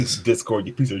Discord,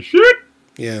 you piece of shit.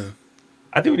 Yeah.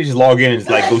 I think we just log in and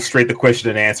just, go straight to question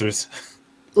and answers.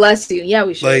 Bless you. Yeah,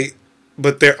 we should.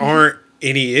 But there aren't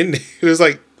any in there. It was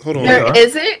hold on. There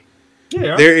isn't?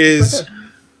 Yeah. There is.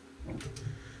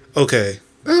 Okay.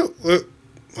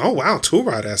 Oh wow. Tool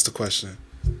Rod asked the question.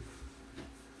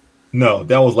 No,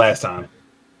 that was last time.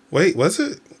 Wait, was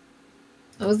it?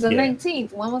 It was the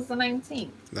 19th. When was the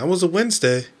 19th? That was a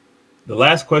Wednesday. The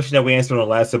last question that we answered on the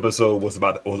last episode was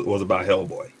about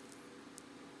Hellboy.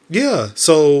 Yeah.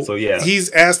 So yeah.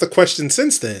 He's asked the question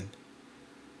since then.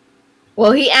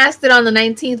 Well, he asked it on the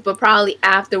 19th, but probably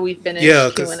after we finished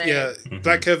Q&A. Mm-hmm.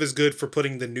 Black Kev is good for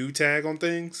putting the new tag on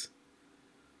things.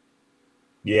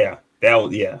 Yeah.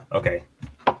 Okay.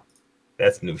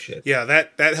 That's new shit. Yeah,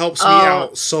 that helps me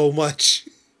out so much.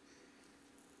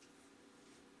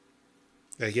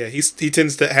 Yeah, he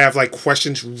tends to have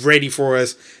questions ready for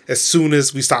us as soon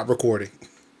as we stop recording.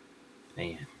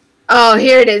 Man. Oh,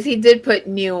 here it is. He did put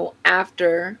new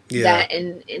after that,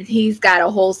 and he's got a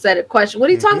whole set of questions. What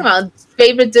are you talking about?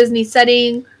 Favorite Disney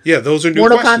setting? Yeah, those are new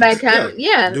Mortal questions. Kombat.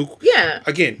 Yeah.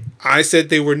 Again, I said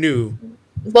they were new.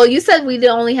 Well, you said we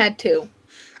only had 2.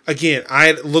 Again,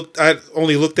 I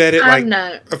only looked at it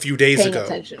a few days ago.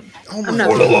 Attention. Oh my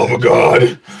God. For the love of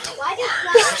God.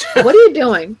 What are you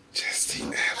doing? Just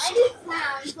Why do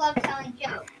clowns love telling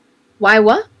jokes? Why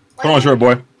what? Come on, short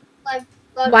boy.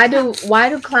 Why do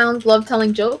clowns love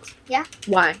telling jokes? Yeah.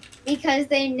 Why? Because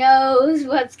they knows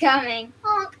what's coming.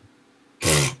 Honk.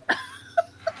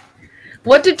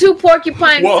 What do 2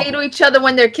 porcupines say to each other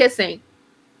when they're kissing?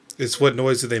 It's what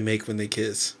noise do they make when they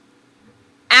kiss?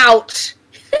 Ouch.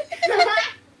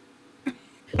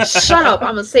 Shut up.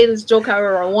 I'm going to say this joke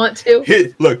however I want to.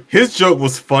 His joke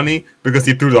was funny because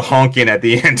he threw the honk in at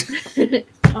the end.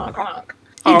 Honk, honk.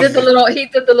 He did the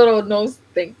little nose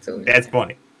thing too. That's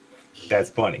funny.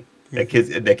 That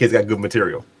kid's got good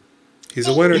material. He's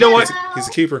a winner. You know what? He's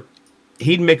a keeper.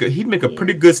 He'd make a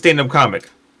pretty good stand-up comic.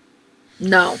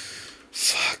 No.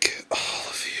 Fuck all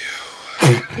of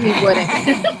you. He wouldn't.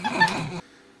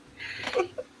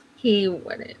 He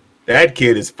wouldn't. That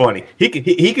kid is funny. He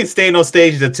can stand on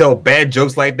stage and tell bad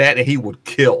jokes like that, and he would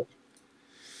kill.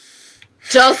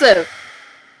 Joseph.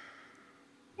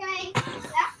 Okay.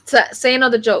 Say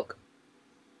another joke.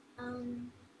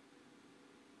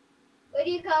 What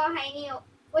do you call a hyena?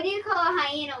 What do you call a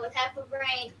hyena with half a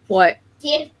brain? What?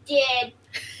 Gifted.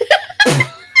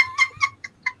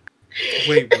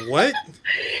 Wait, what?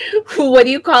 What do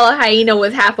you call a hyena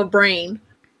with half a brain?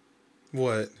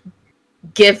 What?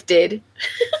 Gifted.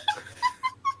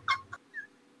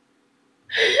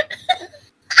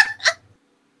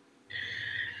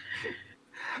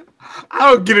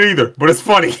 I don't get it either, but it's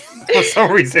funny for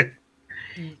some reason.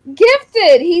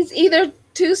 Gifted. He's either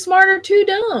too smart or too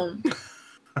dumb.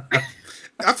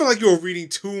 I feel like you're reading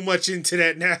too much into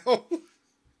that now.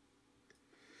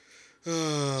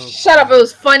 Shut up! It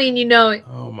was funny, and you know it.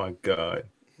 Oh my God!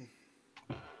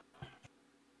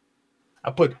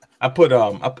 I put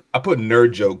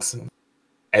nerd jokes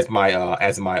as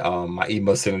my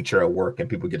email signature at work, and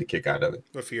people get a kick out of it.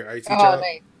 But for your IT job,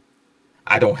 Nice.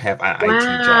 I don't have an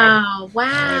IT job.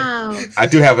 Wow! Right? I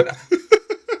do have it.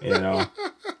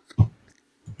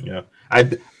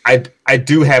 I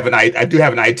do have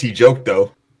an IT joke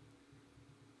though.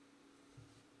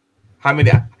 How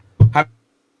many does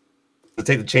it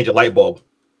take to change a light bulb?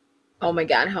 Oh my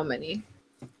God! How many?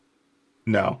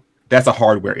 No, that's a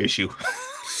hardware issue.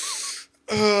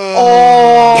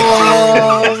 Oh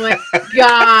my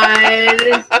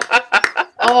God!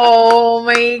 Oh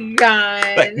my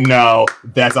God! No,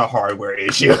 that's a hardware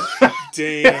issue.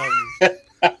 Damn.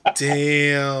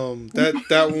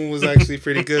 That one was actually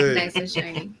pretty good. Nice and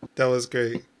shiny. That was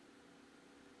great.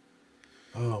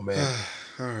 Oh man.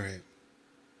 All right.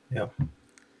 Yep.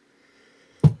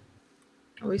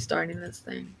 Are we starting this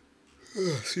thing?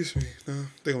 Excuse me. No,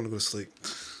 they want to go to sleep.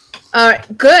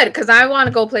 Good, because I want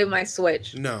to go play with my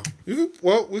Switch. No. We can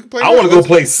play. I want to go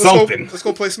play something. Let's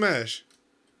go play Smash.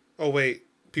 Oh wait,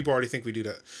 people already think we do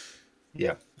that.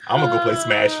 Yeah, I'm gonna go play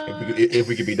Smash if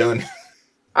we could be done.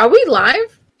 Are we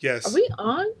live? Yes. Are we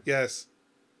on? Yes.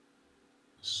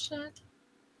 Shit.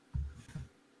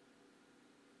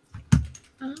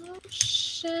 Oh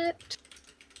shit.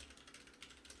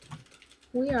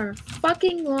 We are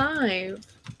fucking live.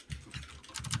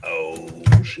 Oh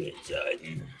shit,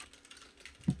 son.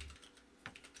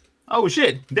 Oh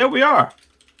shit, there we are.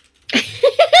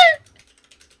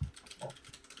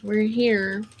 We're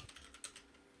here.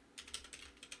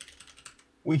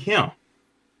 We here.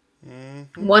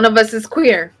 Mm-hmm. One of us is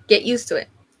queer. Get used to it.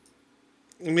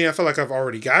 I mean, I feel like I've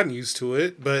already gotten used to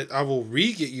it, but I will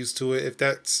get used to it if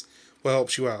that's what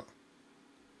helps you out.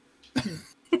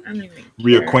 I don't even care.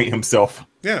 Reacquaint himself.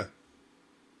 Yeah.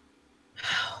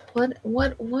 What?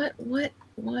 What?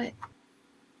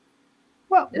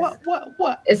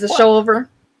 Is the show over?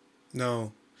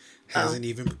 No. Hasn't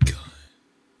even begun.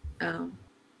 Oh.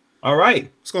 All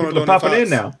right. What's going on? People are popping in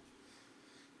now.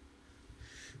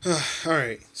 All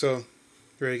right. So,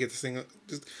 ready to get this thing up?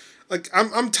 Like,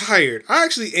 I'm tired. I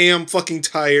actually am fucking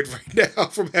tired right now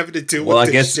from having to deal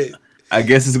with this shit. I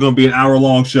guess it's going to be an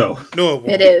hour-long show. No, it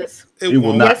won't. It is. It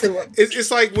will not. Yes, it will.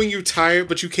 It's like when you're tired,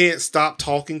 but you can't stop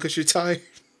talking because you're tired.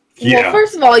 Yeah. Well,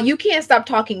 first of all, you can't stop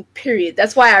talking, period.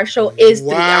 That's why our show is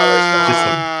 3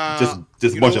 hours long.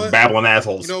 Just a bunch of babbling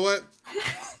assholes. You know what?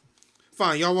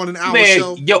 Fine, y'all want an hour Man,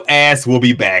 show? your ass will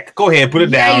be back. Go ahead, put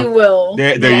it down. Yeah, you will.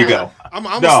 There you go. I'm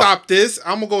gonna stop this.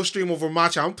 I'm gonna go stream over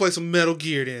Matcha. I'm gonna play some Metal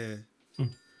Gear then.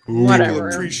 Whatever. People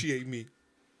appreciate me.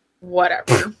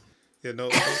 Whatever. Yeah,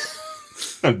 no.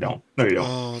 No, they don't.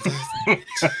 Oh,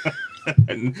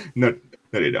 no,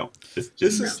 they don't. this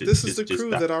is the crew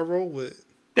that I roll with.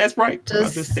 That's right.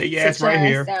 Just stay your ass right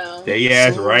here. Down. Stay your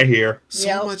ass right here.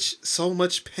 So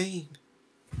much pain.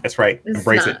 That's right.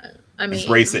 Embrace it. I mean,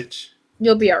 embrace it.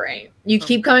 You'll be all right. You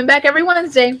keep coming back every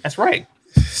Wednesday. That's right.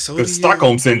 So the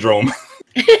Stockholm syndrome.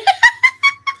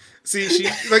 See, she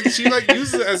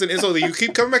uses it as an insult. You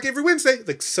keep coming back every Wednesday.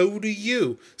 Like, so do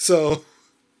you. So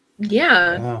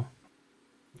yeah.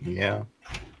 Yeah.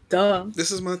 Duh.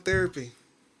 This is my therapy.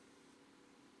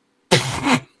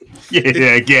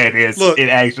 Yeah, it is. Look, it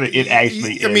actually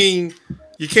is. I mean,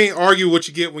 you can't argue what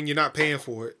you get when you're not paying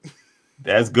for it.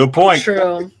 That's a good point.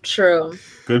 True.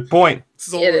 Good point. This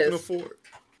is all we can afford.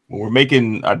 When we're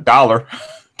making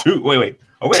 $1. Wait.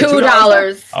 Oh, wait,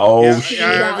 $2. Oh, yeah, shit.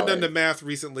 I haven't done the math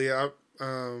recently.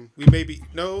 We may be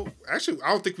actually,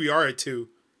 I don't think we are at 2.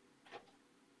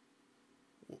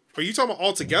 Are you talking about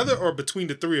all together or between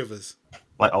the 3 of us?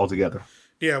 Like all together.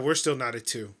 Yeah, we're still not at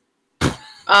 2.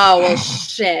 Oh well,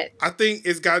 shit. I think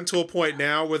it's gotten to a point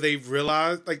now where they've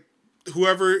realized, like,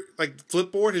 whoever, like,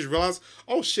 Flipboard has realized,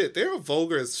 oh shit, they're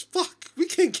vulgar as fuck. We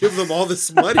can't give them all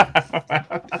this money.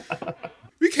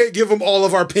 We can't give them all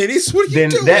of our pennies. What are you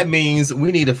doing? Then that means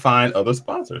we need to find other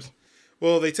sponsors.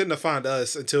 Well, they tend to find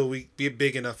us until we get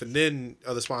big enough, and then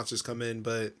other sponsors come in.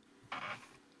 But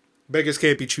beggars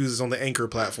can't be choosers on the Anchor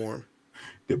platform.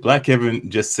 Did Black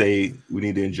Kevin just say we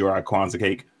need to enjoy our Kwanzaa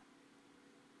cake?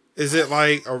 Is it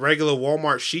like a regular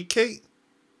Walmart sheet cake?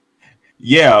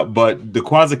 Yeah, but the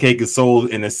Kwanzaa cake is sold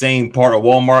in the same part of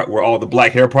Walmart where all the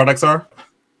black hair products are.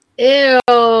 Ew.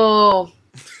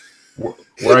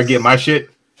 Where I get my shit.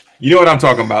 You know what I'm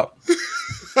talking about.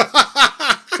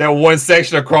 That one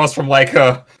section across from like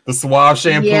the Suave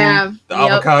shampoo, the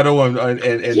avocado and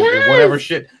whatever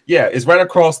shit. Yeah, it's right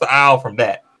across the aisle from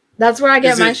that. That's where I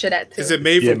get my shit at too. Is it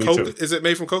made from cocoa? Is it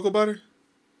made from cocoa butter?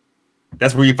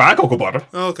 That's where you find cocoa butter.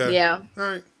 Oh, okay. Yeah. All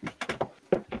right.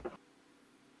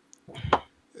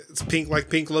 It's pink like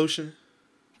pink lotion.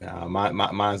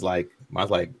 Mine's like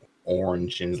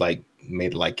orange and it's like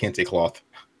made of like kente cloth.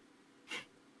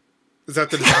 Is that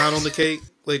the design on the cake?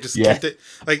 Like just kente,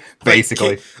 like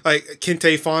basically like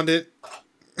kente fondant.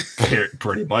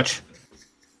 Pretty much.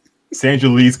 Sandra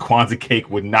Lee's Kwanzaa cake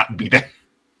would not be that.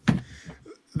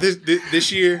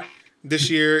 This year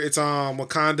it's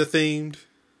Wakanda themed.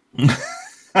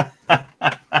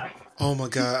 Oh my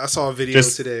god! I saw a video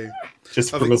today.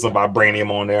 Just put some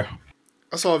vibranium on there.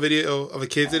 I saw a video of a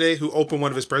kid today who opened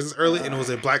one of his presents early, and it was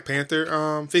a Black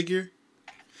Panther figure.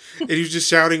 And he was just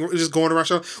shouting, just going around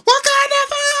shouting, "Wakanda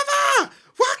forever!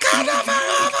 Wakanda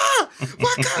forever!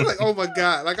 Wakanda!" Like, oh my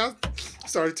god! Like I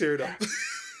started tearing up.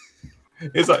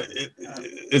 It's like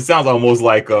it sounds almost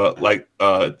like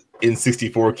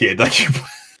N64 kid. Like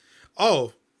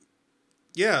oh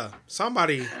yeah,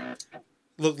 somebody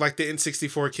looked like the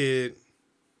N64 kid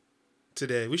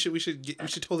today. We should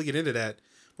totally get into that.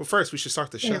 But first, we should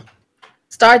start the show. Yeah.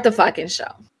 Start the fucking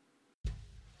show.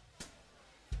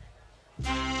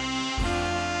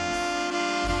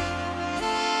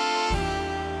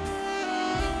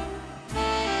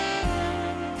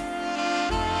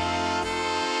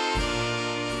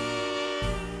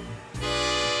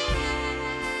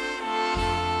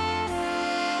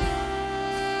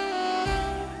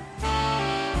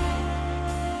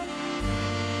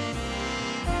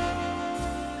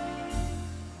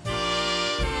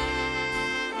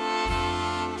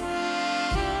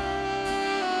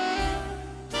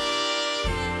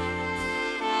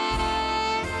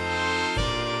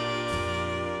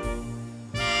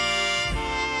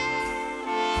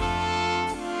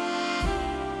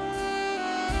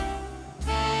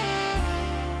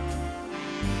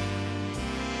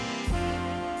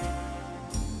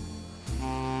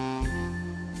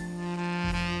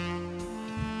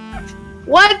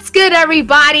 What's good,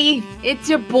 everybody? It's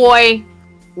your boy,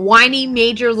 Whiny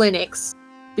Major Linux.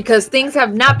 Because things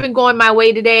have not been going my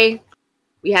way today.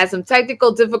 We had some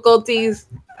technical difficulties.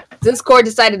 Discord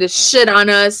decided to shit on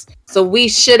us, so we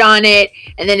shit on it.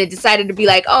 And then it decided to be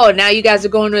like, oh, now you guys are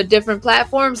going to a different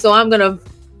platform, so I'm going to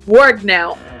work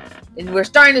now. And we're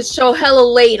starting the show hella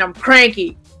late, and I'm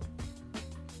cranky.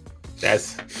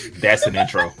 That's an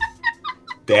intro.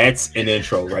 That's an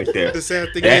intro right there. The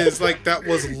sad thing is, like, that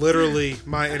was literally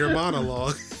my inner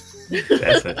monologue.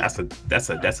 That's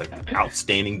an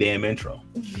outstanding damn intro.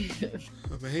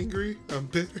 I'm angry. I'm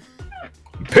bitter.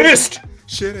 I'm pissed.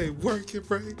 Shit ain't working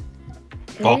right.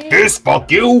 Fuck this.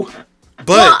 Fuck you. But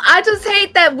well, I just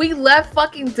hate that we left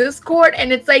fucking Discord,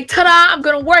 and it's like, ta-da! I'm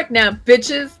gonna work now,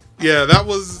 bitches. Yeah, that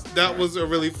was a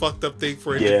really fucked up thing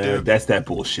for it to do. Yeah, that's that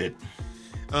bullshit.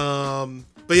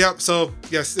 But yeah, so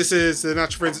yes, this is the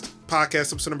Not Your Friends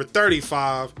podcast, episode number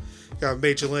 35. Got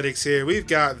Major Linux here. We've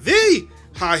got the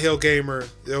High Hill Gamer,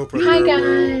 the Oprah. Hi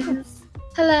guys. World.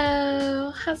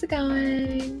 Hello. How's it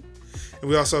going? And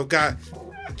we also got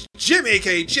Jimmy,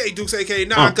 aka J Dukes, aka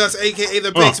Nah Gus, aka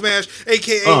The Big Smash,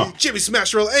 aka Jimmy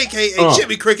Smash Roll, aka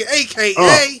Jimmy Cricket,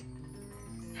 aka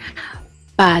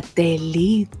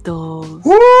Patelito.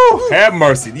 Woo! Have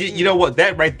mercy. You know what?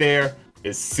 That right there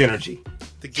is synergy.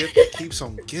 The gift keeps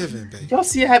on giving, baby. Y'all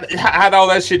see how all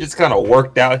that shit just kind of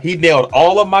worked out? He nailed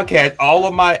all of my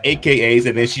AKAs,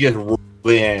 and then she just rolled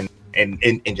in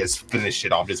and just finished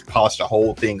it off. Just polished the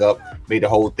whole thing up, made the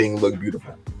whole thing look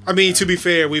beautiful. I mean, to be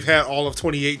fair, we've had all of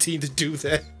 2018 to do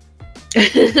that.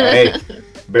 Hey,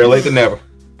 better late than never.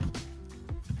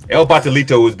 El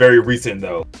Patelito was very recent,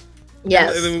 though.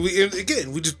 Yes. And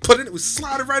then we just put it, we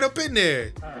slide it right up in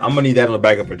there. I'm gonna need that on the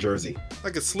back of a jersey.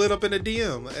 Like it slid up in a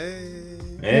DM.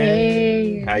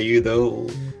 Hey. How you do?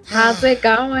 How's it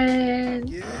going?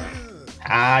 Yeah.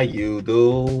 How you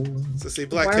do? So say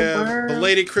Black Kev,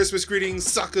 belated Christmas greetings,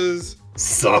 suckers.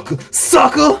 Sucker.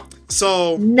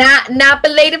 So not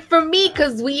belated for me,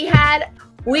 because we had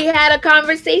a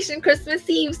conversation Christmas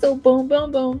Eve. So boom,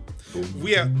 boom, boom.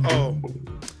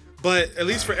 But at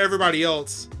least for everybody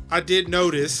else, I did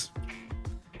notice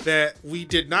that we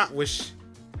did not wish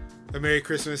a Merry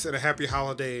Christmas and a Happy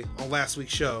Holiday on last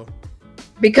week's show.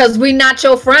 Because we not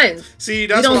your friends. See,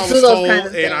 that's what I was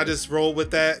told, and I just rolled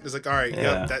with that. It's like, all right,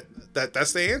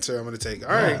 that's the answer I'm going to take.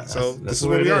 All right, so this is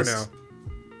where we are now.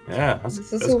 Yeah, that's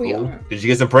cool. Did you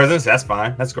get some presents? That's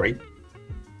fine. That's great.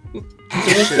 Do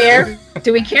we care?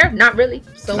 Do we care? Not really.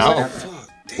 So no. Whatever.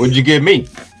 What'd you give me?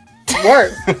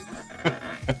 Word.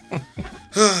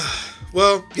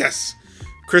 Well, yes.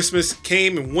 Christmas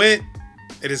came and went.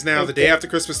 It is now the day after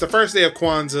Christmas, the first day of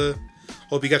Kwanzaa.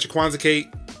 Hope you got your Kwanzaa cake.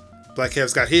 Black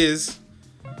Kev's got his.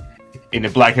 In the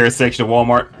black hair section of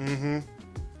Walmart. Mm-hmm.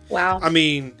 Wow. I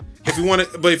mean, if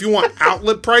you want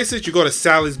outlet prices, you go to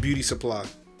Sally's Beauty Supply.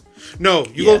 No,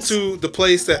 you go to the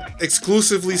place that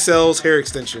exclusively sells hair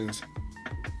extensions.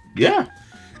 Yeah.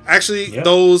 Actually,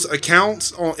 those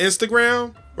accounts on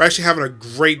Instagram are actually having a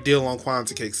great deal on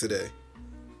Kwanzaa cakes today.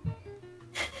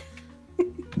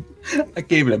 I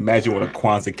can't even imagine what a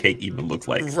Kwanzaa cake even looks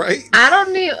like. Right?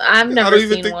 I've never seen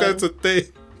even think one. That's a thing.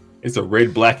 It's a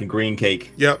red, black, and green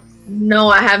cake. Yep. No,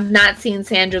 I have not seen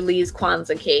Sandra Lee's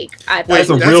Kwanzaa cake. Wait, that's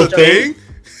a real thing?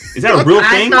 Is that a real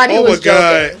thing? Oh my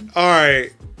god. Joking. All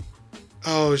right.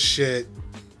 Oh shit.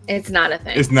 It's not a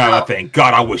thing. It's not a thing.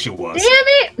 God, I wish it was.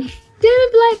 Damn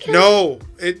it, Black Cat. No,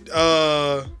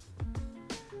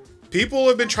 people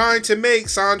have been trying to make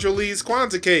Sandra Lee's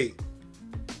Kwanzaa cake.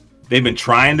 They've been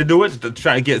trying to do it, to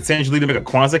try to get Sandra Lee to make a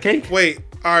Kwanzaa cake? Wait,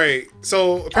 all right.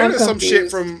 So apparently some shit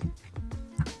from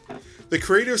the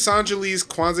creator of Sandra Lee's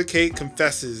Kwanzaa cake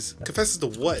confesses to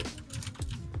what?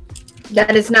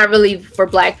 That is not really for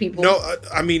black people. No,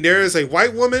 I mean, there is a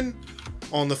white woman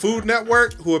on the Food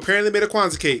Network who apparently made a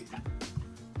Kwanzaa cake.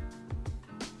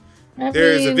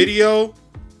 There is a video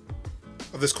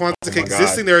of this Kwanzaa cake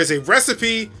existing. There is a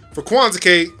recipe for Kwanzaa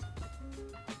cake.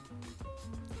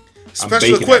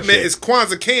 Special equipment is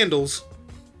Kwanzaa candles.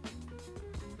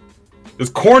 There's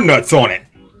corn nuts on it.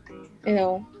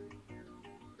 Ew.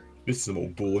 This is some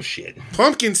old bullshit.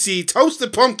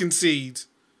 Toasted pumpkin seeds.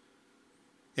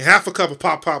 And half a cup of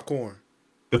popcorn.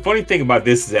 The funny thing about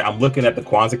this is that I'm looking at the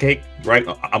Kwanzaa cake, right?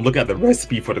 I'm looking at the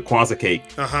recipe for the Kwanzaa cake.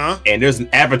 Uh-huh. And there's an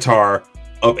avatar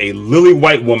of a lily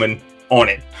white woman on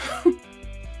it.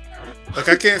 Like,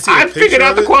 I can't see I figured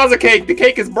out the Kwanzaa cake. The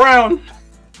cake is brown.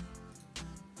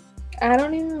 I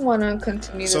don't even want to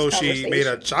continue this conversation. So she made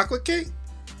a chocolate cake?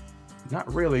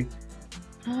 Not really.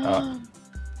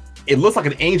 It looks like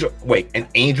an angel. Wait, an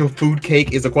angel food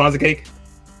cake is a Kwanzaa cake?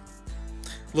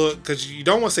 Look, because you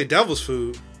don't want to say devil's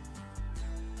food.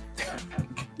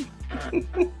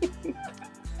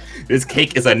 This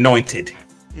cake is anointed.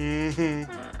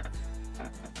 Mm-hmm.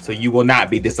 So you will not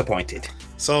be disappointed.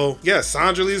 So, yes,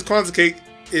 Sandra Lee's Kwanzaa cake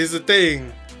is a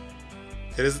thing.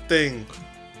 It is a thing.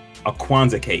 A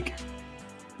Kwanzaa cake.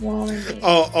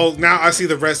 Oh, now I see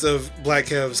the rest of Black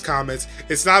Kev's comments.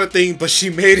 It's not a thing, but she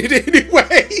made it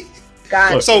anyway.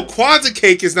 Gotcha. So Kwanzaa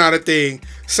cake is not a thing.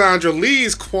 Sandra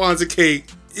Lee's Kwanzaa cake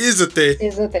is a thing.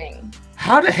 Is a thing.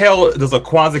 How the hell does a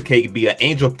Kwanzaa cake be an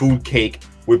angel food cake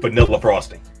with vanilla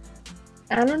frosting?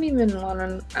 I don't even want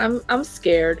to. I'm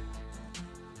scared.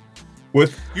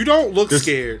 With You don't look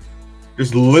scared.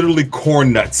 There's literally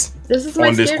corn nuts This is my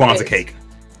on this scared Kwanzaa face. cake.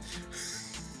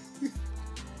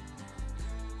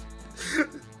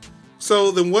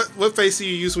 So then what face do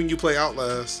you use when you play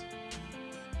Outlast?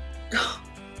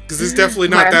 Because it's definitely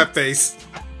not that face.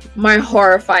 My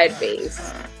horrified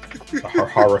face. Her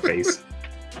horror face.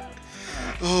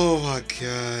 Oh my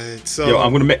god. So Yo,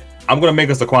 I'm gonna make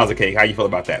us a Kwanzaa cake. How you feel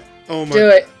about that? oh my Do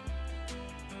it.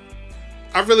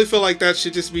 I really feel like that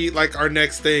should just be like our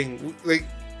next thing. Like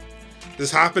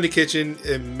just hop in the kitchen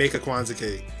and make a Kwanzaa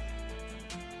cake.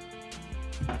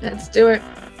 Let's do it.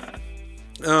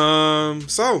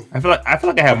 So I feel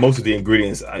like I have most of the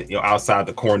ingredients, outside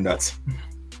the corn nuts.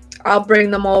 I'll bring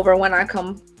them over when I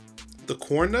come. the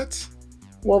corn nuts?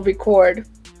 We'll record.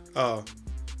 Oh.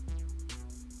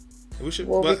 We should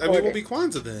We'll but I mean record we'll it. be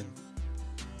Kwanzaa then.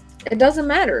 It doesn't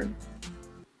matter.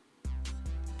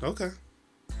 Okay.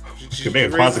 You can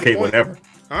make a Kwanzaa cake whenever.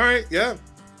 Alright, yeah.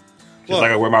 Just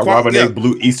like I wear my Robin yeah. A.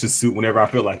 blue Easter suit whenever I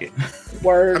feel like it.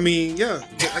 Word. I mean, yeah,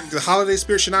 the holiday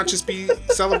spirit should not just be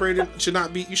celebrated. You should not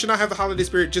have the holiday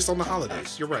spirit just on the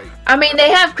holidays. You're right. I mean,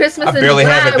 they have Christmas I in barely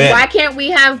have it July. then. Why can't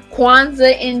we have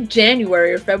Kwanzaa in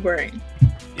January or February? I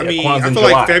Yeah, mean, Kwanzaa I in feel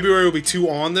July. like February will be too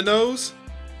on the nose.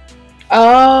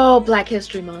 Oh, Black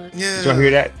History Month. Yeah. Did y'all hear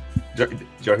that? Did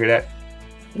y'all hear that?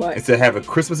 What? Instead of having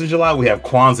Christmas in July, we have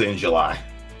Kwanzaa in July.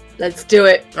 Let's do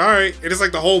it. All right, it is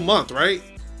like the whole month, right?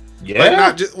 Yeah. But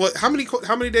not just what? How many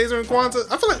days are in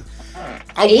Kwanzaa? I feel like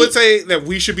I would 8? say that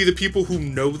we should be the people who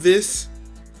know this,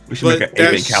 We should but make an that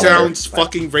advent calendar. sounds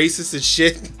fucking racist as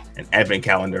shit. An advent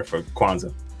calendar for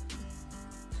Kwanzaa.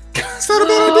 It's not a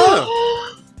bad idea.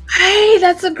 Hey,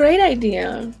 that's a great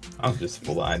idea. I'm just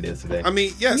full of ideas today. I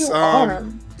mean, yes, You are.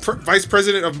 Vice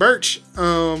President of Merch,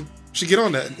 should get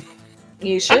on that.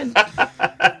 You should.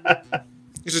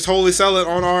 You should totally sell it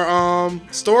on our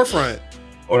storefront.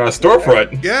 On our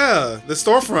storefront, Yeah, the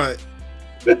storefront.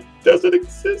 that doesn't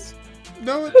exist.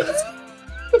 No, it doesn't.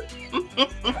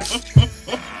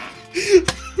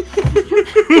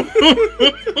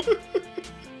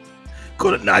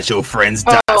 Go to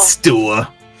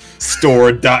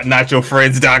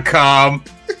nachofriends.store.nachofriends.com.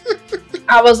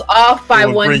 I was off by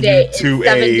We'll one bring day. you It's to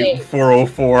 7 a days.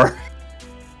 404.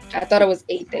 I thought it was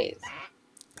 8 days.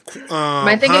 Am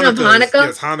I thinking of Hanukkah?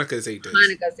 Yes, Hanukkah is 8 days.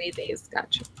 Hanukkah's 8 days.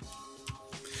 Gotcha.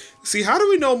 See, how do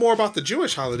we know more about the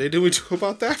Jewish holiday than we do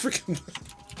about the African one?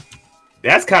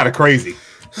 That's kind of crazy.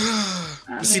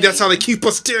 See, that's how they keep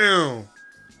us down.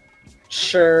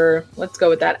 Sure. Let's go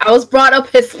with that. I was brought up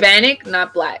Hispanic,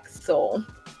 not black. So,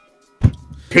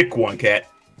 Pick one, cat.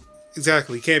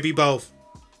 Exactly, can't be both.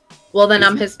 well, then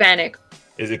I'm Hispanic.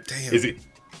 Is it? Damn.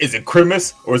 Is it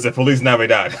Christmas or is it Feliz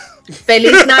Navidad?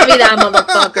 Feliz Navidad,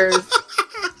 motherfuckers.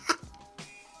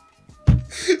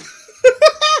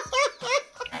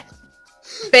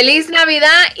 Feliz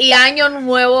Navidad y Año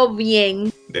Nuevo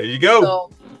bien. There you go. So,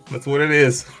 That's what it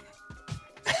is.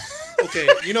 Okay,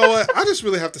 you know what? I just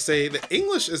really have to say that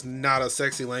English is not a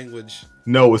sexy language.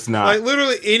 No, it's not. Like,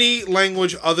 literally any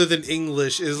language other than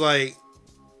English is, like,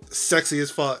 sexy as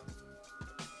fuck.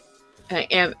 I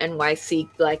am NYC,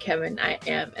 Black Heaven. I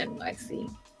am NYC.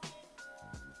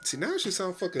 See, now she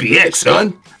sound fucking... BX,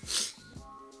 son.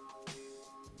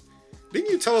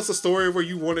 Didn't you tell us a story where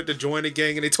you wanted to join a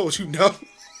gang and they told you no?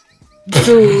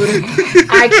 Dude,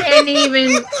 I can't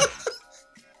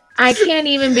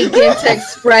even begin to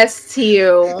express to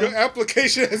you. Your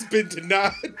application has been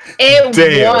denied. It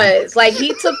Damn. was like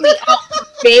he took me out for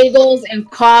bagels and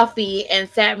coffee and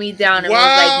sat me down and was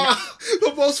Wow! like,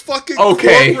 The most fucking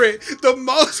Okay. corporate. The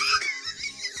most...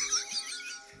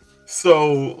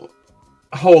 So,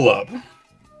 hold up.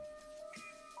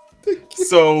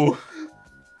 So,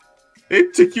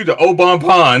 it took you to Oban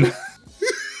Pond.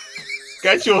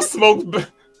 Got you a smoked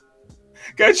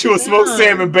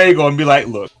salmon bagel and be like,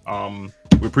 look,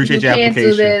 we appreciate you your can't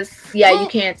application. do this. Yeah, you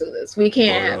can't do this. We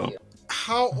can't have you.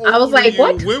 How old I was were like, you?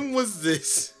 what? When was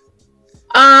this?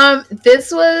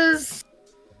 This was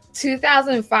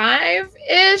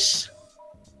 2005-ish.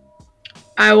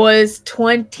 I was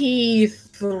 23.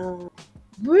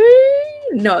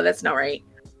 No, that's not right.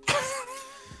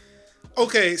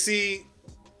 Okay, see.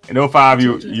 In 05,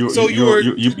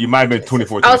 you might have been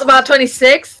 24. I was about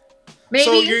 26, maybe.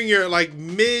 So you're in your like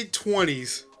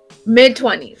mid-20s.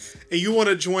 Mid-20s. And you want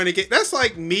to join a gang? That's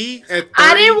like me at 30.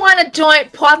 I didn't want to join.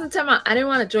 Pause and time out. I didn't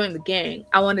want to join the gang.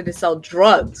 I wanted to sell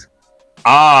drugs.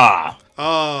 Ah.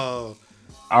 Oh.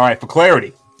 All right. For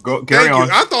clarity, go carry on.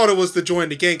 I thought it was to join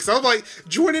the gang because I was like,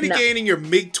 joining the gang in your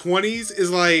mid-20s is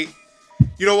like,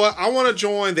 you know what? I want to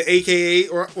join the AKA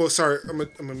sorry,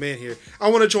 I'm a man here. I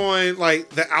want to join like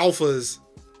the alphas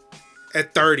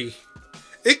at 30.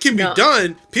 It can be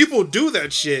done. People do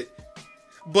that shit,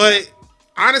 but.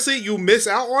 Honestly, you miss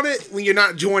out on it when you're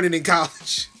not joining in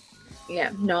college.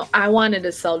 Yeah, no, I wanted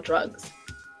to sell drugs.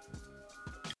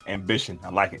 Ambition, I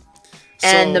like it.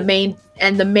 And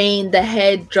the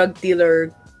head drug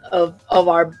dealer of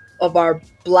our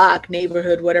block,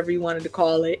 neighborhood, whatever you wanted to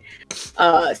call it,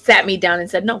 sat me down and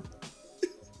said no.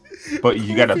 But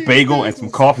you got a bagel and some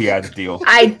coffee out of the deal.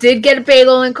 I did get a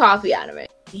bagel and coffee out of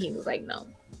it. He was like, no.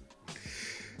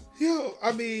 Yo,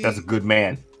 I mean, that's a good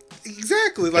man.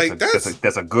 Exactly, like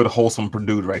that's a good wholesome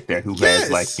dude right there who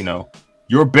has like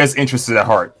your best interests at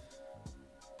heart.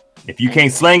 If you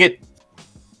can't slang it,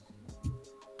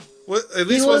 what at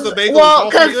least was the bagel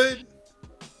and coffee good?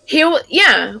 Here's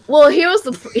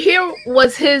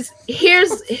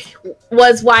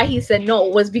why he said no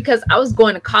was because I was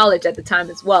going to college at the time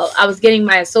as well. I was getting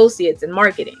my associates in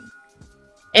marketing.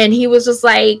 And he was just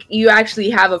like, you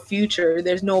actually have a future.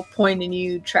 There's no point in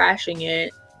you trashing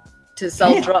it to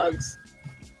sell drugs.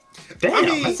 Damn, I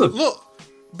mean,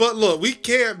 look, we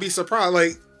can't be surprised.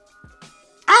 Like,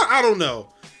 I don't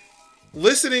know.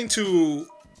 Listening to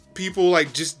people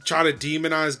like just try to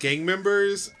demonize gang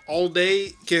members all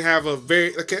day can have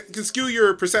can skew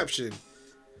your perception.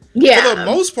 Yeah. For the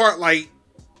most part, like,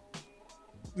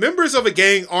 members of a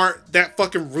gang aren't that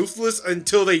fucking ruthless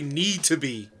until they need to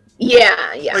be.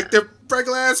 Yeah. Like, they're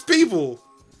regular ass people.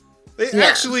 They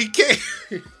actually care.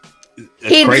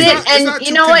 He did, and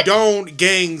you know what? Condone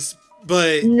gangs,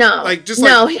 but he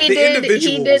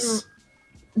did.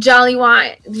 Jolly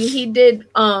White, he did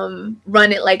run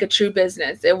it like a true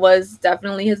business. It was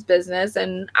definitely his business,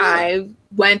 and I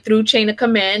went through chain of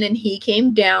command, and he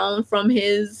came down from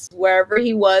his wherever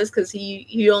he was because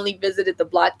he only visited the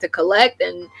block to collect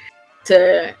and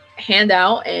to hand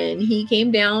out, and he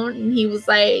came down and he was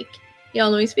like, yo,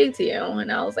 let me speak to you.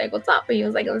 And I was like, what's up? And he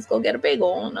was like, let's go get a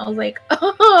bagel. And I was like,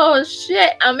 oh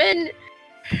shit, I'm in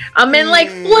like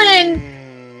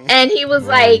Flynn. And he was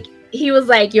like,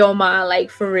 yo, ma, like,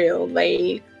 for real,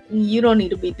 like, you don't need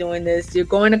to be doing this. You're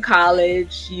going to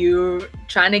college. You're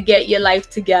trying to get your life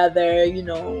together,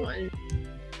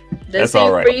 That's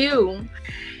all right for you.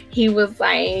 He was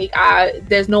like,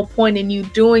 there's no point in you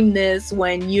doing this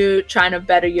when you're trying to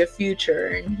better your future.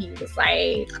 And he was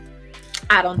like,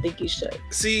 I don't think you should.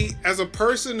 See, as a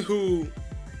person who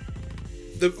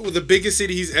the biggest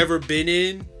city he's ever been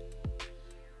in,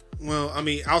 well, I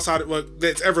mean, outside of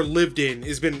that's ever lived in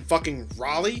has been fucking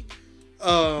Raleigh.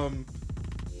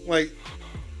 Like,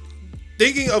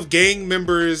 thinking of gang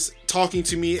members talking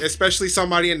to me, especially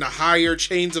somebody in the higher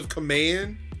chains of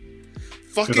command,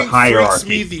 fucking freaks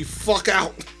me the fuck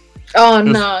out. Oh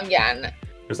no, yeah.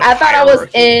 I thought I was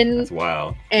in. That's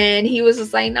wild. And he was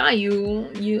just like, nah, you.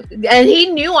 And he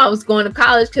knew I was going to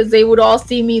college because they would all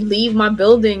see me leave my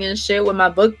building and shit with my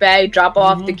book bag, drop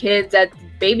off the kids at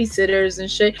babysitters and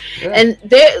shit. Yeah. And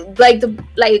they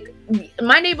like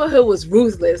my neighborhood was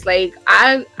ruthless. Like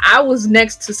I was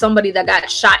next to somebody that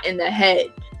got shot in the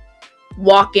head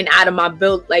walking out of my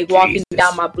walking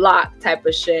down my block type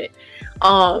of shit.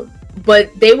 But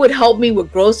they would help me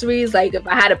with groceries. Like if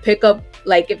I had to pick up,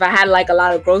 like if I had like a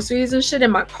lot of groceries and shit in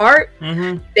my cart,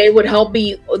 they would help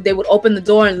me. They would open the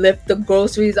door and lift the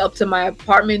groceries up to my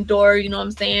apartment door. You know what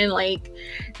I'm saying? Like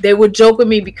they would joke with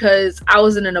me because I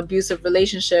was in an abusive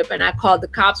relationship and I called the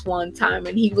cops one time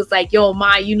and he was like, yo,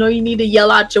 Ma, you need to yell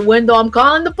out your window. I'm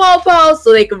calling the po-po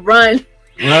so they could run.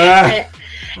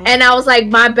 And I was like,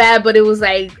 my bad, but it was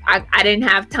like I didn't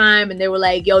have time, and they were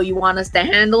like, yo, you want us to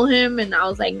handle him? And I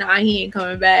was like, nah, he ain't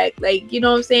coming back. Like, you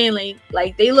know what I'm saying?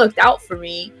 Like they looked out for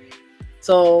me.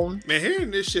 So man,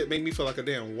 hearing this shit made me feel like a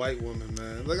damn white woman,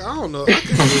 man. Like, I don't know, I can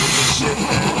deal with this shit,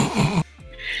 man.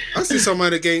 I see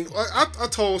somebody gang. I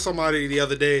told somebody the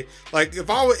other day, like, if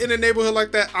I were in a neighborhood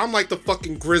like that, I'm like the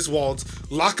fucking Griswolds,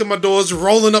 locking my doors,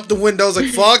 rolling up the windows, like,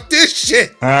 fuck this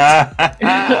shit.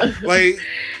 Like,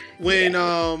 when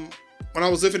I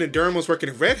was living in Durham, I was working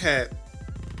at Red Hat,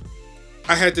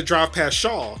 I had to drive past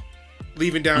Shaw,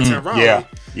 leaving downtown Raleigh. Yeah,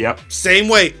 yep. Same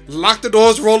way, lock the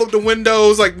doors, roll up the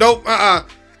windows, like, nope, And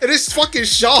it's fucking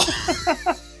Shaw.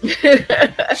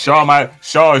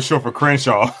 Shaw is short for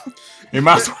Crenshaw. It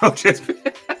might as well just be.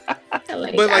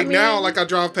 But now, like I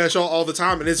drive past y'all all the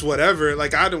time, and it's whatever.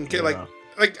 Like I don't care. Yeah.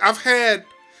 Like I've had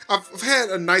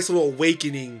a nice little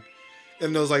awakening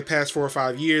in those like past 4 or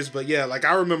 5 years. But yeah, like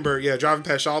I remember, driving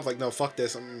past y'all, I was like, no, fuck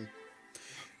this.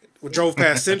 We drove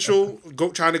past Central,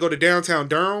 trying to go to downtown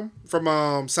Durham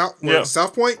from South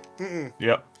Point. Mm-mm.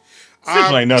 Yep.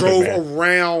 I drove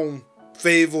around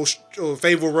Fayetteville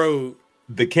Road.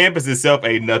 The campus itself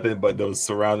ain't nothing but those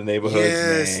surrounding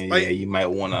neighborhoods. Man. Like, you might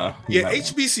wanna.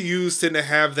 HBCUs tend to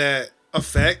have that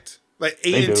effect. Like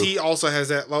A&T also has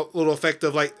that little effect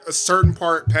of like a certain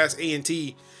part past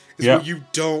A&T is where you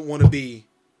don't want to be.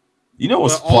 You know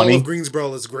what's funny? All of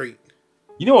Greensboro is great.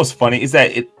 You know what's funny is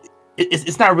that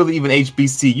it's not really even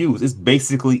HBCUs. It's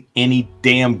basically any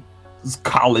damn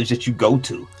college that you go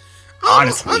to.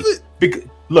 Honestly,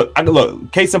 look.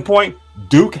 Case in point,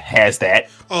 Duke has that.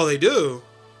 Oh, they do.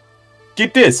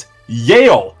 Get this,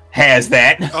 Yale has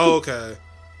that. Oh, okay.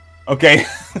 Okay.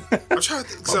 I'm trying to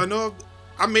think. So I know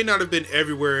I may not have been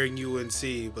everywhere in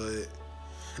UNC, but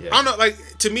I don't know. Like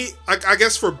to me, I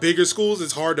guess for bigger schools,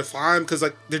 it's hard to find because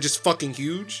like they're just fucking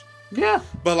huge. Yeah.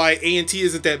 But like A&T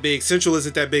isn't that big, Central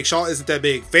isn't that big, Shaw isn't that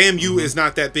big, FAMU is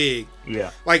not that big.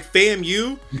 Yeah. Like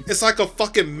FAMU, it's like a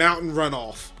fucking mountain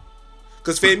runoff.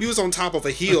 Because FAMU is on top of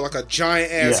a hill, like a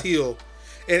giant ass hill.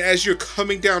 And as you're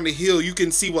coming down the hill, you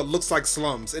can see what looks like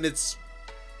slums. And it's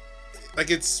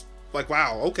like,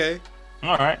 wow, okay.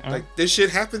 All right. Like this shit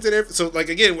happens at every. So like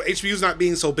again, with HBU's not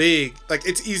being so big, like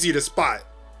it's easier to spot.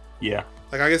 Yeah.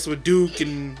 Like I guess with Duke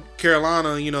and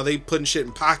Carolina, they putting shit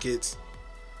in pockets.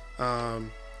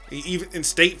 Even in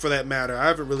state for that matter, I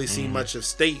haven't really seen much of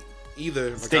state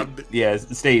either. State,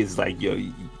 state is like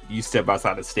you step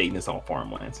outside the state and it's all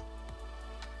farmlands.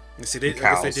 See, I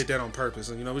guess they did that on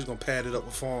purpose. We're just gonna pad it up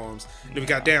with farms. Then we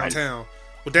got downtown.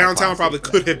 Well, downtown probably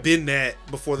could have been that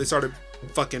before they started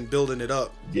fucking building it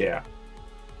up. Yeah.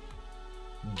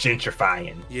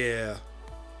 Gentrifying. Yeah.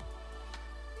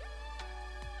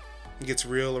 It gets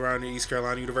real around the East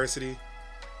Carolina University.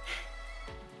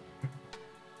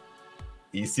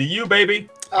 ECU, baby.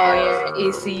 Oh yeah,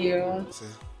 ECU.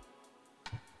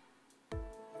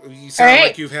 You sound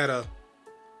like you've had a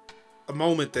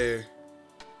moment there.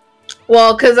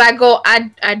 Well, cause I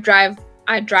drive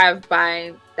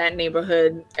by that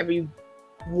neighborhood every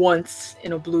once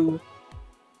in a blue.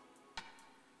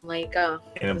 Like,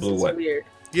 in a blue what? Weird.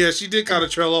 Yeah, she did kind of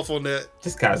trail off on that.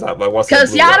 Just kind of like, what's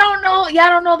cause y'all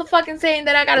don't know the fucking saying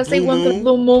that I gotta say once in a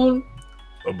blue moon.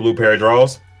 A blue pair of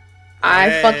drawers.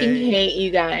 I fucking hate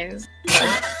you guys.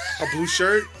 A blue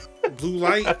shirt, blue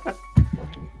light.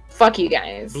 Fuck you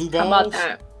guys. Blue balls. How about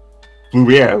that?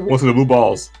 What's in the blue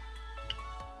balls?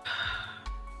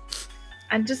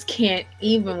 I just can't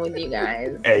even with you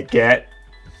guys. Hey, Cat.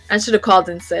 I should have called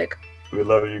in sick. We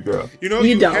love you, girl. You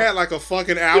had like a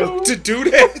fucking hour to do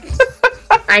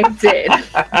that. I did.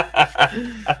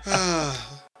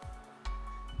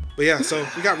 But yeah, so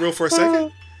we got real for a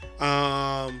second.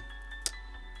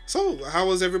 So how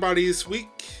was everybody's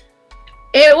week?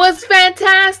 It was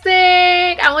fantastic.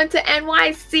 I went to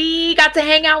NYC, got to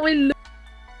hang out with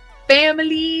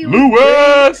family.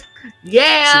 Lewis!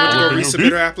 Yeah. She went to go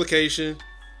resubmit her application.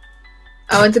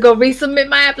 I went to go resubmit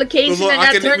my application and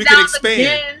I turned down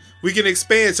again. We can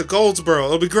expand to Goldsboro.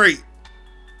 It'll be great.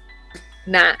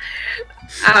 Nah.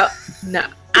 Nah.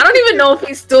 I don't even know if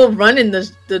he's still running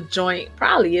the joint.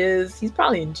 Probably is. He's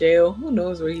probably in jail. Who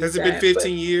knows where he's at. Has it been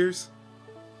 15 years?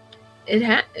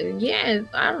 Yeah,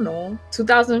 I don't know.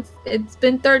 2000. It's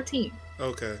been 13.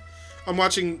 Okay. I'm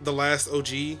watching The Last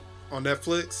OG on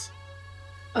Netflix.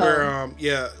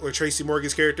 Where Tracy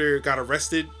Morgan's character got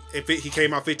arrested. He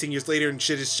came out 15 years later and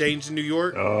shit has changed in New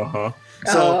York. Uh-huh.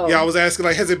 So I was asking,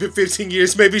 like, has it been 15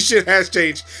 years? Maybe shit has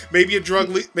changed. Maybe a drug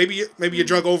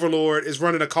overlord is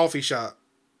running a coffee shop.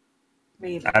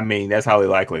 Maybe. I mean, that's highly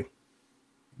likely.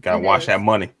 Gotta wash that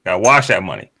money.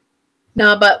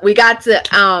 No, but we got to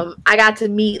I got to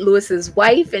meet Lewis's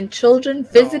wife and children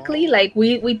physically. Aww. Like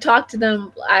we talked to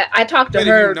them. I talked to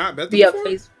her via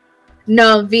Facebook.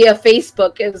 No, via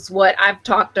Facebook is what I've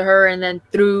talked to her, and then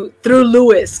through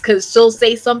Lewis, because she'll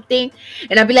say something,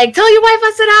 and I'll be like, "Tell your wife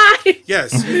I said hi."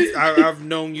 Yes, I've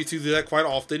known you to do that quite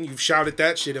often. You've shouted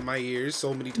that shit in my ears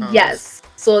so many times. Yes,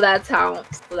 so that's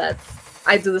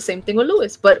I do the same thing with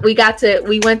Lewis. But we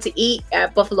went to eat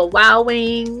at Buffalo Wild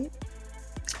Wings.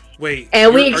 Wait,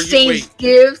 and we exchanged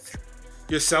gifts.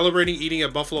 You're celebrating eating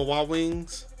at Buffalo Wild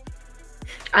Wings?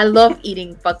 I love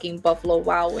eating fucking Buffalo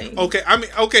Wild Wings.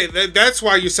 Okay, that's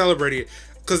why you're celebrating it.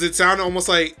 Because it sounded almost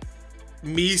like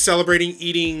me celebrating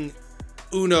eating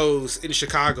Uno's in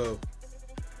Chicago.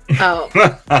 Oh.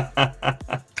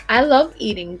 I love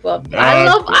eating bubbly. I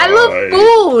love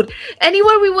food.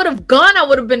 Anywhere we would have gone, I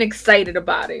would have been excited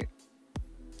about it.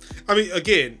 I mean,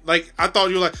 again, like I thought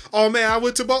you were like, oh man, I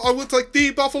went to like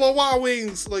the Buffalo Wild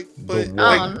Wings, like, but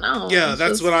like, no, yeah,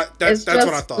 that's what I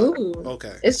thought. Food.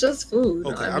 Okay, it's just food.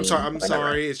 Okay, I'm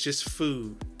sorry, it's just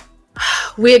food.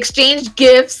 We exchanged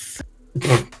gifts.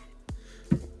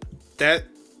 That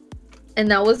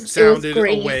sounded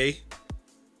great. Away.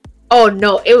 Oh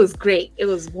no, it was great. It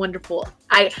was wonderful.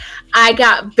 I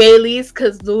got Bailey's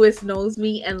because Lewis knows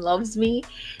me and loves me.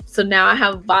 So now I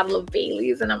have a bottle of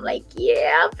Bailey's and I'm like,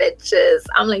 yeah, bitches.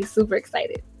 I'm like super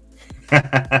excited.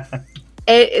 I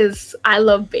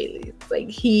love Bailey's. Like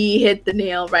he hit the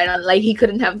nail right on. Like he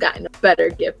couldn't have gotten a better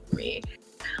gift for me.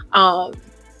 And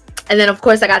then of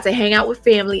course I got to hang out with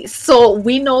family. So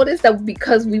we noticed that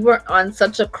because we were on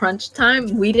such a crunch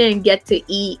time, we didn't get to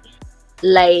eat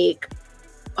like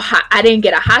I didn't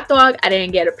get a hot dog. I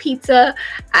didn't get a pizza.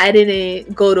 I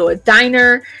didn't go to a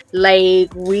diner. Like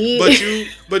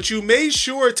But you made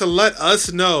sure to let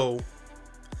us know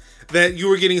that you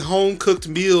were getting home cooked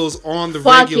meals on the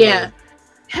regular. Yeah.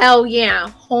 Hell yeah.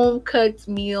 Home cooked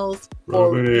meals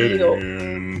for real.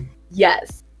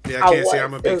 Yes. Yeah, I can't say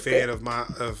I'm a big fan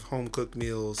of home cooked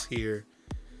meals here.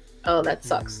 Oh, that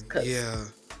sucks. Yeah.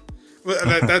 But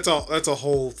that's a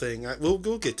whole thing.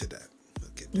 We'll get to that.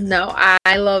 No,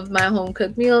 I love my home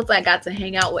cooked meals. I got to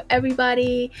hang out with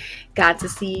everybody, got to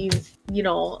see,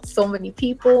 so many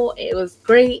people. It was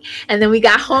great. And then we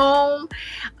got home.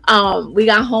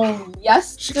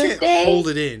 Yesterday. She can't hold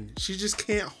it in. She just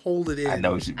can't hold it in. I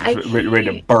know she's ready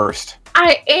to burst.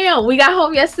 I am. We got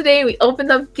home yesterday. We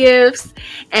opened up gifts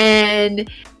and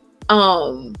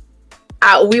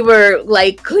we were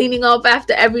like cleaning up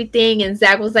after everything, and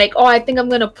Zach was like, oh, I think I'm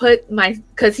gonna put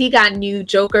because he got new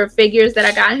Joker figures that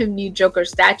I got him, new Joker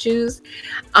statues,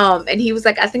 and he was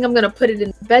like, I think I'm gonna put it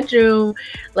in the bedroom,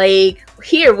 like,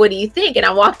 here, what do you think? And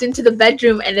I walked into the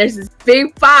bedroom and there's this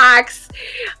big box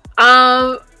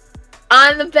on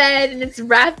the bed and it's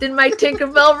wrapped in my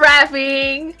Tinkerbell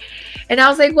wrapping. And I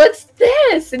was like, what's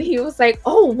this? And he was like,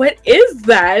 oh, what is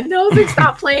that? And I was like,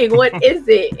 stop playing. What is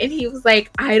it? And he was like,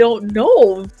 I don't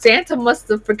know. Santa must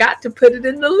have forgot to put it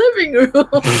in the living room.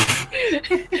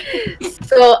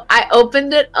 So I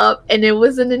opened it up and it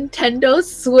was a Nintendo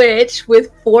Switch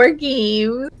with 4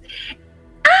 games.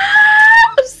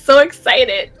 I'm so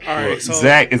excited. All right, so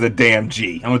Zach is a damn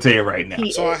G. I'm gonna tell you right now.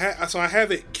 So I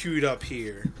have it queued up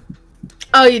here.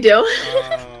 Oh, you do?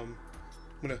 I'm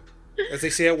gonna, as they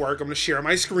say at work, I'm gonna share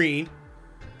my screen.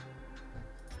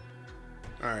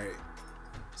 All right,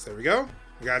 so there we go.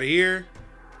 We got it here.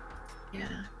 Yeah.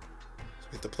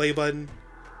 Hit the play button.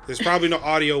 There's probably no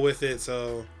audio with it,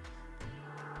 so.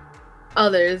 Oh,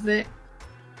 there isn't.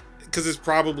 Because it's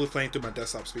probably playing through my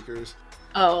desktop speakers.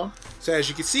 Oh. So as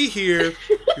you can see here,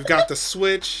 you've got the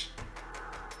Switch.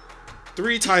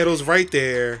 3 titles right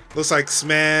there. Looks like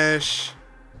Smash,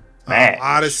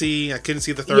 Odyssey. I couldn't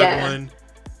see the third one.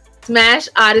 Smash,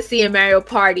 Odyssey, and Mario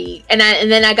Party. And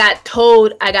then I got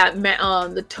Toad. I got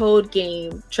the Toad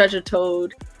game, Treasure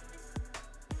Toad.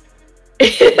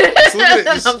 So look at it,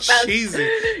 just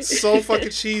cheesing. So fucking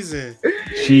cheesing.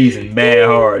 Cheesing mad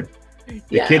hard.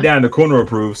 The kid down in the corner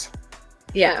approves.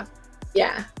 Yeah.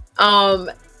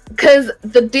 Because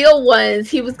the deal was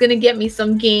he was gonna get me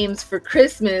some games for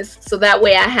Christmas, so that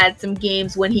way I had some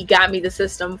games when he got me the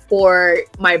system for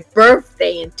my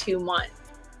birthday in 2 months.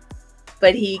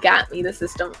 But he got me the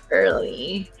system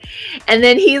early, and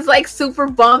then he's like super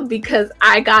bummed because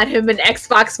I got him an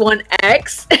Xbox One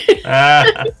X.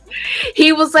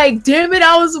 He was like, damn it,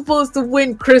 I was supposed to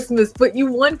win Christmas, but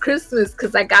you won Christmas,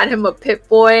 because I got him a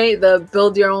Pip-Boy, the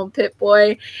build your own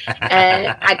Pip-Boy,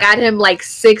 and I got him like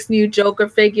 6 new Joker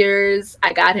figures.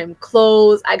 I got him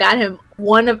clothes. I got him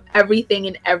one of everything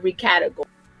in every category.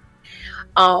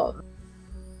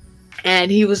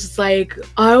 And he was just like,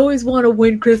 I always want to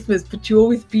win Christmas, but you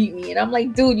always beat me. And I'm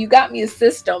like, dude, you got me a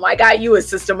system. I got you a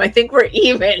system. I think we're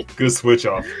even. Good switch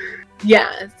off.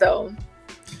 Yeah, so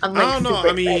I'm like, I don't know. super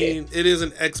I mean, excited. it is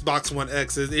an Xbox One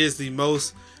X. It is the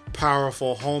most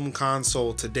powerful home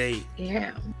console to date.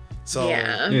 Yeah. So,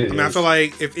 yeah. I mean, I feel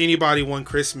like if anybody won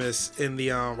Christmas in the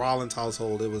Rollins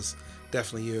household, it was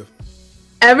definitely you.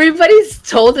 Everybody's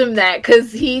told him that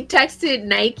because he texted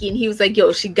Nike and he was like,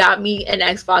 yo, she got me an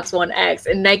Xbox One X.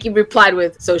 And Nike replied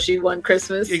with, so she won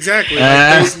Christmas? Exactly.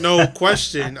 There's no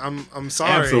question. I'm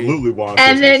sorry. Absolutely won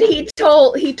And Christmas.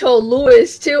 then he told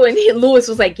Lewis too. And Lewis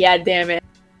was like, yeah, damn it,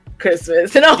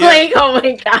 Christmas. And I'm like, oh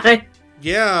my God.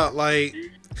 Yeah, like,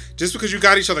 just because you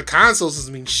got each other consoles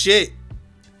doesn't mean shit.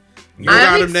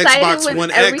 I'm excited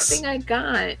with everything I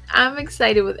got. I'm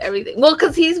excited with everything. Well,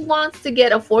 because he wants to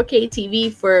get a 4K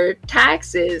TV for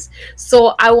taxes,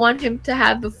 so I want him to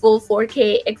have the full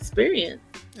 4K experience.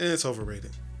 It's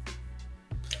overrated.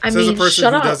 Says a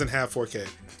person who doesn't have 4K.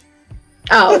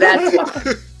 Oh, that's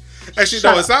why. Actually,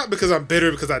 no, it's not because I'm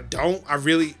bitter. Because I don't. I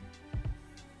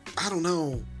don't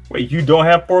know. Wait, you don't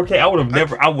have 4K? I would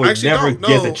never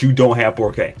guess that you don't have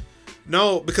 4K.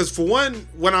 No, because for one,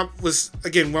 when I was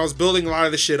building a lot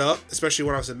of this shit up, especially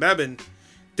when I was in Mebane,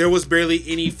 there was barely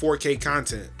any 4K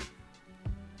content.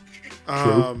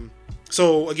 True.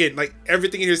 So again, like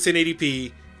everything in here is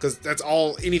 1080p because that's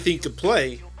all anything could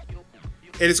play,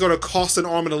 and it's going to cost an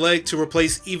arm and a leg to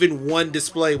replace even one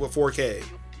display with 4K.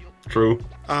 True.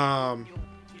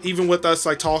 Even with us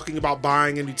like talking about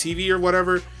buying a new TV or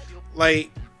whatever,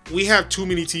 like we have too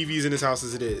many TVs in this house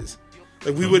as it is.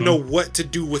 Like we would know what to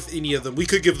do with any of them. We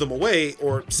could give them away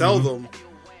or sell them.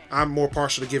 I'm more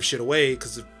partial to give shit away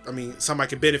because somebody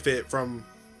can benefit from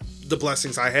the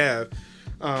blessings I have.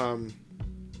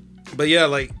 But yeah,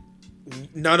 like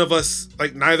neither of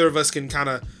us can kind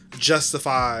of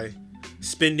justify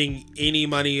spending any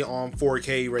money on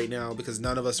 4K right now because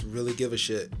none of us really give a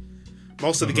shit.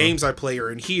 Most of the games I play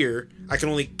are in here. I can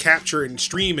only capture and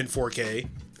stream in 4K.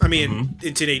 In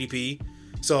 1080p.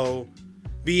 So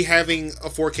me having a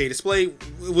 4K display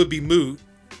would be moot.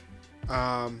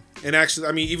 And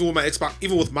actually, even with my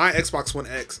Xbox One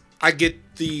X, I get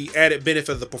the added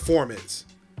benefit of the performance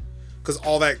because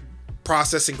all that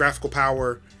processing graphical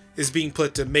power is being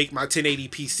put to make my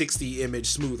 1080p 60 image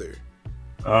smoother.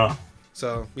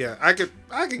 So yeah, I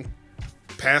can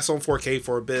pass on 4K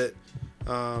for a bit.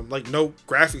 No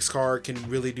graphics card can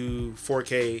really do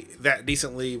 4K that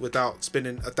decently without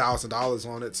spending $1,000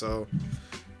 on it. So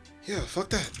yeah, fuck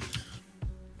that.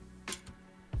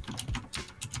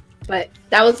 But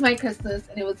that was my Christmas,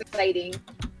 and it was exciting.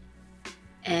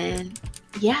 And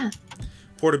yeah,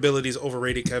 portability is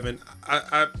overrated, Kevin.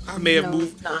 I may have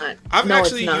moved. It's not. I've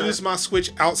actually used my Switch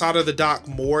outside of the dock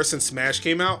more since Smash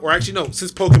came out, or actually no,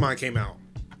 since Pokemon came out.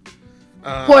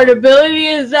 Portability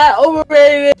is that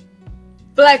overrated.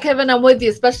 Black Kevin, I'm with you,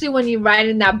 especially when you ride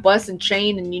in that bus and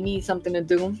train and you need something to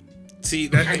do. See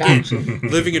that again?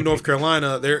 Living in North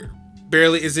Carolina, there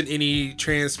barely isn't any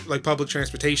public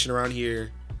transportation around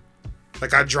here.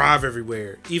 Like I drive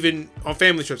everywhere, even on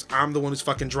family trips. I'm the one who's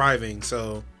fucking driving.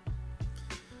 So,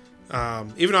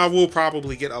 even though I will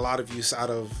probably get a lot of use out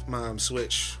of my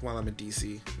Switch while I'm in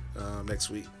DC next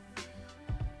week.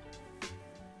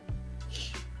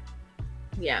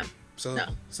 Yeah. So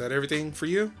is that everything for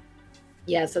you?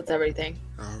 Yes, that's everything.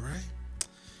 All right.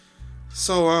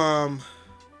 So,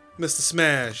 Mr.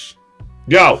 Smash.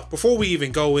 Yo. Before we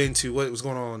even go into what was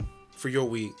going on for your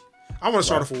week, I want to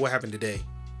start off with what happened today.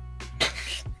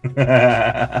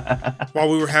 While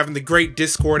we were having the great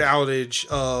Discord outage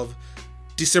of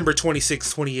December 26,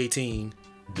 2018.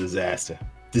 Disaster.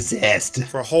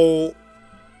 For a whole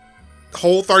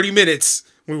 30 minutes,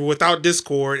 we were without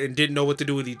Discord and didn't know what to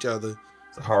do with each other.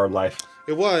 It's a hard life.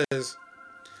 It was.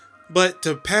 But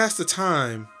to pass the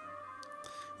time,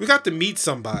 we got to meet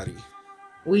somebody.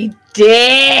 We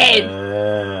did!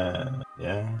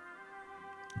 Yeah.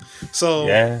 So,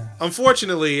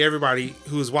 unfortunately, everybody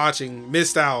who was watching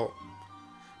missed out.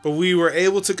 But we were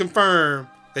able to confirm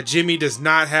that Jimmy does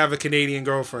not have a Canadian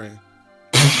girlfriend.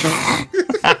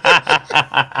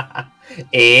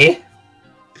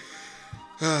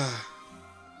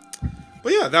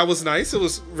 But yeah, that was nice. It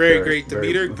was very great to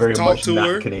meet her, very talk much to not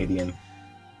her. Canadian.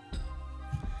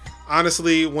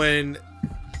 Honestly, when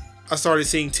I started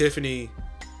seeing Tiffany,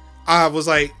 I was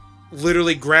like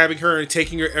literally grabbing her and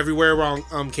taking her everywhere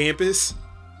around campus.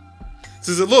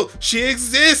 So said, look, she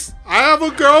exists. I have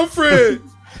a girlfriend.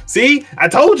 See, I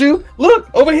told you. Look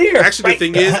over here. Actually, the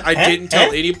thing is, I didn't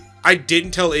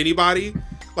tell anybody.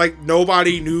 Like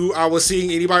nobody knew I was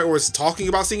seeing anybody or was talking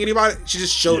about seeing anybody. She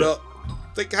just showed up.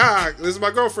 Like, hi, this is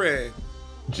my girlfriend.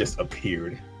 Just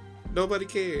appeared. Nobody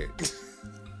cared.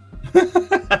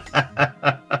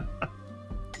 The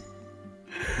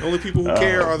only people who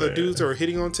care are the dudes who are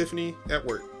hitting on Tiffany at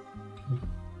work.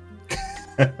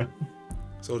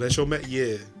 So that's your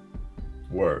yeah.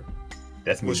 Word.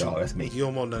 That's me, dog. That's me. You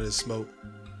don't want none of this smoke.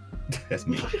 That's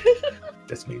me.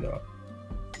 That's me, dog.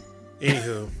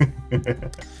 Anywho.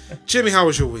 Jimmy, how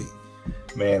was your week?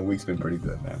 Man, week's been pretty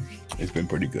good, man. It's been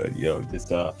pretty good. Yo,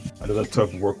 just another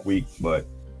tough work week, but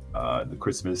the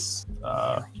Christmas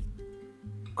kind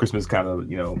of,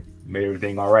 made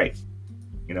everything all right.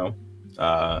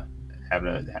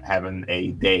 Having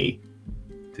a day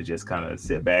to just kind of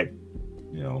sit back,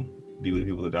 be with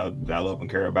people that I love and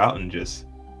care about, and just,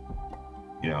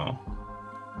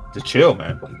 Just chill,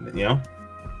 man. You know,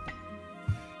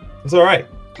 it's all right.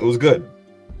 It was good.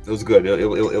 It was good.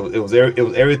 It was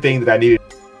everything that I needed.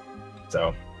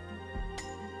 So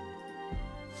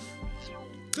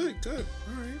good. All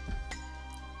right.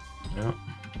 Yeah.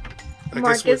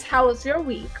 Marcus, how was your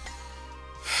week?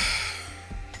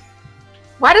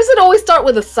 Why does it always start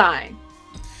with a sigh?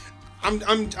 I'm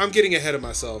getting ahead of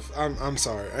myself. I'm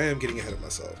sorry. I am getting ahead of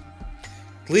myself.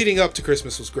 Leading up to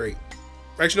Christmas was great.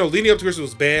 Actually, no, leading up to Christmas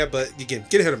was bad, but again,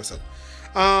 get ahead of myself.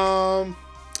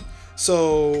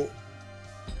 So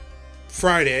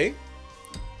Friday,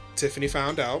 Tiffany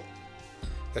found out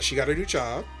that she got a new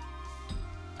job.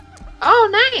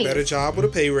 Oh, nice. Better job with a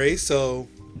pay raise, so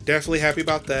definitely happy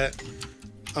about that.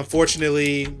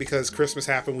 Unfortunately, because Christmas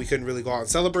happened, we couldn't really go out and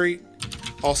celebrate.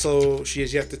 Also, she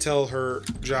has yet to tell her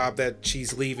job that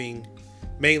she's leaving,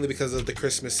 mainly because of the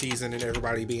Christmas season and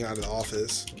everybody being out of the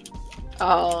office.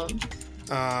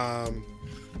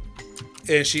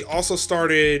 And she also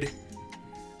started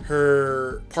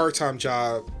her part-time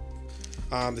job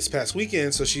this past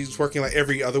weekend, so she's working like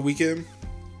every other weekend.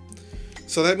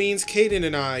 So that means Kaden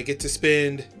and I get to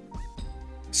spend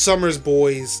Summer's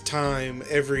boys time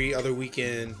every other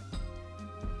weekend.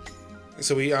 And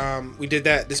so we did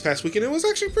that this past weekend. It was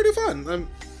actually pretty fun.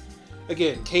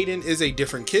 Again, Kaden is a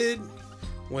different kid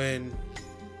when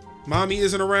mommy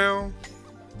isn't around.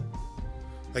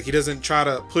 Like, he doesn't try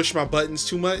to push my buttons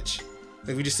too much.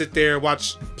 Like, we just sit there and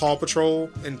watch Paw Patrol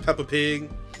and Peppa Pig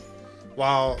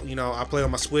while, you know, I play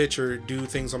on my Switch or do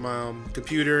things on my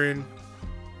computer.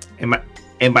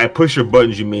 And by push your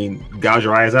buttons, you mean gouge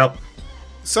your eyes out?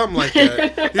 Something like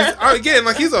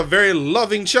that. He's a very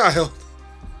loving child.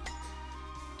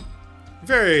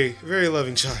 Very, very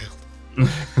loving child.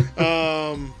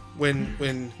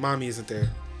 When mommy isn't there.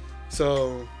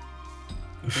 So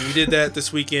we did that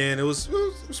this weekend. It was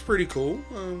pretty cool.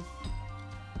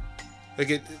 Like,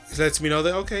 it lets me know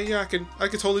that, okay, yeah, I can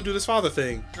totally do this father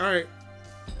thing. All right.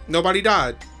 Nobody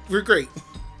died. We're great.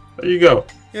 There you go.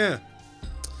 Yeah.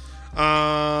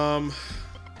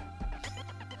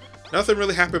 Nothing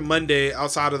really happened Monday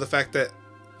outside of the fact that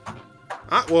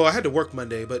I had to work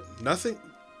Monday, but nothing.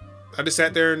 I just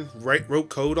sat there and wrote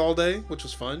code all day, which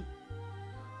was fun.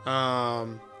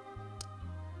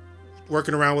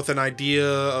 Working around with an idea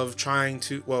of trying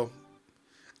to,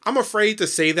 I'm afraid to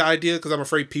say the idea because I'm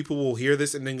afraid people will hear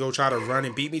this and then go try to run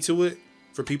and beat me to it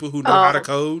for people who know how to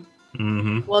code.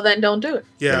 Mm-hmm. Well, then don't do it.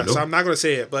 Yeah, so I'm not going to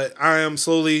say it, but I am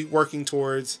slowly working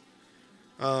towards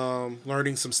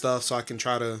learning some stuff so I can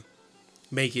try to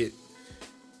make it.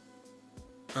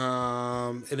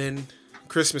 And then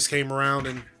Christmas came around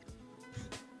and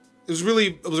it was a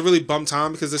really bum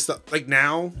time because this stuff, like,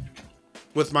 now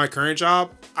with my current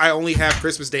job, I only have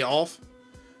Christmas Day off.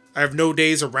 I have no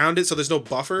days around it, so there's no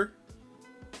buffer.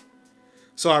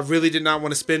 So I really did not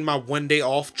want to spend my one day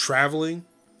off traveling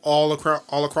all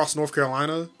across North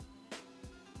Carolina,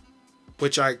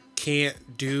 which I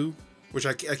can't do, which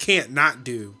I can't not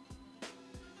do.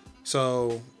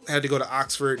 So I had to go to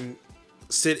Oxford and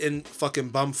sit in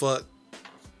fucking bumfuck,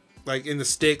 like in the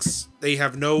sticks. They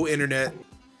have no internet.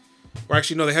 Or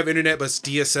actually, no, they have internet, but it's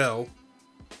DSL.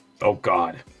 Oh,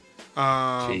 God.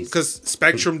 Because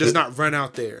Spectrum does not run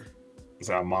out there. It's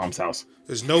our mom's house.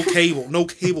 There's no cable,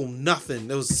 nothing.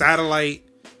 There was satellite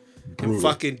and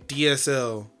fucking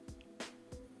DSL.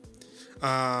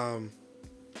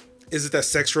 Is it that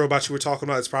sex robot you were talking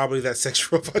about? It's probably that sex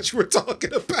robot you were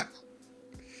talking about.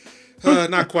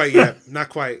 Not quite yet. Not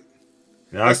quite.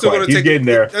 Not quite. He's getting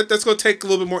there. That's going to take a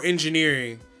little bit more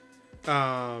engineering.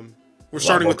 We're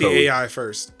starting with the AI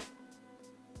first.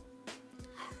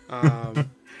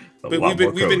 But we've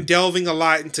been delving a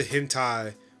lot into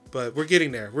hentai, but we're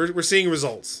getting there. We're seeing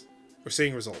results.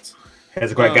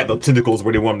 Hasn't quite got those tentacles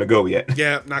where they want them to go yet.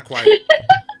 Yeah, not quite.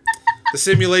 The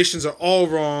simulations are all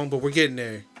wrong, but we're getting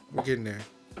there.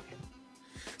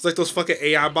 It's like those fucking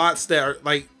AI bots that are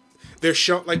like, they're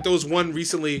like those one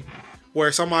recently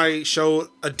where somebody showed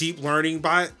a deep learning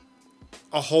bot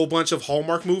a whole bunch of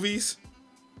Hallmark movies.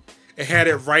 It had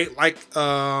it write like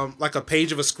a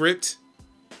page of a script.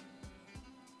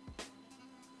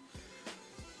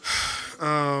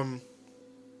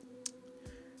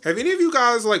 Have any of you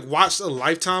guys like watched a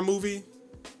Lifetime movie?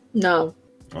 No,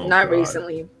 not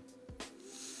recently.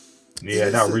 Yeah,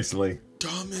 not recently.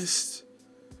 Dumbest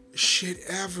shit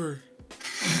ever.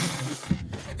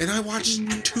 And I watched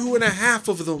 2.5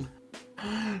 of them.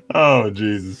 Oh,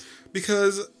 Jesus.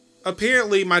 Because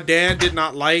apparently my dad did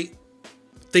not like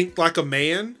Think Like a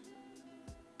Man.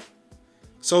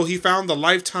 So he found the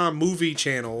Lifetime movie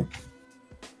channel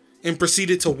and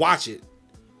proceeded to watch it.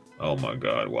 Oh my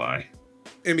God, why?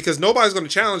 And because nobody's going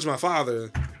to challenge my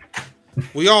father,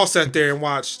 We all sat there and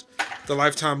watched the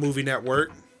Lifetime Movie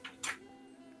Network.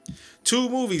 2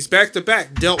 movies back to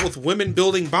back dealt with women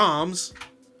building bombs.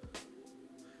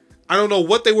 I don't know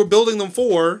what they were building them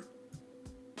for.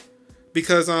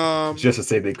 Because just to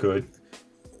say they could.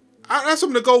 That's what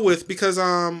I'm gonna go with, because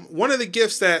one of the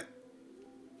gifts that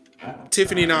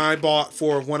Tiffany and I bought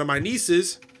for one of my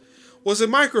nieces was a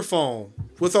microphone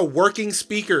with a working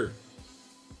speaker.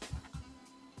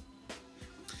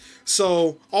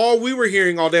 So all we were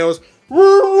hearing all day was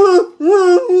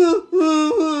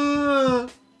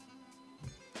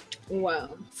wow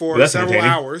for several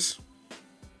hours.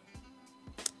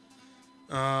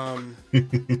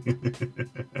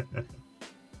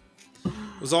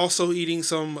 Was also eating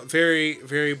some very,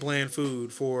 very bland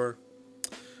food for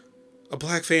a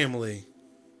black family.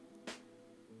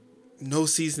 No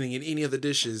seasoning in any of the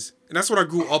dishes. And that's what I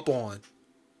grew up on.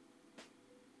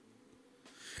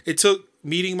 It took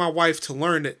meeting my wife to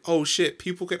learn that, oh shit,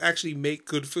 people could actually make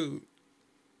good food.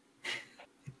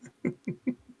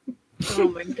 Oh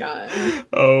my god.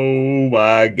 Oh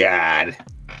my god.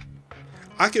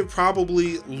 I could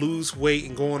probably lose weight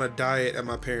and go on a diet at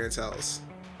my parents' house.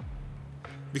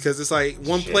 Because it's like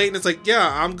one plate and it's like,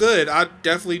 yeah, I'm good. I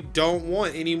definitely don't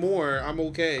want any more. I'm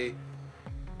okay.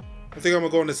 I think I'm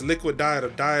gonna go on this liquid diet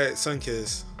of Diet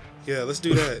Sunkiss. Yeah, let's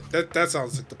do that. That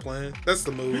sounds like the plan. That's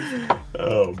the move.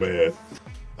 Oh man.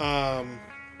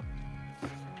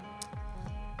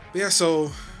 Yeah, so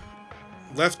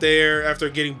left there after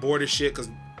getting bored as shit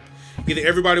because either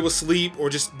everybody was asleep or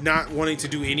just not wanting to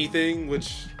do anything,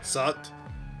 which sucked.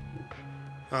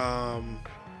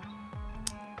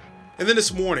 And then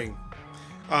this morning,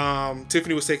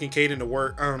 Tiffany was taking Kaden to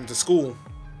work, to school.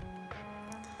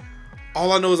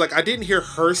 All I know is like I didn't hear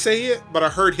her say it, but I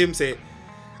heard him say it.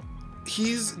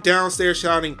 He's downstairs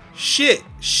shouting, "Shit,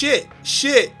 shit,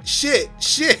 shit, shit,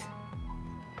 shit."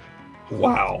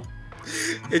 Wow.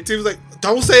 And Tim was like,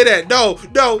 "Don't say that. No,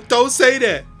 don't say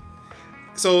that."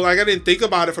 So like I didn't think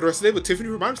about it for the rest of the day, but Tiffany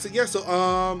reminded me, said, "Yeah,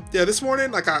 so this morning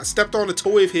like I stepped on a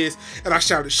toy of his and I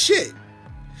shouted shit."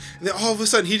 And then all of a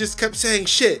sudden he just kept saying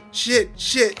shit, shit,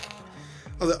 shit.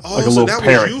 I was like, "Oh, like so that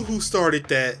parent. Was you who started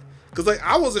that?" Because like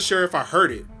I wasn't sure if I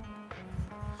heard it.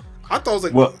 I thought I was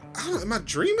like, well, I don't know, am I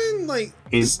dreaming? Like,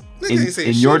 in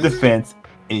your defense,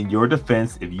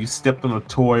 if you stepped on a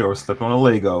toy or stepped on a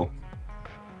Lego,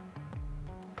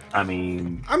 I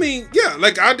mean, yeah,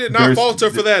 like I did not falter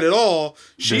for that at all.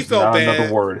 She felt bad.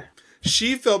 Another word.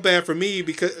 She felt bad for me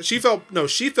because she felt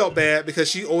bad because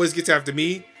she always gets after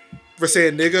me for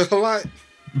saying nigga a lot.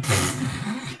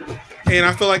 And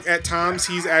I feel like at times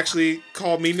he's actually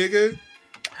called me nigga.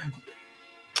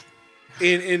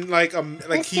 And like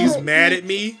he's mad at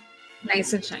me.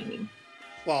 Nice and shiny.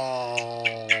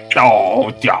 Aww.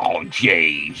 Oh,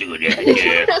 jeez.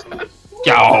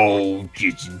 Oh,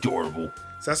 it's adorable.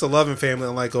 So that's a loving family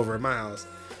unlike over at my house.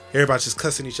 Everybody's just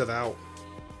cussing each other out.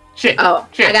 Shit. Oh,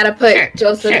 shit, I gotta put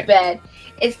Joseph to bed.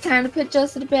 It's time to put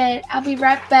Joseph to bed. I'll be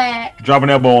right back. Drop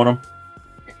an elbow on him.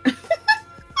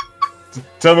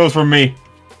 Tell him it was from me.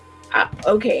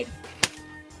 Okay.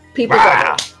 People.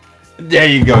 Wow. There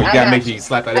you go. You gotta make sure you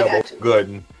slap that elbow good.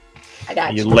 And I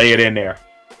got you. You lay it in there.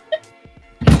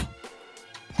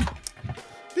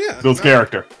 Yeah. Builds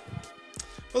character.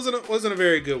 Wasn't a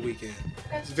very good weekend.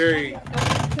 It's very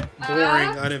boring,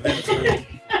 uneventful.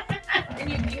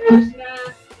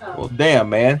 Well, damn,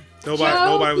 man.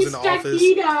 Nobody was in the office.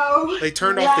 They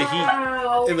turned off the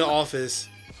heat in the office.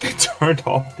 They turned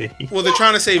off the heat. Well, they're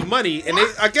trying to save money, and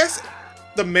I guess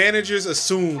the managers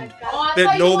assumed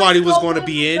that nobody was going to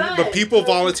be in, but people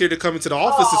volunteered to come into the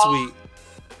office this week.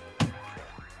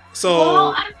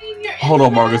 So, hold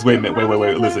on, Marcus. Wait a minute.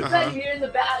 Wait. Listen.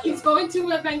 He's going to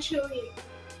eventually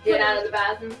get out of the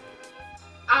bathroom.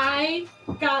 I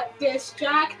got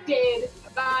distracted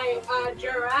by a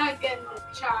dragon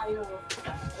child.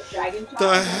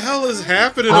 The hell is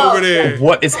happening over there?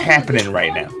 What is happening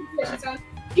right now? I'm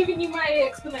giving you my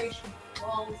explanation.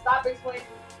 Well, stop explaining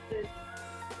this.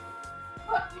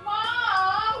 But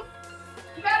Mom,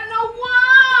 you gotta know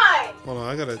why. Hold on,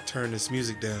 I gotta turn this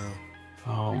music down.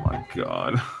 Oh my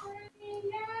god.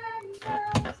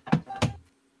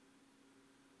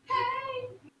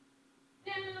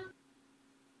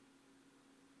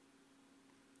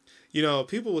 You know,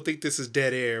 people will think this is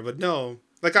dead air, but no.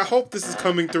 Like, I hope this is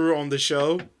coming through on the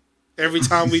show every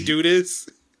time we do this.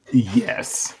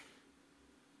 Yes.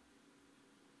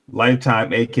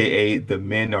 Lifetime, aka the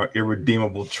men are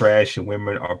irredeemable trash and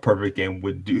women are perfect and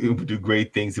would do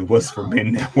great things. It was for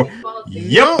men that were.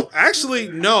 Yep. No, actually,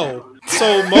 no.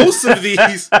 So most of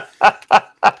these,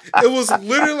 it was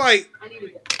literally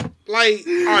Like,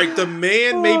 all right, the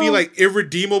man may be like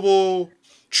irredeemable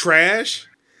trash,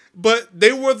 but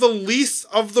they were the least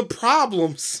of the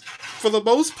problems for the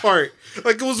most part.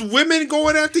 Like, it was women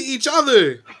going after each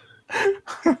other.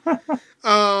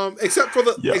 Except for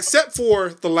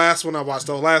the last one I watched,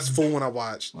 the last full one I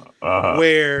watched,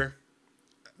 where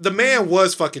the man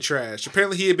was fucking trash.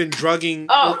 Apparently, he had been drugging.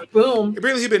 Oh, boom!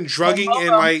 Apparently, he'd been drugging and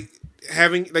like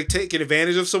taking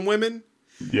advantage of some women.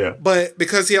 Yeah. But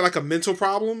because he had like a mental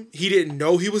problem, he didn't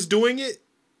know he was doing it.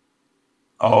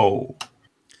 Oh.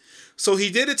 So he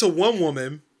did it to one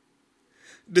woman.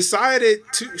 Decided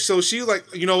to, so she was like,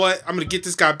 you know what? I'm gonna get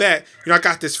this guy back. I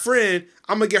got this friend.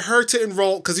 I'm gonna get her to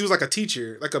enroll because he was like a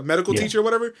teacher, like a medical teacher or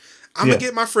whatever. I'm gonna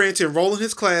get my friend to enroll in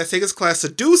his class, take his class,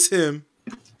 seduce him.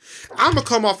 I'm gonna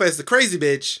come off as the crazy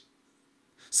bitch,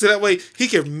 so that way he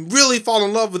can really fall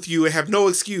in love with you and have no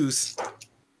excuse.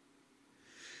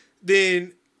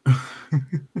 Then,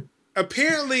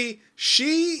 apparently,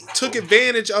 she took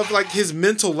advantage of like his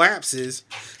mental lapses,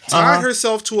 tied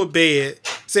herself to a bed,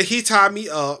 said he tied me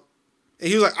up, and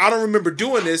he was like, I don't remember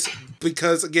doing this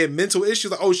because again, mental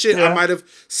issues. Like, oh shit, I might have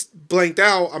blanked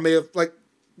out. I may have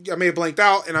blanked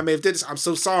out, and I may have did this. I'm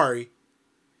so sorry.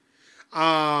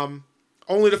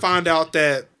 Only to find out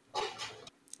that,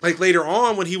 like later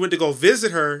on when he went to go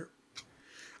visit her,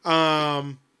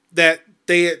 that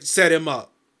they had set him up.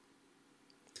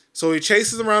 So he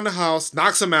chases him around the house,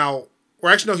 knocks him out. Or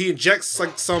actually, no, he injects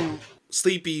like some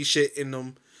sleepy shit in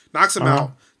them, knocks him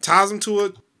out, ties him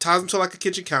to like a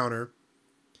kitchen counter.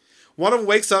 One of them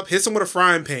wakes up, hits him with a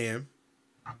frying pan.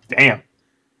 Damn.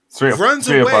 Runs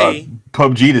away.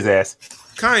 PUBG'd his ass.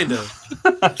 Kinda.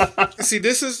 See,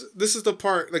 this is the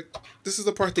part. Like, this is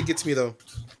the part that gets me though.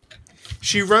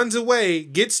 She runs away,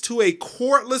 gets to a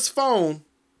cordless phone,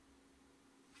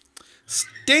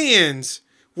 stands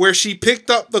where she picked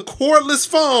up the cordless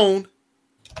phone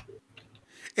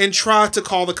and tried to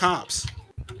call the cops.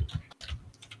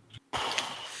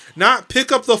 Not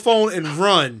pick up the phone and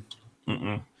run.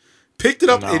 Picked it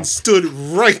up and stood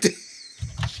right there.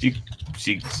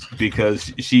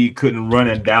 Because she couldn't run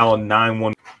and dial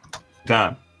 911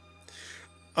 time.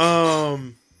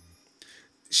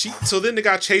 So then the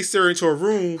guy chased her into a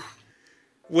room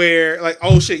where, like,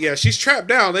 oh shit, yeah, she's trapped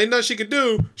down. There ain't nothing she could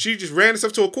do. She just ran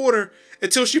herself to a corner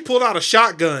until she pulled out a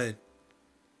shotgun.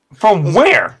 From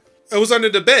where? It was under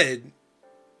the bed.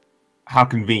 How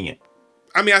convenient.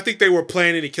 I mean, I think they were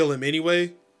planning to kill him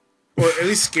anyway, or at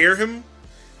least scare him,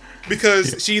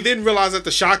 because she then realized that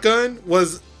the shotgun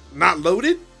was not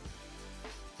loaded.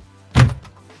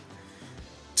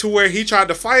 To where he tried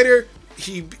to fight her,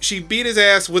 she beat his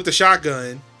ass with the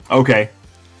shotgun. Okay.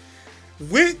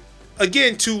 Went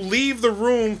again to leave the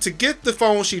room to get the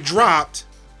phone she dropped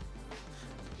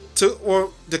to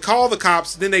call the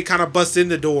cops. Then they kind of bust in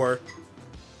the door.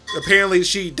 Apparently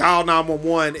she dialed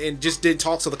 911 and just didn't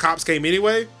talk, so the cops came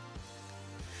anyway.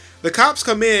 The cops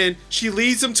come in. She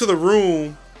leads them to the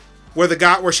room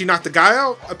where she knocked the guy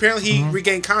out. Apparently he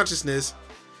regained consciousness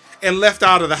and left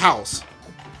out of the house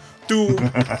through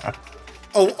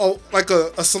like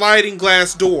a sliding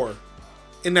glass door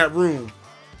in that room.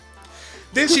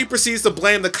 Then she proceeds to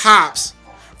blame the cops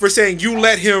for saying you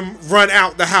let him run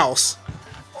out the house.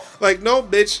 Like, no,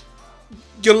 bitch.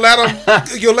 You let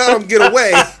him get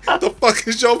away. The fuck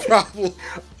is your problem?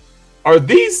 Are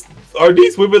these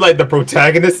women like the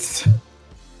protagonists?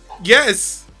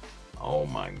 Yes. Oh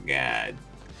my god.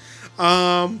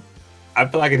 I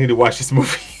feel like I need to watch this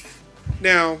movie.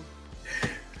 Now,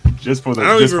 just for the I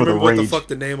don't even remember rage. what the fuck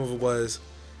the name of it was.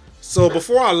 So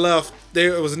before I left,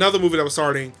 there was another movie that was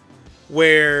starting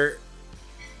where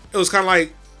it was kind of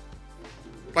like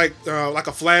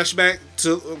a flashback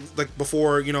to like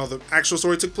before the actual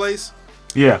story took place.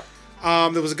 Yeah.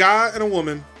 There was a guy and a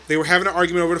woman. They were having an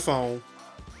argument over the phone.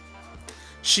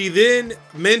 She then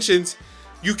mentions,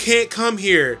 "You can't come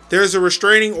here. There's a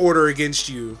restraining order against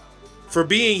you for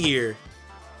being here."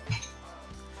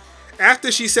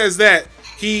 After she says that,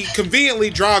 he conveniently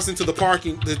drives into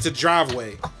the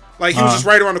driveway. Like he was just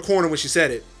right around the corner when she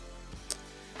said it.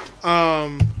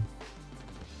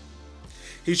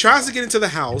 He tries to get into the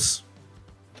house.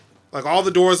 Like all the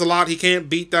doors are locked. He can't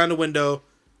beat down the window.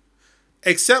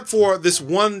 Except for this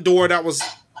one door that was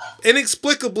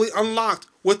inexplicably unlocked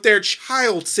with their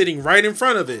child sitting right in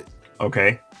front of it.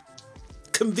 Okay.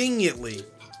 Conveniently.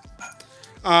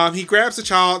 He grabs the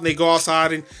child and they go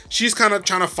outside and she's kind of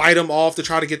trying to fight him off to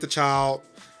try to get the child.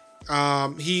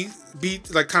 He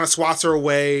kind of swats her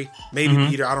away. Maybe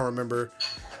beat her. I don't remember.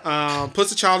 Puts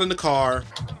the child in the car.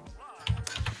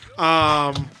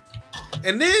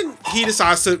 And then he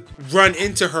decides to run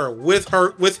into her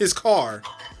with his car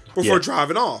before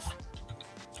driving off.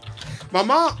 My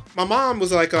mom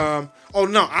was like, oh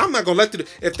no, I'm not gonna let the.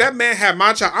 If that man had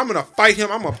my child, I'm gonna fight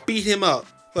him. I'm gonna beat him up.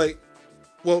 Like,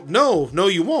 well, no,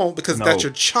 you won't because that's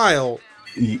your child.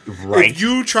 Right. If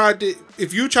you tried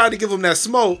to give him that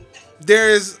smoke,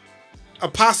 there's a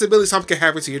possibility something can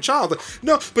happen to your child. Like,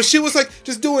 no, but she was like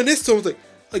just doing this to him. Like,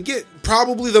 again,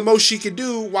 probably the most she could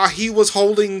do while he was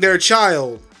holding their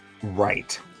child.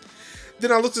 Right.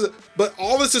 Then I looked at it, but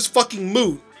all this is fucking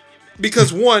moot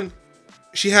because one,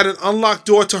 she had an unlocked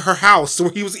door to her house, so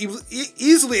he was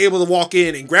easily able to walk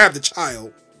in and grab the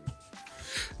child.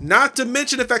 Not to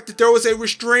mention the fact that there was a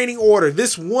restraining order.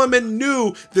 This woman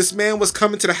knew this man was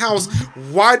coming to the house.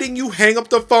 Why didn't you hang up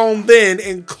the phone then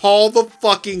and call the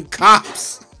fucking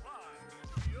cops?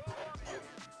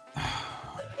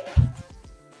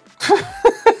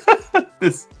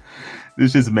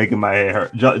 This just making my head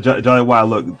hurt. Johnny Wild,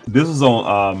 look, this is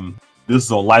on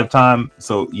Lifetime,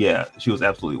 so yeah, she was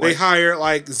absolutely white. They hired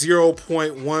like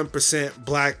 0.1%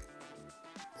 black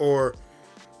or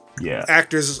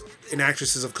actors and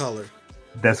actresses of color.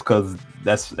 That's because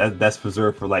that's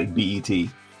preserved for like BET.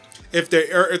 If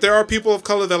there are people of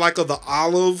color that like of the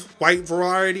olive white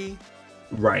variety,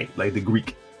 right, like the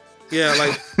Greek. Yeah,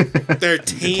 like they're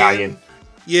tan. Italian.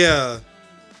 Yeah.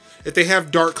 If they have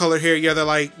dark colored hair, yeah, they're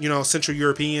like, Central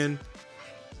European.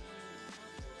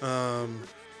 Yeah,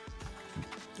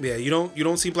 you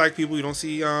don't see black people, you don't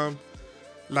see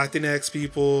Latinx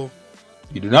people.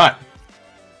 You do not.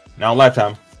 Now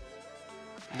Lifetime.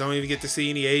 Don't even get to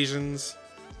see any Asians.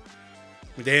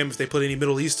 Damn if they put any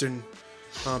Middle Eastern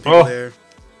people there.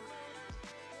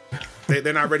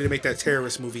 They're not ready to make that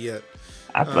terrorist movie yet.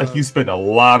 I feel like you spent a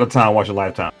lot of time watching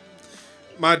Lifetime.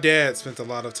 My dad spent a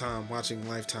lot of time watching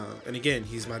Lifetime, and again,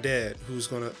 he's my dad. Who's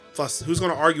gonna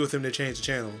argue with him to change the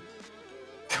channel?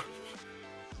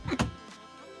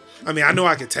 I mean, I know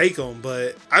I could take him,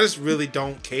 but I just really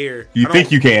don't care. You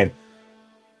think you can?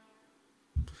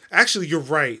 Actually, you're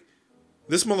right.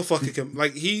 This motherfucker can,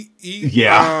 like, this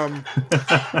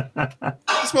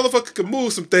motherfucker can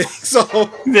move some things. So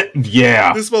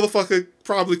yeah, this motherfucker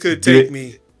probably could take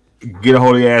me. Get a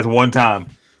hold of your ass one time.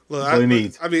 Look, that's all he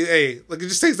needs. I mean, hey, like, it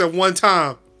just takes that one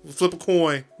time. We'll flip a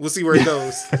coin. We'll see where it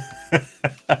goes.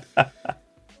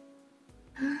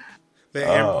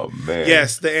 Man.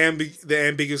 Yes, the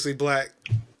ambiguously black,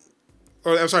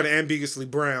 or I'm sorry, the ambiguously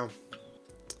brown.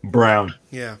 Brown.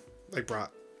 Yeah, like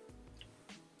Brock.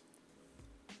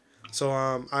 So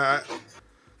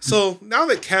so now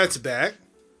that Kat's back,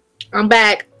 I'm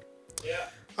back. Yeah.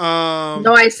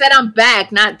 No, I said I'm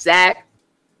back, not Zach.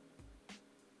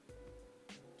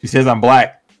 She says I'm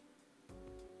black.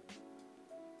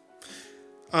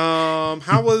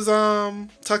 How was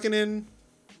tucking in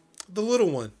the little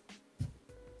one?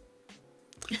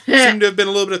 Seemed to have been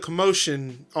a little bit of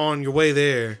commotion on your way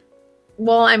there.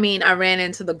 Well, I mean, I ran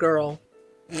into the girl.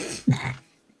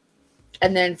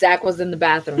 And then Zach was in the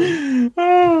bathroom.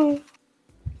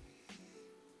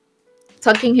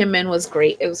 Tucking him in was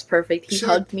great. It was perfect. He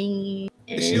hugged me.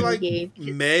 Is she like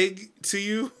Meg to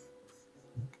you?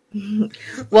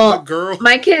 Well, girl.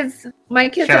 my kids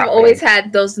have always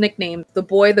had those nicknames: the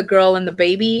boy, the girl, and the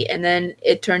baby. And then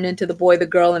it turned into the boy, the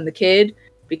girl, and the kid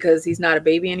because he's not a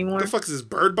baby anymore. What the fuck is this,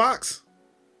 Bird Box?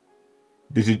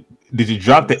 Did you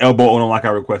drop the elbow on him like I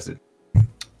requested?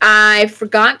 I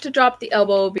forgot to drop the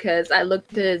elbow because I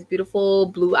looked at his beautiful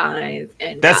blue eyes,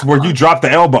 and that's where you dropped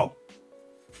the elbow.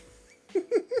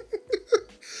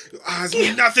 Eyes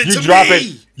mean nothing to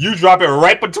me. You drop it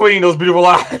right between those beautiful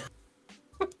eyes.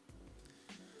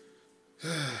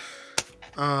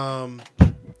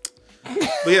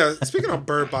 But yeah, speaking of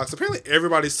Bird Box, apparently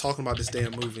everybody's talking about this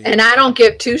damn movie, and I don't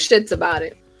give two shits about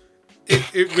it.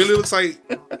 It really looks like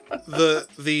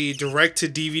the direct to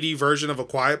DVD version of A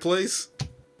Quiet Place.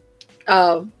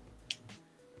 Oh.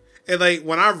 And like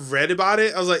when I read about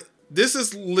it, I was like, this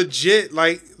is legit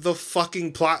like the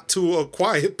fucking plot to A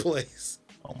Quiet Place.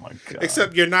 Oh my god.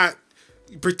 Except you're not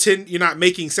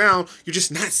making sound, you're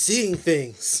just not seeing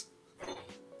things.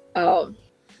 Oh.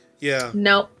 Yeah.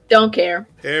 Nope. Don't care.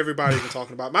 Everybody's been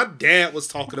talking about it. My dad was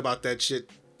talking about that shit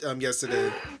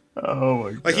yesterday. Oh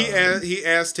my god. Like he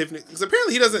asked Tiffany, because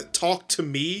apparently he doesn't talk to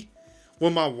me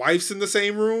when my wife's in the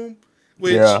same room,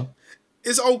 which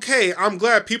is okay. I'm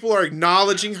glad people are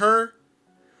acknowledging her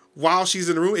while she's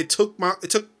in the room. It took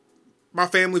my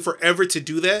family forever to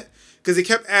do that because they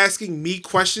kept asking me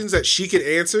questions that she could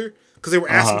answer because they were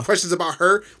asking questions about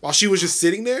her while she was just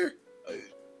sitting there.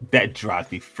 That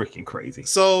drives me freaking crazy.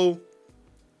 So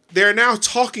they're now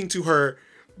talking to her,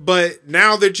 but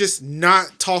now they're just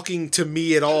not talking to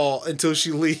me at all until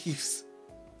she leaves.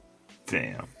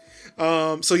 Damn.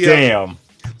 So yeah. Damn.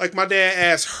 Like my dad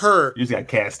asked her. You just got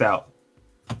cast out.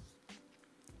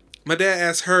 My dad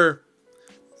asked her,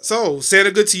 "So,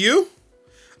 Santa good to you?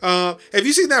 Have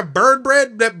you seen that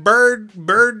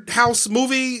bird house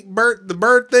movie, the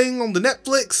bird thing on the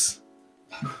Netflix?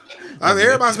 I mean,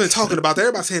 everybody's been talking about that.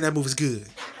 Everybody's saying that movie's good."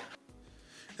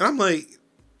 And I'm like,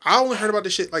 I only heard about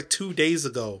this shit like 2 days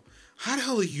ago. How the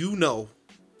hell do you know?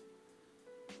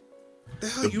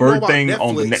 The bird thing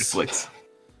on the Netflix.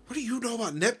 What do you know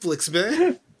about Netflix,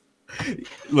 man?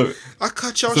 Look, I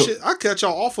cut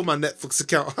y'all off of my Netflix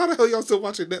account. How the hell y'all still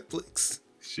watching Netflix?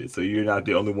 Shit, so you're not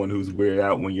the only one who's weirded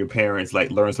out when your parents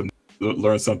like learn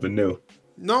something new.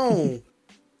 No.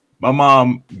 My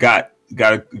mom got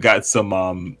some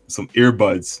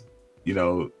earbuds,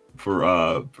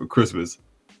 for Christmas.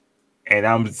 And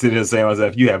I'm sitting there saying to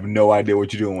myself, you have no idea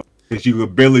what you're doing. Because you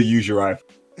could barely use your iPhone.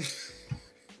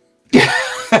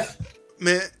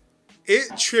 Man,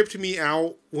 it tripped me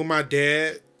out when my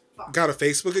dad got a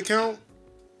Facebook account.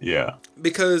 Yeah.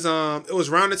 Because it was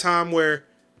around the time where,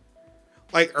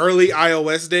 like, early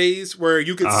iOS days where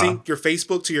you could sync your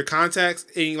Facebook to your contacts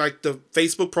and, like, the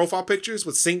Facebook profile pictures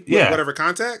would sync with whatever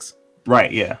contacts.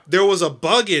 Right, yeah. There was a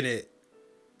bug in it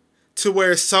to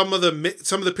where some of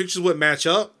the pictures would match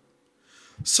up.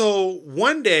 So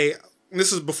one day, and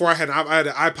this is before I had an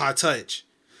iPod Touch.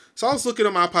 So I was looking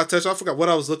at my iPod Touch. I forgot what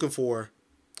I was looking for.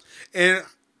 And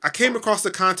I came across the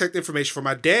contact information for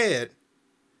my dad.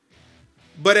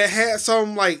 But it had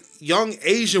some, like, young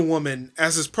Asian woman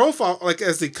as his profile, like,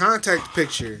 as the contact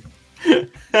picture.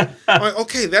 I'm like,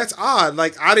 okay, that's odd.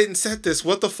 Like, I didn't set this.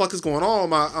 What the fuck is going on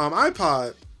my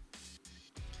iPod?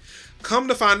 Come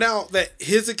to find out that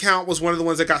his account was one of the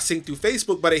ones that got synced through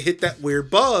Facebook, but it hit that weird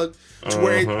bug to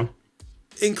where it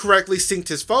incorrectly synced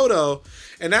his photo.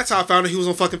 And that's how I found out he was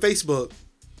on fucking Facebook.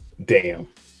 Damn.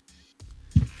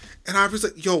 And I was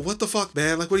like, yo, what the fuck,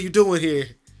 man? Like, what are you doing here?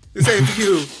 This ain't for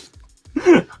you.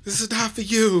 This is not for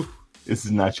you. This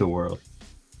is not your world.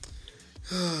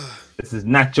 This is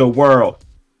not your world.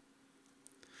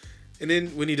 And then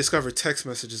when he discovered text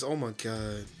messages, oh my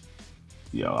God.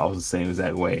 Yo, I was the same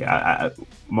exact way.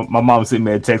 My mom sent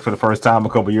me a text for the first time a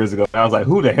couple years ago. I was like,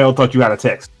 who the hell taught you how to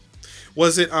text?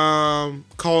 Was it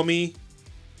call me?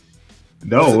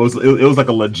 No, it was like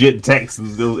a legit text.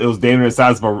 It was damn near the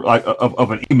size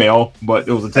of an email, but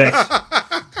it was a text.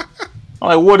 I'm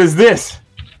like, what is this?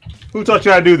 Who taught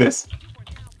you how to do this?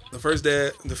 The first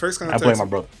context, I blame my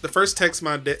brother. The first text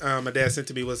my dad sent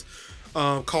to me was,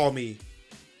 call me.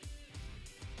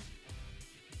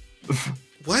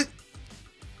 What?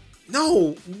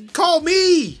 No, call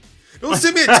me. Don't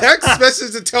send me a text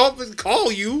message to tell me to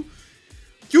call you.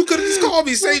 You could have just called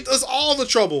me, saved us all the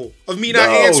trouble of me not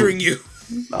answering you.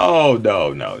 No.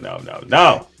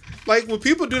 Like, when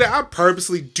people do that, I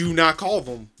purposely do not call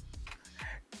them.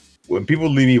 When people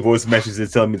leave me voice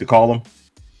messages telling me to call them.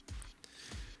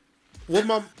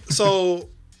 Well, so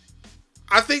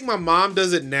I think my mom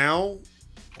does it now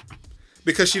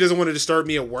because she doesn't want to disturb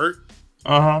me at work.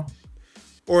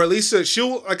 Or at least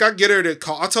she'll, like, I get her to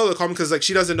call. I'll tell her to call me because, like,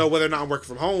 she doesn't know whether or not I'm working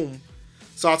from home.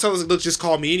 So I'll tell her, look, just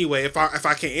call me anyway. If I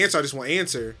can't answer, I just won't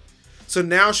answer. So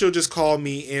now she'll just call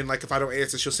me, and, like, if I don't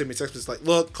answer, she'll send me a text message like,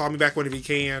 look, call me back whenever you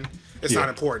can. It's not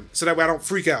important. So that way I don't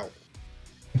freak out.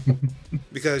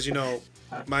 Because,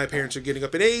 my parents are getting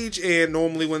up in age, and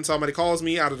normally when somebody calls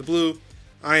me out of the blue,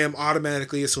 I am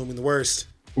automatically assuming the worst.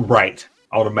 Right.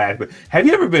 Automatically. Have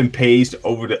you ever been paged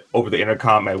over the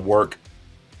intercom at work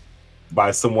by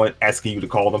someone asking you to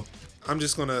call them? I'm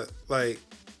just gonna, like,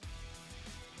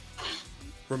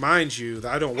 remind you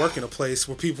that I don't work in a place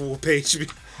where people will page me.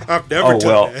 I've never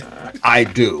done that. I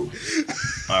do.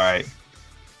 All right.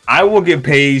 I will get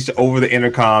paged over the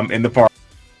intercom in the pharmacy.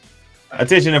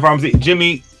 Attention, the pharmacy.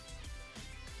 Jimmy,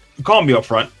 call me up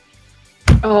front.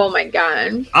 Oh my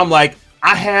God. I'm like,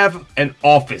 I have an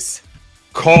office.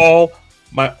 Call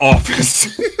my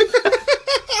office.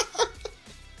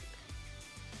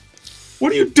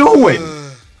 What are you doing?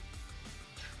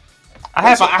 I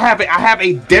have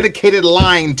a dedicated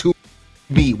line to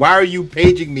me. Why are you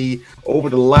paging me over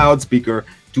the loudspeaker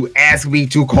to ask me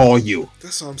to call you?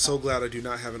 That's why I'm so glad I do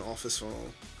not have an office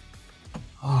phone.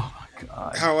 Oh my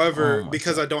God. However,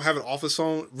 because I don't have an office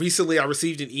phone, recently I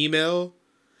received an email.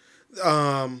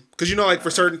 Because like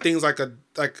for certain things like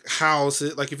house,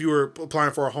 like if you were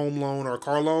applying for a home loan or a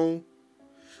car loan,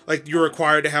 like you're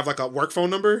required to have like a work phone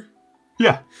number.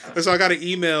 Yeah. And so I got an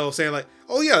email saying like,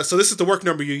 oh yeah, so this is the work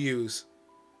number you use.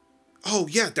 Oh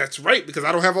yeah, that's right, because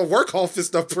I don't have a work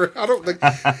office number. I don't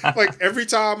like every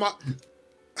time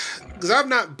because I've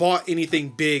not bought anything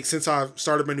big since I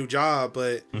started my new job,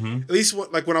 but at least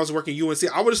like when I was working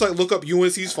UNC, I would just like look up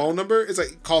UNC's phone number. It's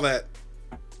like, call that.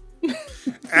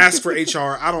 Ask for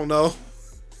HR. I don't know.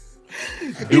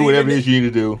 Do whatever it is you need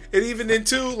to do. And even then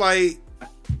too, like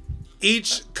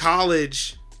each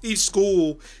college, each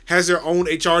school has their own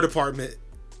HR department.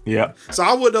 Yeah. So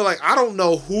I would know, like, I don't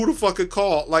know who the fuck to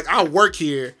call. Like, I work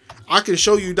here. I can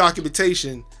show you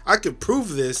documentation. I can prove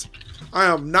this. I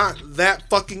am not that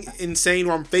fucking insane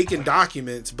where I'm faking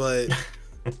documents, but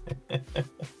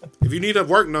if you need a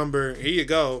work number, here you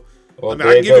go. Well, I mean,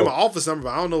 I can give you my office number, but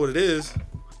I don't know what it is.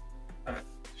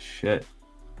 Shit.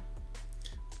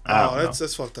 Oh,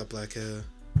 that's fucked up, Blackhead.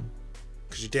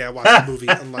 Because your dad watched the movie,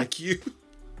 unlike you.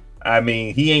 I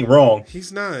mean, he ain't wrong.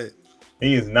 He's not.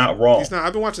 He is not wrong. He's not.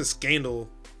 I've been watching Scandal.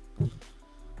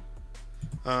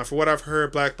 For what I've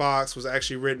heard, Black Box was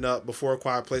actually written up before A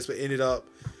Quiet Place, but ended up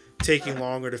taking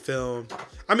longer to film.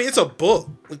 I mean, it's a book.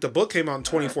 Like, the book came out in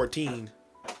 2014.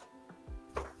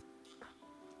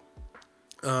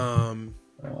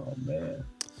 Oh man.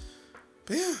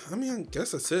 But yeah, I mean, I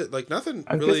guess that's it. Like, nothing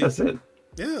I really. guess that's it.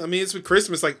 Yeah, I mean, it's with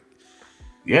Christmas. Like,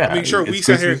 Yeah. I mean, sure, we it's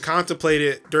sat here and Christmas.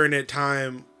 contemplated during that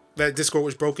time that Discord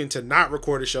was broken to not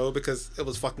record a show because it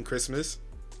was fucking Christmas.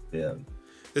 Yeah.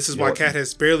 This is You know why what? Kat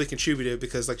has barely contributed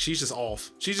because, like, she's just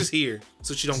off. She's just here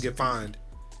so she don't get fined.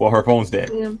 Well, her phone's dead.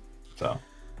 Yeah. So.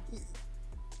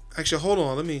 Actually, hold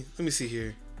on. Let me see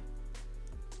here.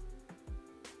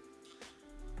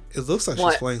 It looks like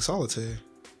What? she's playing solitaire.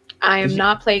 I am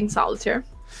not playing solitaire.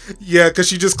 Yeah, because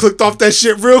she just clicked off that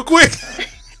shit real quick.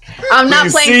 I'm not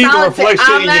You playing see the solitaire.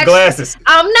 reflection in your glasses.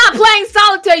 I'm not playing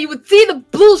solitaire. You would see the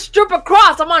blue strip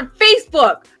across. I'm on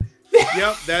Facebook.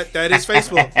 Yep, that is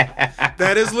Facebook.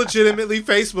 That is legitimately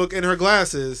Facebook in her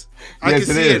glasses. I Yes,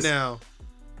 can it see is. it now.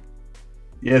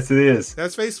 Yes, it is.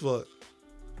 That's Facebook.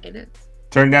 It is.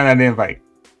 Turn down that invite.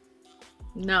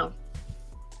 No.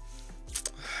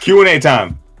 Q&A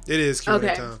time. It is Q&A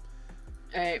Okay. time.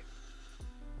 All right.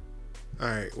 All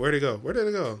right, where'd it go? Where did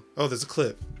it go? Oh, there's a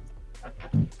clip.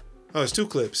 Oh, there's 2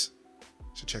 clips.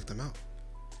 Should check them out.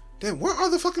 Damn, where are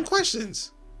the fucking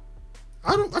questions?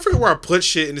 I forget where I put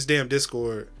shit in this damn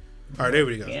Discord. All right, there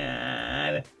we go. God.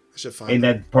 I should find In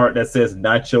them. that part that says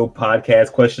Nacho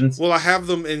podcast questions. Well, I have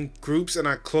them in groups and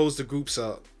I close the groups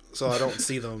up so I don't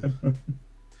see them.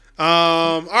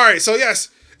 All right, so yes,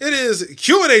 it is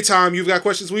Q&A time. You've got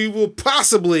questions. We will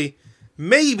possibly,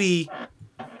 maybe,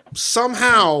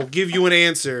 somehow give you an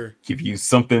answer. Give you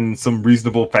some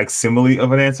reasonable facsimile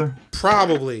of an answer.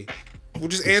 Probably. We'll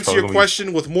just It's answer your totally-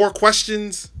 question with more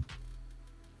questions.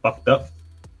 Fucked up.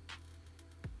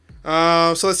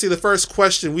 So let's see. The first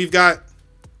question we've got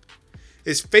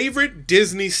is favorite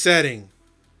Disney setting.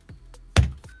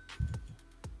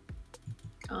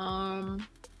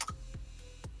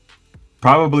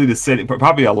 Probably the city.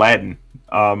 Probably Aladdin.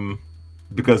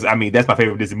 Because I mean that's my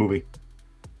favorite Disney movie.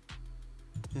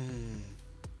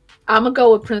 I'm going to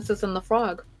go with Princess and the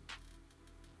Frog.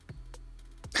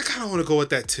 I kind of want to go with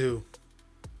that too.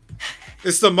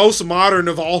 It's the most modern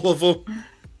of all of them.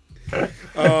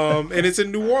 And it's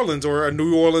in New Orleans or a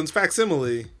New Orleans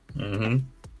facsimile. Mm-hmm.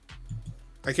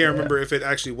 I can't remember if it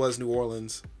actually was New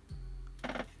Orleans.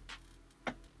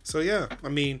 So yeah, I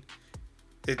mean,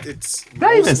 it's Did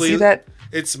I even see that?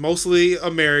 It's mostly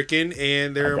American,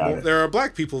 and I got there it. are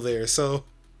black people there. So,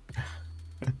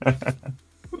 I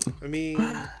mean,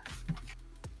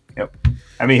 Yep.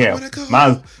 I mean, I hell, wanna go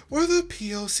my where the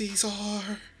POCs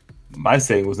are.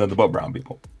 saying was nothing but brown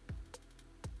people.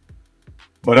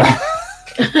 But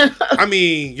I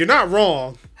mean, you're not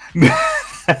wrong.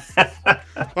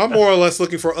 I'm more or less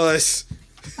looking for us.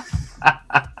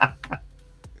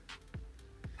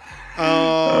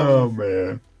 oh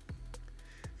man.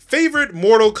 Favorite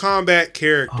Mortal Kombat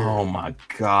character? Oh my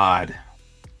god.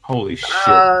 Holy shit.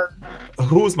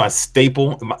 Who's my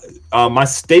staple? My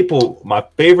staple, my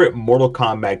favorite Mortal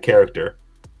Kombat character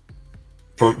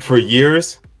for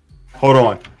years. Hold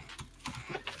on.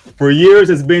 For years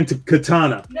it's been to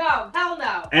Katana. No, hell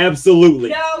no.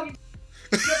 Absolutely. No, you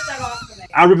ripped that off of me.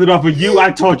 I ripped it off of you.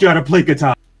 I taught you how to play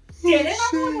Katana. Did it?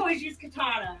 I've always used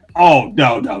katana. Oh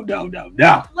no.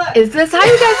 Look, Is this how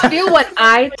you guys feel when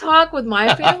I talk with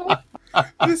my family?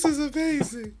 This is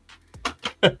amazing.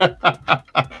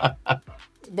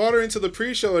 Brought her into the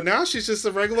pre-show, and now she's just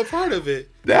a regular part of it.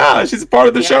 Nah, she's a part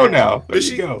of the show now. There Does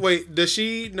you she go. wait? Does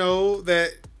she know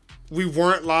that we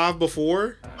weren't live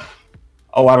before?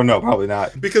 Oh, I don't know. Probably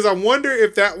not. Because I wonder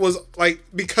if that was like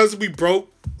because we broke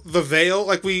the veil,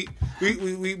 like we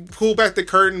pulled back the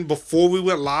curtain before we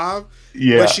went live.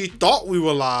 Yeah. But she thought we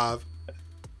were live.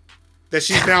 That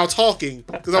she's now talking.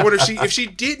 Because I wonder if she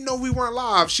didn't know we weren't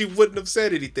live, she wouldn't have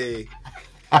said anything.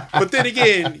 But then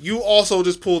again, you also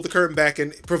just pulled the curtain back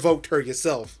and provoked her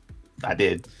yourself. I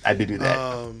did do that.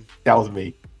 Um, That was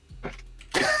me.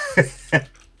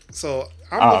 So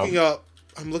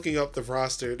I'm looking up the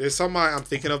roster. There's somebody I'm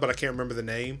thinking of, but I can't remember the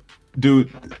name. Dude,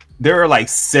 there are like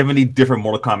 70 different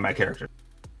Mortal Kombat characters.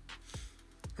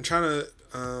 I'm trying to.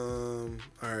 All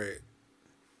right.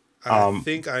 I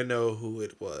think I know who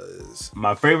it was.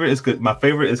 My favorite is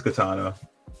Katana.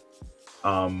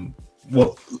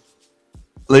 Well,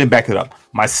 let me back it up.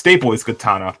 My staple is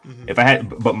Katana. Mm-hmm. If I had,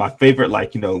 but my favorite,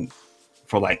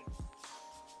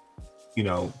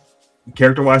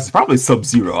 character wise, is probably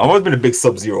Sub-Zero. I've always been a big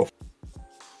Sub-Zero.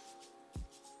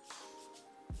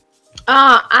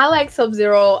 I like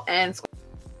Sub-Zero and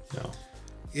No.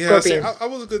 Yeah, I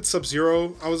was a good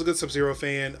Sub-Zero. I was a good Sub-Zero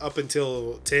fan up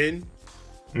until 10.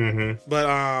 Mm-hmm.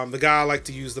 But the guy I like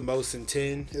to use the most in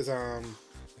 10 is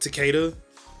Takeda.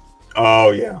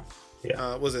 Oh yeah.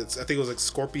 Was it? I think it was like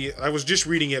Scorpion. I was just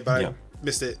reading it, but I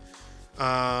missed it.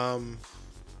 I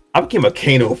became a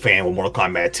Kano fan with Mortal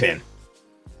Kombat 10.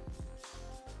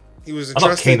 He was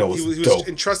entrusted. He was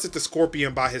entrusted to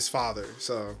Scorpion by his father.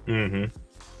 So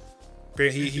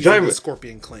he's in the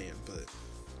Scorpion clan. But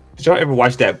did y'all ever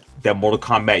watch that Mortal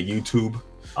Kombat YouTube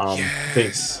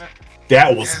thing?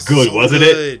 That was good, so wasn't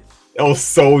it? It was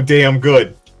so damn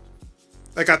good.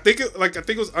 I think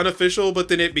it was unofficial, but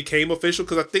then it became official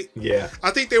because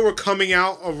I think they were coming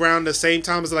out around the same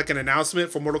time as like an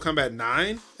announcement for Mortal Kombat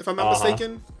 9, if I'm not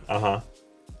mistaken. But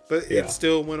it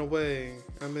still went away.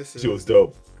 I miss it. She was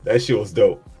dope. That shit was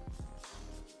dope.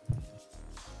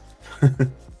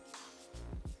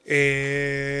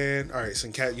 And all right, so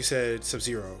Kat, you said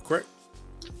Sub-Zero, correct?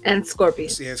 And Scorpion.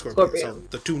 Yeah, Scorpion. So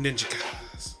the two ninja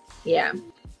guys. Yeah.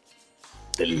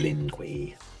 The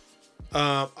Lin-Kuei.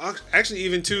 Actually,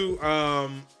 even too,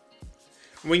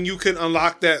 when you can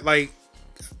unlock that, like,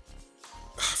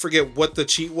 I forget what the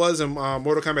cheat was in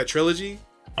Mortal Kombat Trilogy.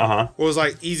 It was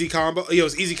like easy combo. Yeah, it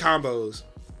was easy combos.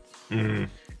 Mm-hmm.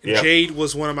 Yep. Jade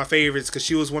was one of my favorites because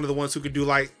she was one of the ones who could do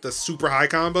like the super high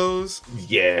combos.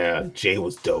 Yeah, Jade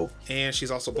was dope. And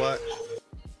she's also black.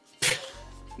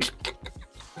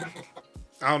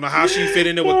 I don't know how she fit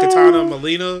in it with Katana and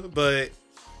Melina, but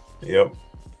yep.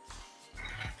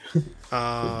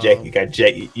 Jack, you got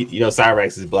Jack. You know,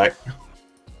 Cyrax is black.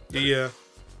 Yeah.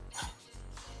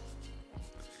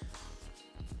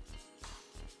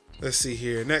 Let's see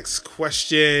here. Next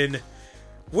question.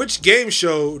 Which game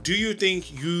show do you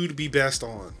think you'd be best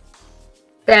on?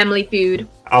 Family Feud.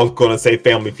 I was gonna say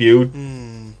Family Feud.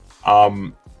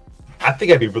 I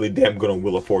think I'd be really damn good on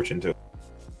Wheel of Fortune too.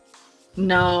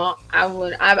 No, I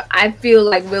would. I feel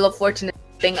like Wheel of Fortune is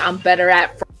the thing I'm better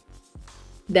at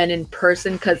than in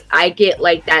person because I get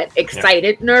like that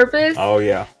excited, nervous. Oh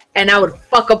yeah. And I would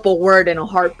fuck up a word in a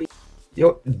heartbeat.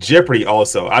 Yo, Jeopardy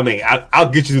also. I mean, I'll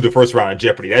get you through the first round of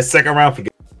Jeopardy. That second round,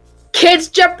 forget. Kids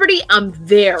Jeopardy, I'm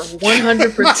there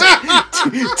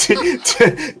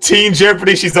 100%. Teen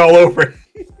Jeopardy, she's all over.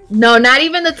 No, not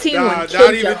even the teen one.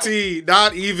 Not even teen.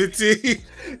 Not even teen.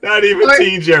 Not even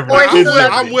Teen Jeopardy.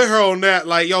 I'm with her on that.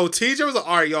 Like, yo, Teen Jeopardy's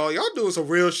all right, y'all. Y'all doing some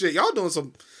real shit. Y'all doing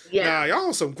some. Nah, y'all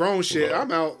on some grown shit.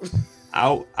 I'm out.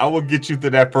 I will get you through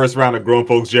that first round of grown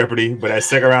folks Jeopardy, but that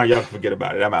second round, y'all can forget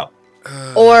about it. I'm out.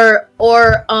 Or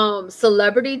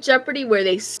Celebrity Jeopardy, where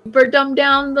they super dumb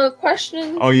down the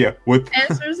questions. Oh yeah, with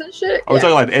answers and shit. Are we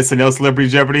talking like SNL Celebrity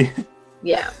Jeopardy?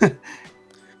 Yeah. And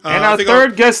our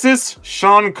third guest is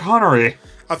Sean Connery.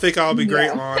 I think I'll be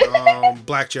great on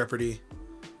Black Jeopardy.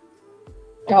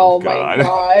 Oh my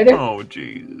god. Oh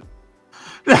Jesus.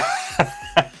 But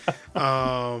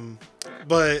I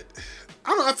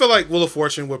don't know. I feel like Wheel of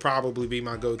Fortune would probably be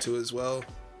my go-to as well.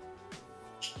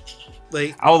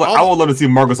 Like I would love to see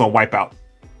Marcus on Wipeout.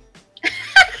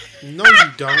 No,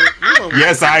 you don't.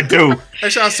 Yes, I do.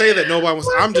 Actually, I say that nobody wants.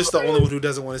 I'm just the only one who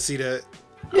doesn't want to see that.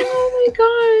 Oh my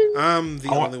god! I'm the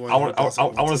only one. I want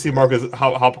to see Marcus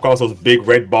hop across those big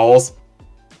red balls,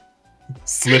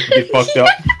 slip and get fucked up.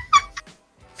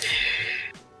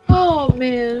 Oh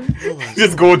man!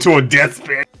 Just go into a death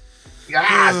spin.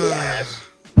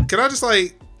 Can I just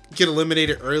like get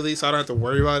eliminated early so I don't have to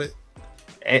worry about it?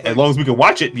 As long as we can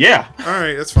watch it, yeah. All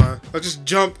right, that's fine. I'll just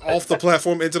jump off the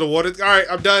platform into the water. All right,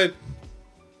 I'm done.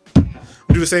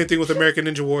 We'll do the same thing with American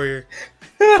Ninja Warrior.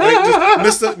 Like,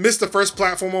 just missed the first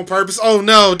platform on purpose. Oh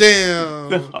no,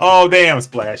 damn. Oh damn,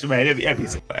 Splash, man, it'd be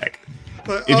slack.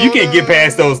 If you can't get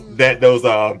past those,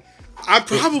 I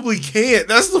probably can't.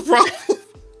 That's the problem.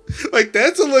 Like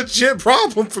that's a legit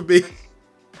problem for me.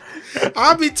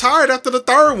 I'll be tired after the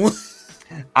third one.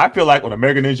 I feel like on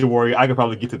American Ninja Warrior, I could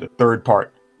probably get to the third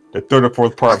part, the third or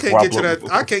fourth part.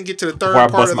 I can't get to the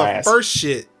third part of the first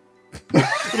shit.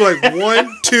 Like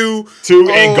 1, 2,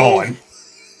 and gone.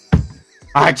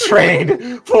 I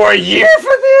trained for a year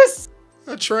for this.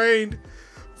 I trained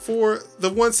for the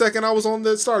 1 second I was on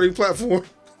the starting platform.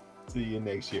 See you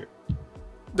next year.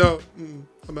 No,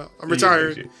 I'm out. I'm See you retiring.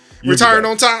 next year. Retiring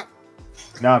on top.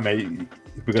 Nah, man,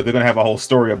 because they're gonna have a whole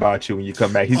story about you when you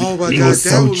come back. He was that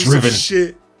so was driven. some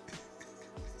shit.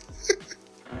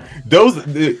 Those are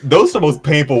the most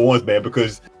painful ones, man,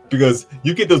 because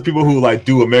you get those people who like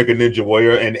do American Ninja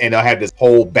Warrior and they'll have this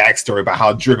whole backstory about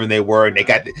how driven they were and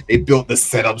they built the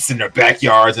setups in their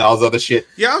backyards and all this other shit.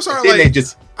 Yeah, I'm sorry. Like, I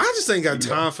just ain't got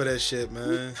time for that shit,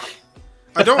 man.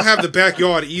 I don't have the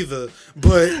backyard either,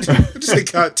 but I just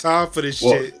ain't got time for this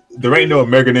shit. There ain't no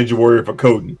American Ninja Warrior for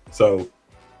coding, so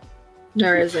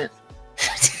there isn't.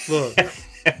 Look,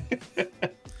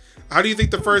 how do you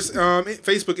think the first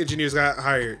Facebook engineers got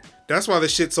hired? That's why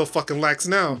this shit's so fucking lax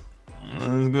now.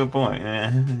 That's a good point.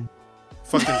 Yeah.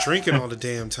 Fucking drinking all the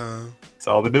damn time. That's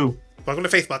all they do. Welcome to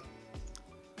Facebook.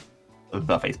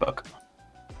 The Facebook.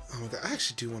 Oh my god, I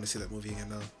actually do want to see that movie again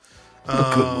though.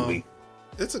 A good movie.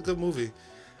 It's a good movie.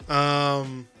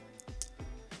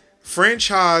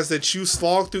 Franchise that you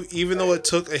slogged through even though it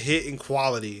took a hit in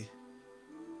quality.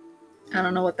 I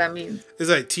don't know what that means. Is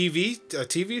that a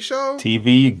TV show?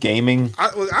 TV, gaming. I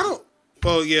don't.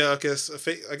 Well, yeah, I guess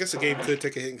a game could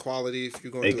take a hit in quality if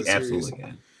you're going through a series. Absolutely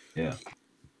can. Yeah.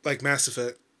 Like Mass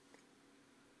Effect.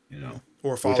 You know.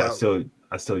 Or Fallout. Which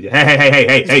I still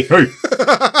hey.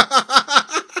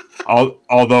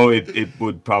 Although it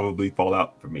would probably fall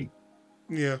out for me.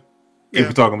 Yeah. If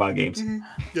we're talking about games. Mm-hmm.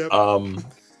 Yep.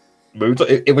 But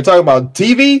if we're talking about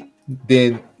TV,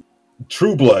 then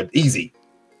True Blood, easy.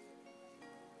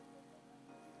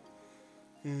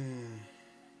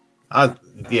 That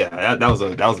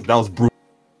was brutal.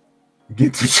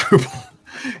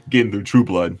 Getting through True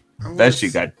Blood. That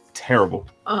shit got terrible.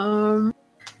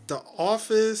 The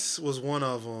Office was one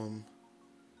of them.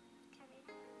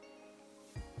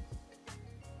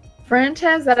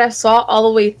 Franchise that I saw all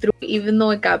the way through, even though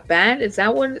it got banned. Is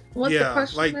that what the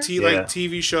question like is? like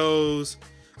TV shows.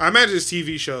 I imagine it's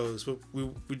TV shows, but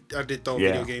I did throw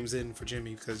video games in for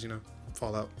Jimmy because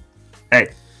Fallout. Hey.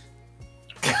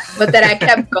 But that I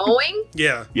kept going.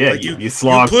 Yeah. Like you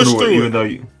slogged through it,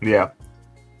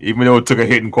 even though it took a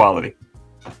hit in quality.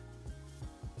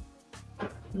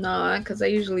 No, because I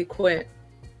usually quit.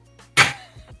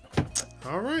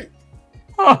 All right.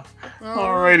 Huh.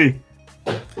 Alrighty.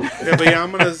 Yeah,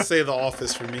 I'm gonna say The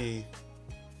Office for me.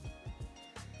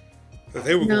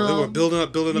 They were building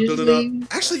up.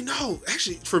 Actually, no.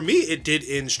 Actually, for me, it did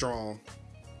end strong.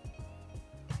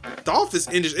 The Office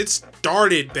ended. It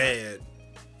started bad,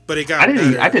 but it got.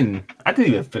 I didn't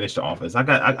even finish The Office. I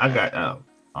got. I don't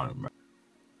remember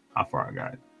how far I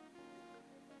got.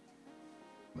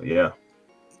 But yeah.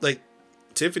 Like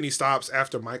Tiffany stops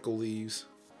after Michael leaves.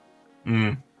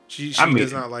 She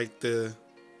does not like the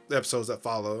episodes that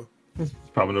follow. There's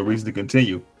probably no reason to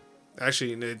continue.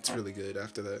 Actually, it's really good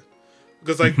after that.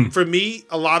 Because like for me,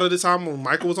 a lot of the time when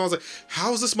Michael was on, I was like,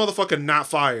 "How is this motherfucker not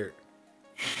fired?"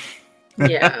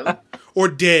 Yeah. Or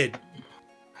dead.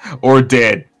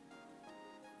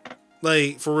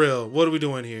 Like for real, what are we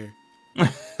doing here?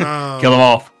 Kill him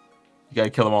off. You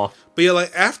gotta kill him off. But yeah,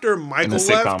 like after Michael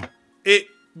left, it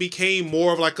became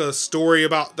more of like a story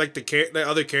about like the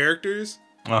other characters.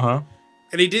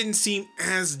 And they didn't seem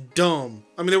as dumb.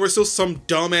 I mean, there were still some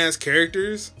dumbass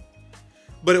characters,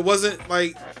 but it wasn't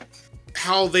like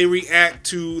how they react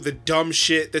to the dumb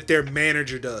shit that their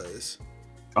manager does.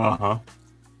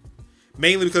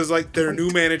 Mainly because like their new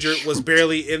manager was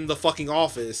barely in the fucking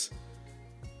office.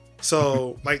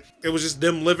 So like it was just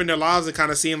them living their lives and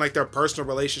kind of seeing like their personal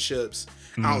relationships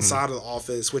outside of the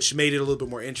office, which made it a little bit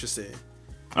more interesting.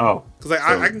 Oh, because like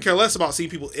I can care less about seeing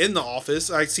people in the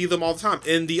office. I see them all the time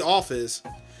in the office.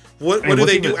 What do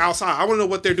they do outside? I want to know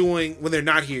what they're doing when they're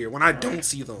not here, when I don't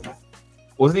see them.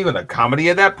 Wasn't even a comedy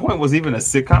at that point. Was even a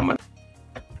sitcom.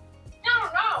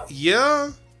 No.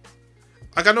 Yeah,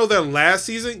 like I know their last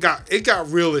season got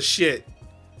real as shit.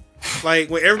 Like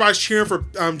when everybody's cheering for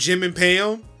Jim and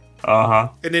Pam.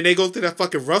 And then they go through that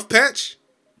fucking rough patch.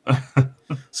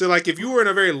 So like if you were in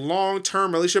a very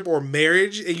long-term relationship or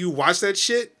marriage and you watch that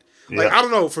shit, like I don't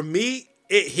know, for me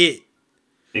it hit.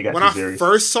 When I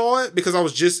first saw it, because I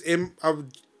was just in a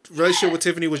relationship with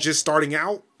Tiffany was just starting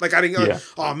out. Like I didn't go,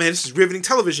 oh man, this is riveting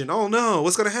television. Oh no,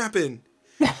 what's gonna happen?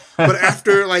 But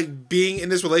after like being in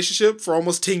this relationship for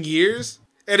almost 10 years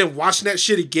and then watching that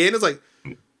shit again, it's like,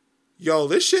 yo,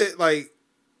 this shit like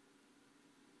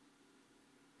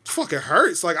fucking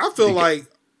hurts. Like I feel like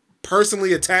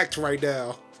personally attacked right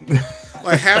now.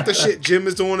 Like half the shit Jim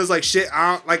is doing is like shit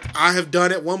I have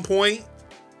done at one point.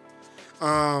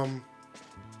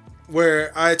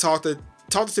 Where I talked to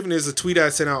Tiffany. There's a tweet I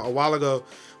sent out a while ago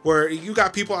Where you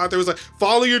got people out there who's like,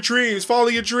 follow your dreams.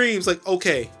 Like,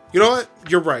 okay, you know what?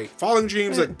 You're right. Following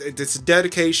dreams, like, it's a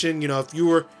dedication. You know, if you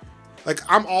were, like,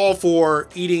 I'm all for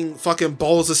eating fucking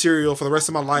bowls of cereal for the rest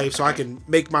of my life so I can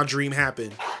make my dream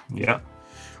happen. Yeah.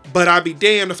 But I'd be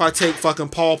damned if I take fucking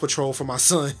Paw Patrol for my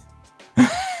son.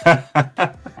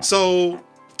 So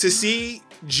to see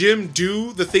Jim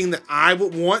do the thing that I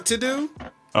would want to do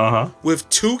with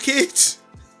 2 kids,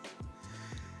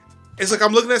 it's like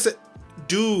I'm looking at it,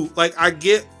 dude, like, I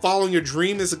get following your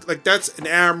dream is like, that's an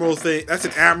admirable thing. That's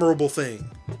an admirable thing.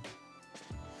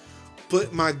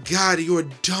 But my God, you're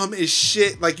dumb as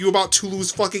shit. Like, you're about to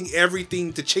lose fucking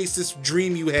everything to chase this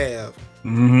dream you have.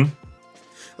 Mm-hmm.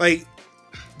 Like,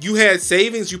 you had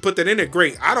savings, you put that in there,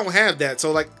 great. I don't have that,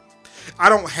 so, like, I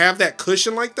don't have that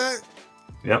cushion like that.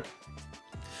 Yep.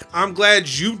 I'm glad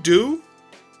you do.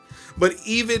 But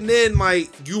even then, like,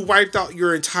 you wiped out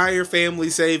your entire family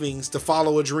savings to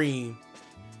follow a dream.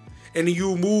 And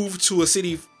you moved to a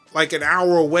city like an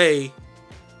hour away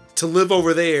to live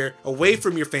over there, away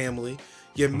from your family.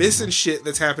 You're missing shit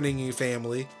that's happening in your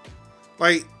family.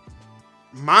 Like,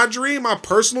 my dream, my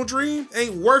personal dream,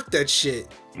 ain't worth that shit.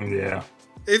 Yeah.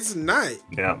 It's not.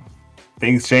 Yeah.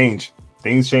 Things change.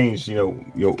 You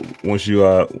know, once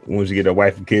you get a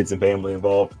wife and kids and family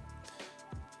involved.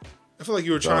 I feel like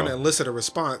you were trying to elicit a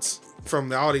response from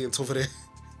the audience over there.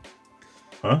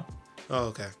 Huh? Oh,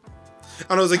 okay.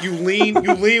 I know, it's like you lean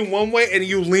one way and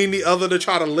you lean the other to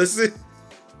try to listen.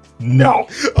 No.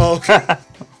 Oh, okay.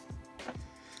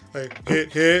 Like,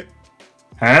 hit.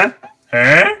 Huh?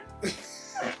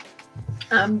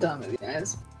 I'm done with you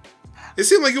guys. It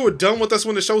seemed like you were done with us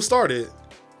when the show started.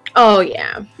 Oh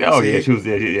yeah. Oh yeah, she was.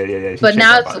 Yeah. But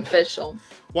now it's official.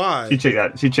 Why? She checked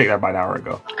that about an hour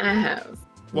ago. I have.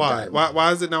 Why?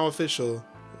 Why is it now official?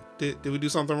 Did we do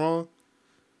something wrong?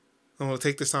 I'm gonna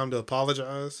take this time to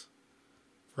apologize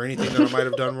for anything that I might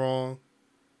have done wrong.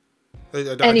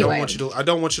 I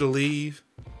don't want you to leave.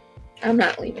 I'm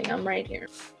not leaving. I'm right here.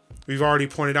 We've already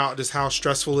pointed out just how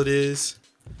stressful it is.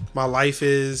 My life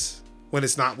is when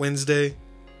it's not Wednesday.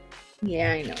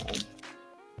 Yeah, I know.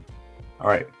 All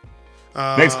right.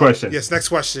 Next question. Yes, next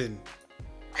question.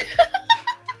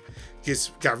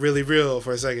 Got really real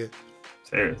for a second.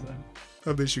 Seriously.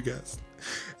 I miss you guys.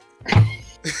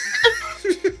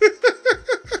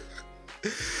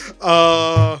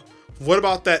 What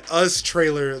about that Us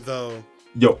trailer though?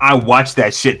 Yo, I watched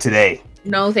that shit today.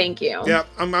 No, thank you. Yeah,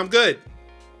 I'm good.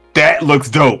 That looks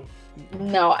dope.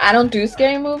 No, I don't do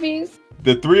scary movies.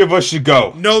 The 3 of us should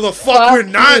go. No, the fuck we're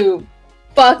not. You.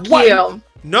 Fuck What? you.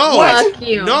 No. Fuck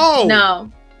you. No.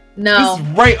 No. This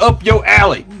is right up your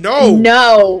alley. No.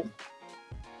 No.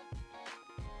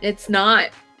 It's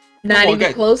not. Not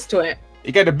even close to it.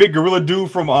 You got the big gorilla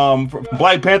dude from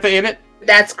Black Panther in it.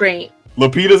 That's great.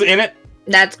 Lupita's in it.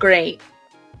 That's great.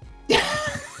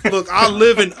 Look, I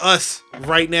live in Us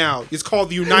right now. It's called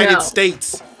the United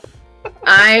States.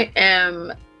 I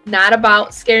am not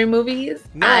about scary movies.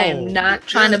 No. I'm not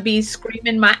trying to be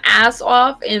screaming my ass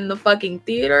off in the fucking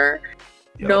theater.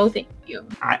 Yo, no, thank you.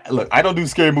 I don't do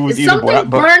scary movies Is either. something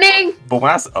burning? But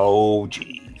when oh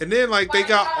gee. And then like they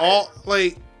got all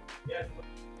like.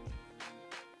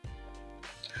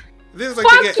 Then, like,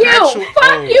 fuck you!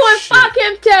 Fuck you and fuck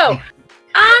him too!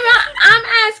 I'm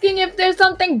asking if there's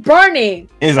something burning.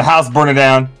 Is a house burning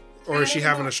down? Or is she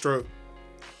having a stroke?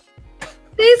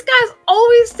 These guys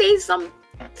always say some.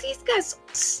 These guys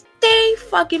stay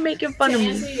fucking making fun of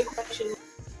me.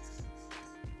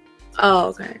 Oh,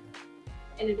 okay.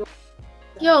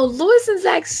 Yo, Lewis and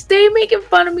Zach stay making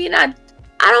fun of me, and I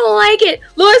don't like it.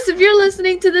 Lewis, if you're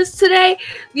listening to this today,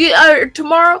 or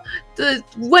tomorrow,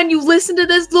 when you listen to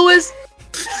this, Lewis,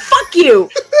 fuck you.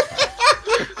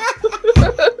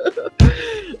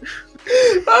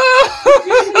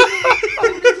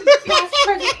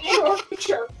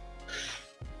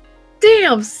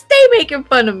 Damn, stay making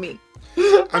fun of me.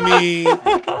 I mean,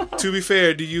 to be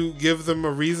fair, do you give them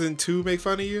a reason to make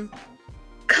fun of you?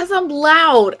 Cause I'm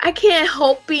loud. I can't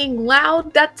help being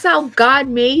loud. That's how God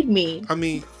made me. I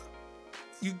mean,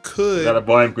 you could. Got a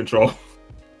volume control.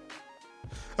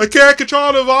 I can't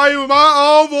control the volume of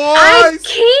my own voice. I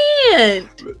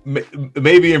can't.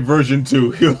 Maybe in version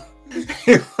 2.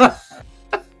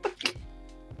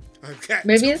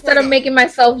 Maybe instead of making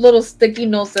myself little sticky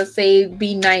notes that say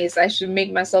 "be nice," I should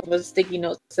make myself a sticky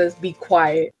note that says "be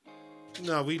quiet."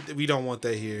 No, we don't want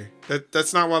that here.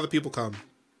 That's not why the people come.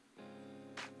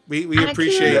 We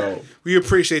appreciate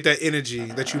that energy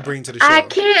that you bring to the show. I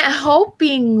can't help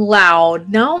being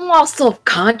loud. Now I'm all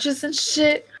self-conscious and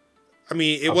shit. I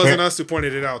mean, it wasn't us who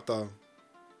pointed it out, though.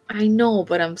 I know,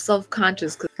 but I'm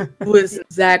self-conscious because Lewis and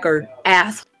Zach are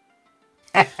ass.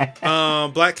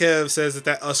 Black Kev says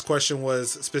that Us question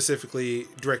was specifically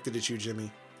directed at you,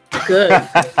 Jimmy. Good.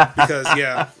 Because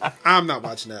I'm not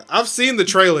watching that. I've seen the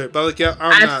trailer, but like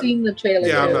I've seen the trailer.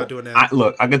 Yeah, I'm not doing that.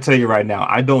 Look, I can tell you right now,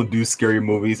 I don't do scary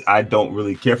movies. I don't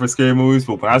really care for scary movies,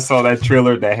 but when I saw that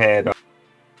trailer that had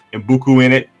Mbuku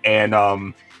in it and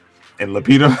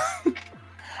Lupita,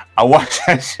 I watched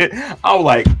that shit. I was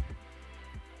like,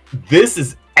 this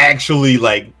is actually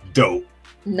like dope.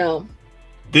 No.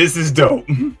 This is dope.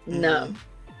 No.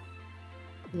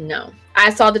 I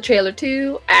saw the trailer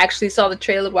too. I actually saw the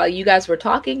trailer while you guys were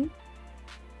talking.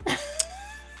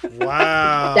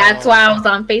 Wow. That's why I was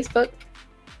on Facebook.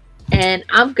 And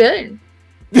I'm good.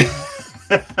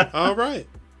 All right.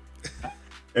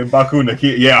 And Baku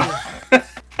Naki, yeah.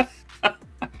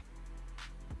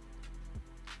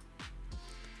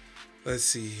 Let's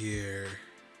see here.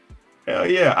 Hell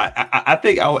yeah! I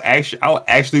think I'll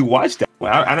actually watch that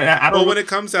one. I don't. Well, when it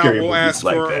comes out, we'll ask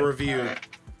for a review,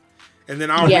 and then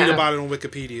I'll read about it on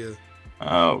Wikipedia.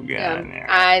 Oh god!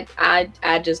 Yeah.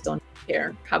 I just don't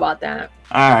care. How about that?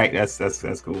 All right,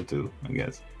 that's cool too. I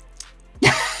guess.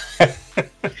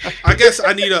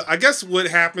 I guess what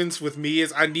happens with me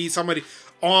is I need somebody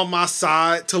on my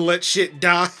side to let shit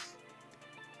die.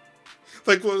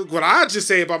 Like what I just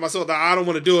say about myself that I don't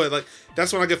want to do it. Like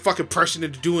that's when I get fucking pressured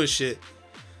into doing shit.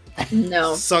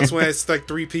 No, sucks when it's like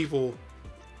 3 people.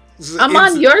 I'm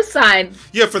on your side.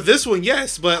 Yeah, for this one,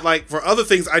 yes, but like for other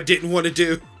things, I didn't want to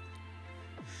do.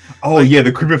 Oh like, yeah,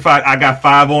 the Creeping 5. I got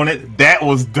 5 on it. That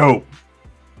was dope.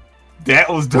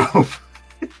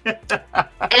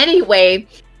 Anyway,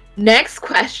 next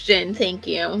question. Thank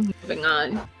you. Moving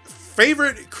on.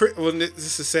 Favorite, well,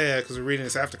 this is sad because we're reading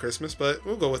this after Christmas, but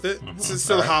we'll go with it. This is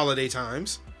still holiday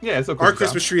times. Yeah, it's okay. Our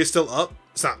Christmas tree is still up.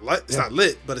 It's not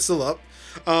lit, but it's still up.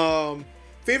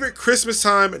 Favorite Christmas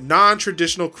time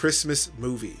non-traditional Christmas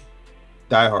movie?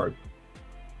 Die Hard.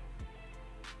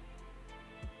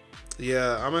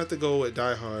 Yeah, I'm gonna have to go with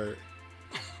Die Hard.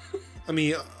 I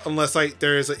mean, unless like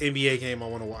there is an NBA game I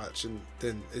want to watch, and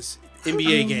then it's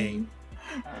NBA game.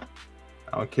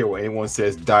 I don't care what anyone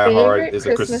says. Die Hard is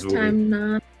a Christmas movie. Time,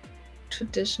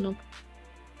 non-traditional.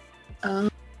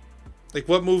 Like,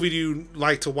 what movie do you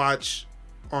like to watch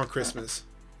on Christmas?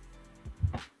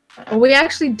 Well, we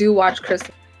actually do watch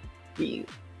Christmas movies.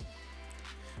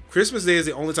 Christmas Day is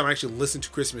the only time I actually listen to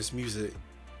Christmas music.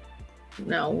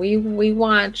 No, we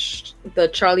watched the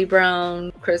Charlie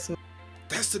Brown Christmas.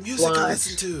 That's the music I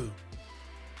listen to.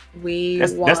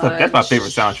 That's my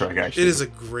favorite soundtrack. Actually, it is a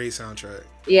great soundtrack.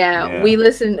 Yeah.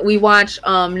 We watch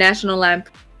National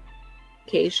Lampoon.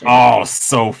 Oh,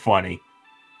 so funny.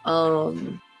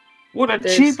 What a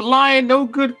cheap lying, no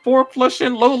good for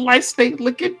flushing, low life state,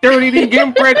 looking dirty,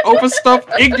 inbred, overstuffed,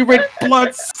 ignorant,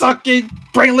 blood sucking,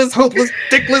 brainless, hopeless,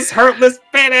 dickless, hurtless,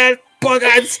 fat ass, bug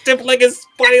eyed, stiff legged,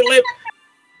 spotty lip.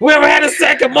 Whoever had a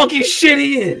sack of monkey shit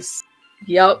he is.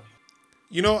 Yep.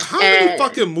 You know, how many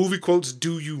fucking movie quotes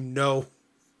do you know?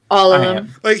 All of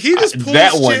them. Like, he just pulls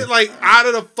shit like out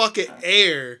of the fucking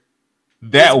air.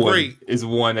 That one is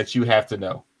one that you have to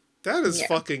know. That is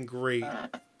fucking great.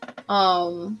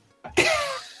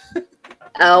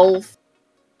 Elf.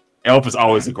 Elf is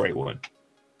always a great one.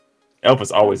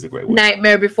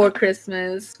 Nightmare Before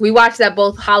Christmas. We watched that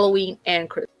both Halloween and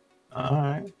Christmas. All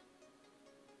right.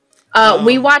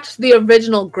 We watched the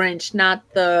original Grinch, not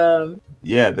the...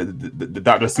 Yeah, the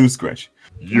Dr. Seuss Grinch.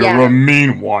 You're a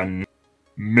mean one,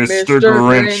 Mr.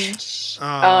 Grinch.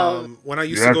 When I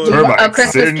used to go to A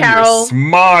Christmas Carol.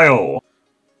 Smile.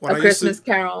 A Christmas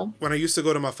Carol. When I used to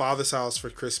go to my father's house for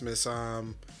Christmas,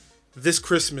 This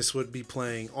Christmas would be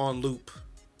playing on loop.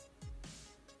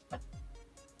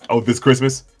 Oh, This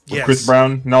Christmas? With Chris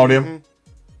Brown and all them? Mm-hmm.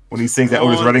 When he sings that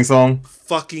Otis Redding song?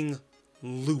 Fucking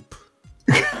loop.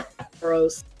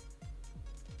 Gross.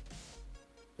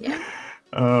 Yeah.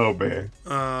 Oh man.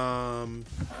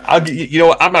 You know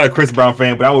what? I'm not a Chris Brown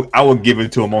fan, but I would give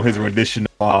it to him on his rendition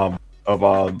of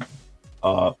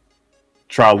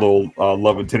Try a Little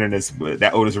Love and Tenderness,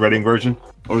 that Otis Redding version,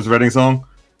 Otis Redding song.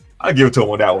 I'll give it to him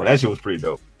on that one. That shit was pretty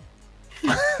dope.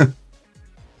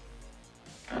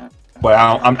 But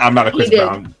I'm not a Chris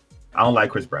Brown. I don't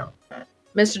like Chris Brown.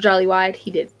 Mr. Jolly Wide,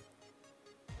 he did.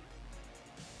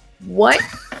 What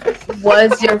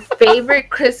was your favorite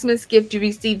Christmas gift you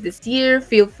received this year?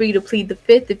 Feel free to plead the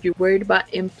fifth if you're worried about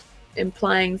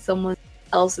implying someone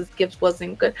else's gift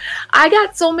wasn't good. I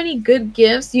got so many good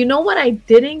gifts. You know what I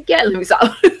didn't get? Let me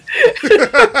stop.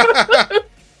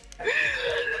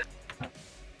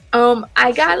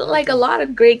 I got like a lot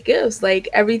of great gifts, like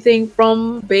everything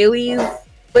from Bailey's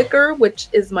Liquor, which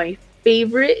is my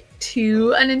favorite,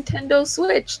 to a Nintendo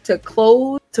Switch, to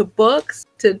clothes, to books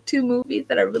to 2 movies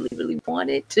that I really, really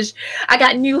wanted. I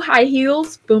got new high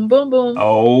heels. Boom, boom, boom.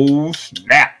 Oh,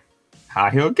 snap.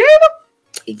 High heel gator.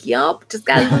 Yup. Just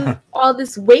got to lose all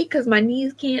this weight because my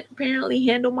knees can't apparently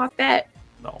handle my fat.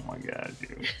 Oh, my God,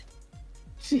 dude.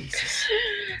 Jesus.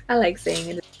 I like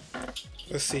saying it.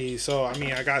 Let's see. So, I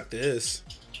mean, I got this.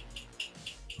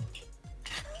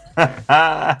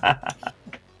 Oh,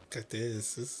 Got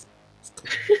this. It's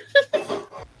cool.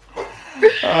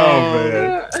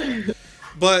 man.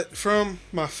 But from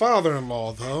my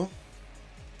father-in-law, though,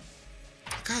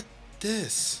 I got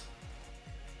this.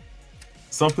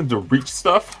 Something to reach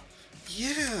stuff?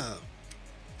 Yeah.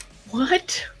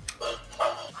 What?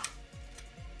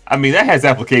 I mean, that has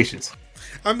applications.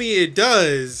 I mean, it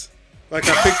does. Like,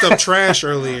 I picked up trash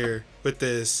earlier with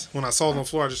this. When I saw it on the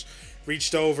floor, I just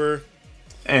reached over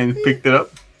And picked it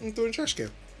up. and threw it in the trash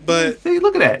can. But Hey,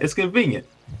 look at that. It's convenient.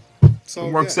 so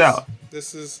It works yes, out.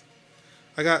 This is.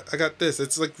 I got this.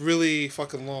 It's like really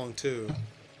fucking long too.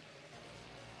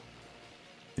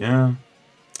 Yeah.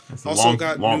 That's a Also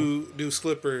got new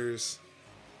slippers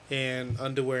and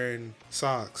underwear and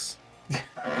socks.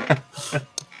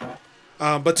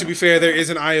 But to be fair, there is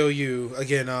an IOU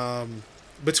again.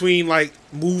 Between like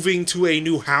moving to a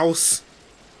new house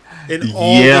and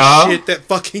all the shit that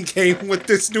fucking came with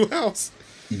this new house.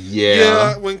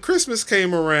 Yeah, when Christmas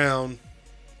came around,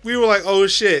 we were like, "Oh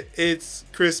shit, it's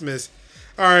Christmas!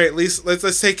 All right, at least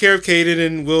let's take care of Kaden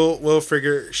and we'll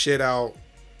figure shit out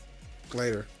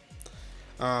later."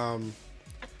 But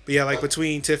yeah, like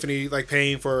between Tiffany like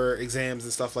paying for exams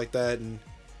and stuff like that, and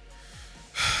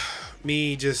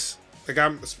me just like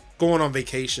I'm going on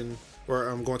vacation or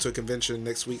I'm going to a convention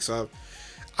next week, so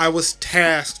I was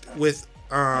tasked with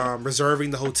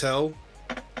reserving the hotel.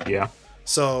 Yeah.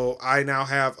 So I now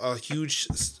have a huge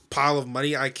pile of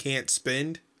money I can't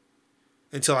spend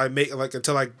until I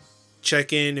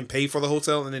check in and pay for the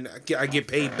hotel, and then I get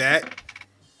paid back.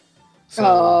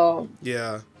 So,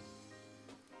 yeah.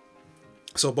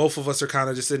 So both of us are kind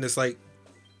of just in this like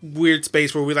weird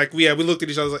space where we looked at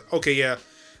each other like, okay, yeah,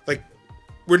 like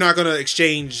we're not gonna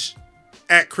exchange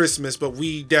at Christmas, but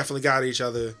we definitely got each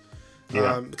other.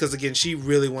 Yeah. Because again, she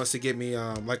really wants to get me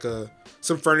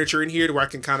some furniture in here to where I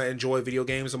can kind of enjoy video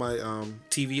games on my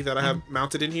TV that I have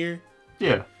mounted in here.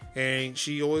 Yeah. And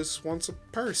she always wants a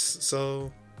purse,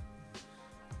 so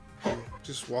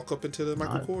just walk up into the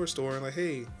Michael Kors store and like,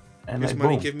 hey, here's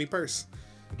money, give me purse.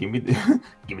 Give me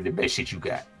the best shit you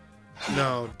got.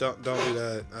 No, don't do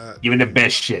that. Give me the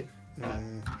best shit.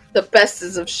 The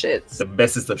bestest of shits. The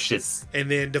bestest of shits. And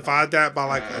then divide that by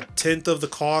like 1/10 of the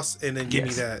cost, and then give me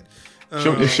that.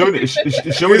 Show me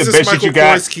the best shit you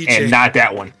got, and not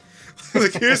that one.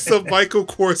 Like, here's some Michael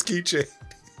Kors keychain.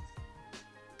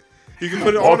 You can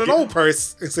put it on an old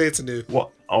purse and say it's new.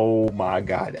 Well, oh my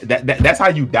God, that's how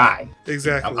you die.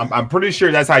 Exactly. I'm pretty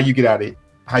sure that's how you get out of it.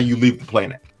 How you leave the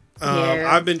planet.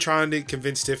 I've been trying to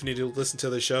convince Tiffany to listen to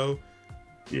the show.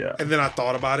 Yeah. And then I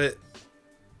thought about it.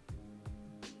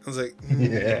 I was like,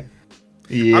 yeah.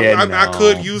 I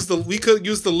could use we could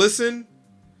use the listen,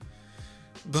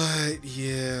 but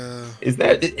yeah. Is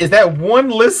that one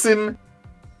listen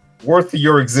worth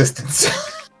your existence?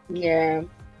 Yeah.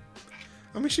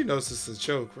 I mean, she knows this is a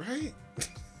joke, right?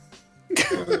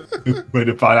 But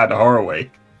to find out the hard way.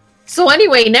 So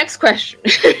anyway, next question.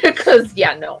 Because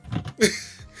no.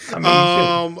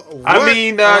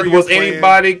 Was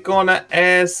anybody gonna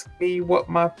ask me what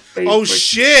my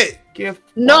favorite gift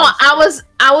was? No, I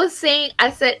was saying,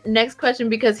 I said next question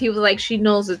because he was like, she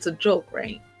knows it's a joke,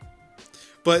 right?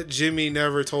 But Jimmy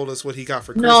never told us what he got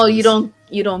for Christmas. No, you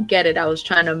don't get it. I was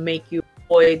trying to make you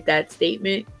avoid that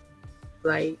statement.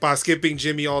 Like, by skipping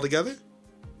Jimmy altogether?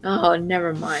 Oh,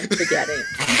 never mind. Forget it.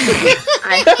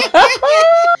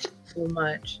 Too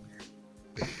much.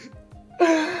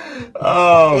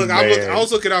 Oh, look, man. I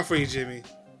was looking out for you, Jimmy.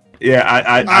 Yeah,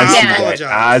 I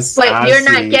apologize. But you're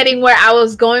not getting where I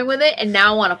was going with it, and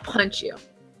now I want to punch you.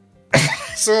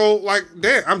 So, like,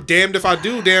 damn, I'm damned if I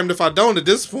do, damned if I don't at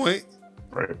this point.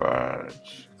 Pretty much.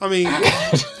 I mean,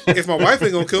 if my wife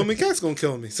ain't gonna kill me, Cat's gonna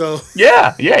kill me. So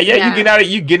yeah. You get out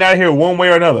of here one way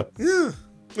or another. Yeah,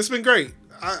 it's been great.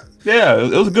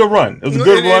 It was a good run. It was a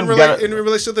good run. In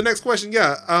relation to the next question,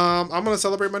 I'm gonna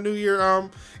celebrate my new year.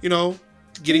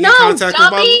 Getting in contact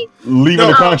with my leaving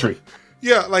the country.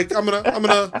 Yeah, like I'm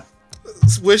gonna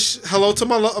wish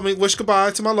wish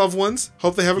goodbye to my loved ones.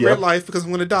 Hope they have a great life because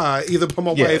I'm gonna die either by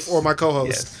my wife or my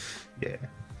co-host. Yeah.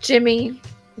 Jimmy,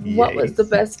 what was the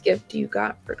best gift you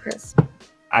got for Christmas?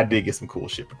 I did get some cool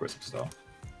shit for Christmas though.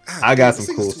 I got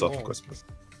some cool stuff for Christmas.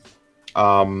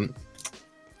 I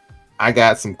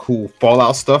got some cool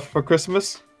Fallout stuff for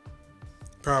Christmas.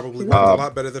 Probably worked a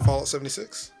lot better than Fallout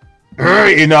 76.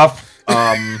 Enough.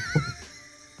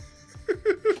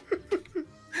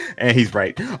 And he's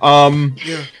right.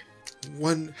 Yeah.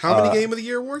 How many Game of the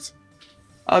Year awards?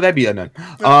 Oh, that'd be a none.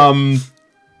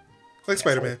 Like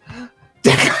Spider-Man.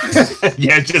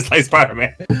 Yeah, just like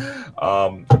Spider-Man.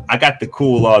 I got the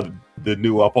cool, the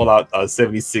new Fallout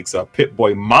 76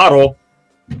 Pip-Boy model.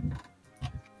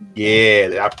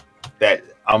 Yeah, that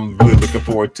I'm really looking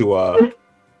forward to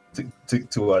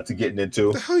getting into.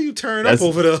 What the hell you turn up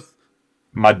over there?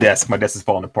 My desk is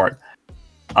falling apart.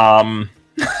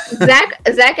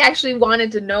 Zach actually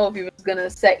wanted to know if he was gonna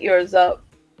set yours up.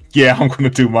 Yeah, I'm gonna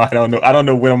do mine. I don't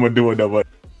know when I'm gonna do it though, but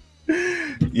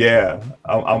yeah,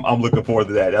 I'm looking forward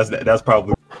to that. That's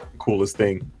probably the coolest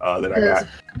thing that I got.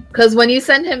 Because when you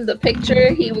sent him the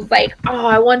picture, he was like, "Oh,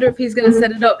 I wonder if he's gonna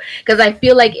set it up." Because I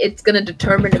feel like it's gonna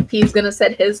determine if he's gonna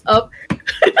set his up.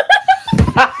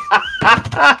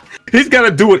 He's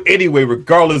gonna do it anyway,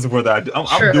 regardless of whether I do.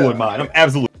 I'm doing mine. I'm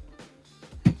absolutely.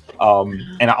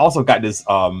 And I also got this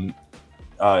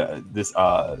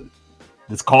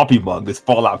this coffee mug, this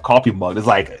Fallout coffee mug.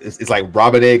 It's like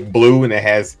Robin Egg blue, and it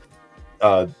has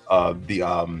the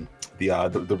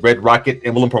Red Rocket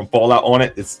emblem from Fallout on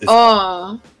it. It's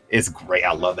great.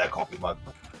 I love that coffee mug.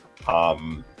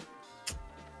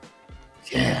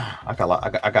 Yeah, I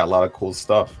got a lot of cool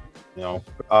stuff. You know,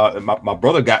 my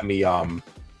brother got me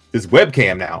this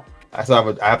webcam now. I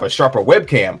have a sharper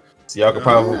webcam, so y'all can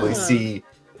probably see.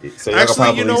 So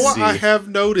actually, you know what? I have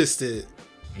noticed it.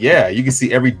 Yeah, you can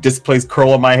see every displaced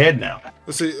curl on my head now.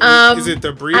 So, is it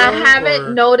the Brio? I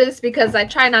haven't noticed because I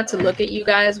try not to look at you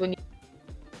guys when you.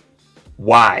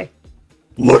 Why?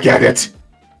 Look at it.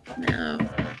 No.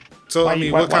 So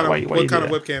what kind of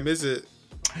webcam is it?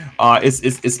 It's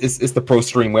the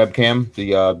ProStream webcam,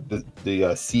 the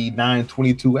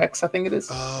C922X, I think it is.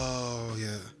 Oh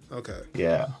yeah. Okay.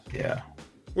 Yeah.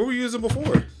 What were you using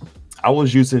before? I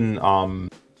was using the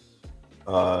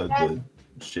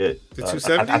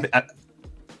 270.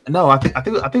 No, I think it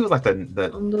was like the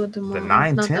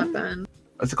 910.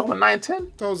 Is it called a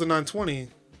 910? That was a 920.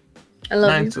 I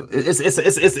love you.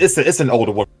 It's an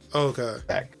older one. Okay.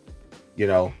 Back, you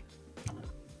know.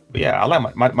 But yeah, I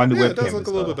like my new webcam. It does look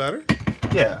a little bit better.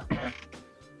 Yeah.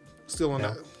 Still on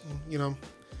that, you know.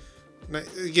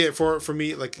 Yeah, for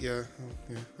me, like I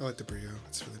like the Brio.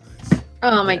 It's really nice.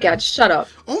 Oh my god! Shut up.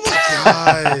 Oh my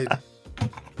god.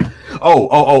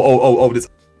 This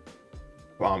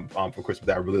for Christmas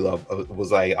that I really love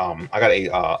was I got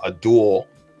a dual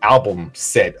album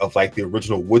set of like the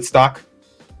original Woodstock.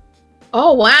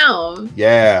 Oh wow.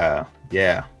 Yeah.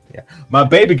 My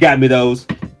baby got me those.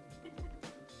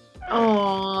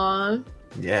 Aww.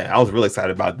 Yeah, I was really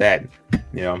excited about that.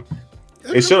 You know,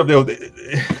 it showed up there.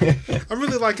 I'm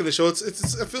really liking the show. It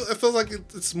feels like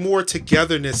it's more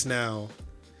togetherness now.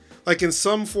 Like in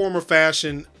some form or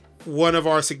fashion, one of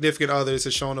our significant others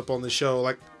has shown up on the show,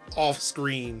 like off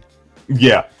screen.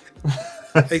 Yeah.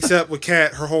 Except with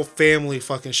Kat, her whole family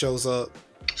fucking shows up.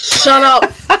 Shut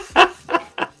up.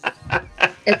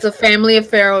 It's a family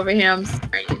affair over here. I'm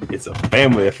sorry. It's a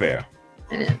family affair.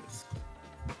 It is.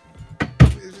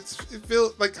 It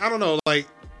feels like, I don't know, like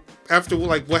after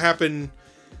like what happened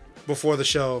before the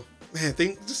show, man,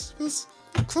 things just feels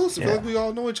closer. I feel like we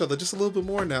all know each other just a little bit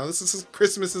more now. This is what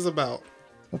Christmas is about.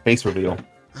 The face reveal.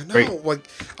 I know. Great. Like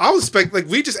I was expect like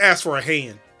we just asked for a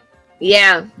hand.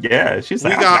 Yeah. Yeah. She's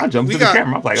like, I jumped to the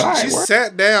camera. I'm like, all right. She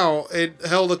sat down and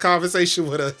held a conversation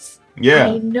with us. Yeah.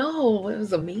 I know. It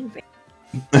was amazing.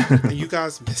 And you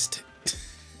guys missed it.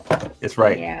 It's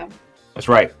right. Yeah. That's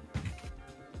right.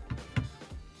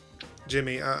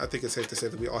 Jimmy, I think it's safe to say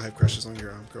that we all have crushes on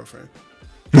your girlfriend.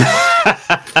 Am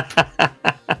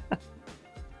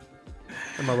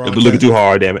I wrong? You'll be looking too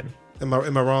hard, damn it. Am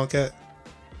I wrong, Kat?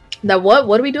 Now what?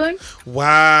 What are we doing?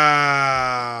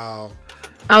 Wow.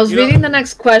 I was reading the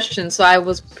next question, so I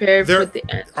was prepared for the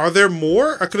end. Are there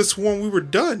more? I could have sworn we were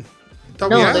done.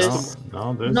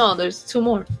 There's two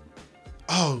more.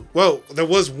 Oh, well, there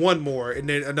was one more, and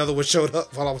then another one showed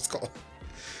up while I was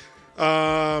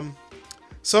gone.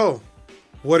 So,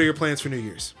 what are your plans for New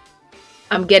Year's?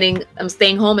 I'm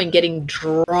staying home and getting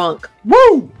drunk.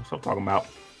 Woo! That's what I'm talking about.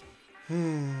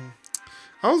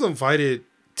 I was invited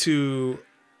to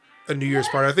a New Year's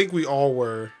party. I think we all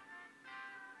were.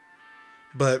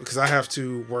 But because I have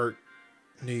to work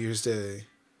New Year's Day.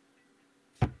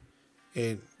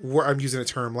 And I'm using the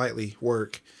term lightly,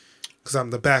 work. Because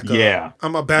I'm the backup. Yeah.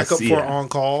 I'm a backup for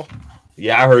on-call.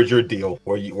 Yeah, I heard your deal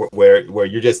where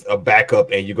you're just a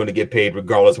backup and you're going to get paid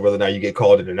regardless of whether or not you get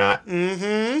called in or not.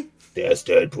 Mm-hmm. That's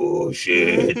that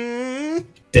bullshit. Mm-hmm.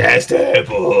 That's that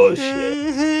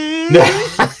bullshit.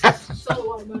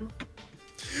 Mm-hmm. watermelon.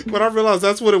 When I realized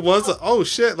that's what it was, like, oh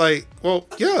shit! Like, well,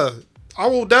 yeah, I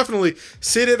will definitely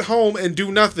sit at home and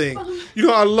do nothing. You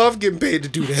know, I love getting paid to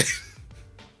do that.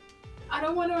 I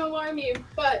don't want to alarm you,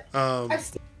 but I'm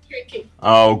still drinking.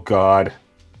 Oh God.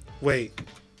 Wait.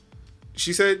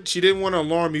 She said she didn't want to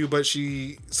alarm you, but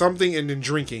something and then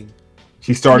drinking.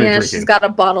 She started Yeah, drinking. she's got a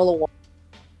bottle of water.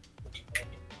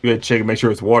 You gotta check and make sure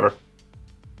it's water.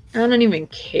 I don't even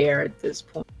care at this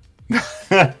point.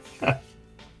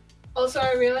 Also,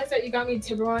 I realized that you got me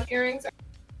Tiburon earrings.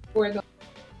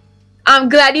 I'm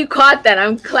glad you caught that.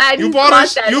 I'm glad you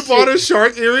caught that. You bought her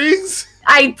shark earrings?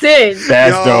 I did.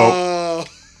 That's dope.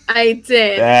 I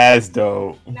did. That's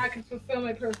dope. Now I can fulfill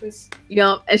my purpose.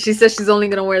 Yup. And she says she's only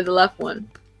gonna wear the left one.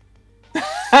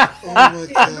 Oh my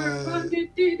god.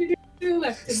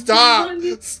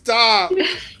 Stop.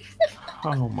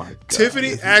 Oh my God.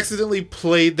 Tiffany accidentally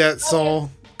played that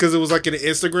song because it was like an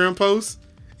Instagram post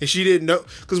and she didn't know,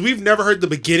 because we've never heard the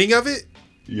beginning of it.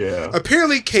 Yeah.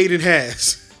 Apparently Kaden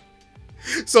has.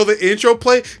 So the intro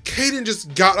play, Kaden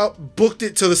just got up, booked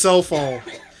it to the cell phone.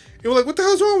 And we're like, what the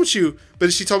hell's wrong with you?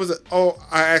 But she told us that, oh,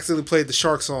 I accidentally played the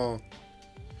shark song.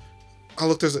 I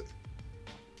looked at it.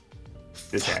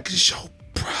 This Fucking show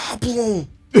problem.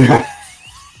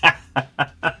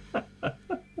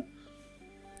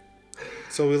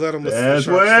 So we let him listen to the That's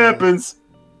shark what song. happens.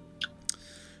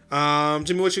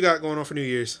 Jimmy, what you got going on for New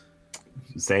Year's?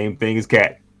 Same thing as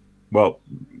Cat. Well,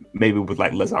 maybe with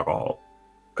like less alcohol,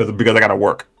 because I gotta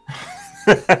work.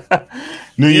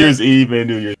 New Year's Eve and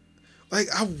New Year's. Like,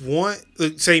 I want,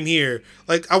 same here.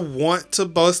 Like, I want to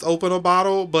bust open a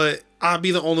bottle, but I'll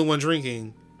be the only one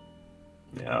drinking.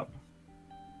 Yeah.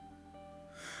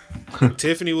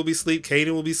 Tiffany will be asleep.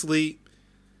 Kaden will be asleep.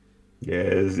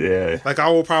 Yes. Yeah. Like, I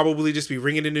will probably just be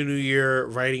ringing in the new year,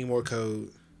 writing more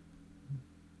code.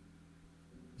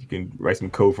 You can write some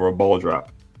code for a ball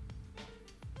drop.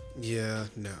 Yeah,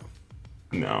 no.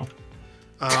 No.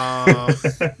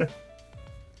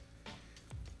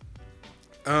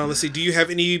 Let's see. Do you have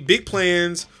any big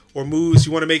plans or moves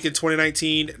you want to make in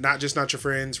 2019? Not just Not Your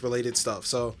Friends related stuff.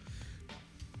 So,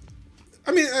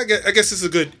 I mean, I guess this is a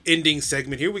good ending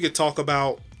segment here. We could talk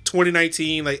about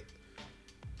 2019, like,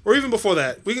 or even before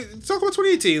that. We could talk about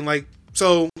 2018. Like,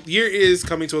 so year is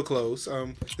coming to a close.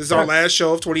 This is our last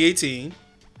show of 2018.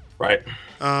 Right.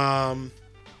 How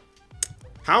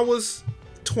was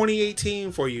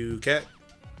 2018 for you, Kat?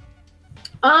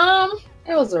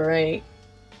 It was alright.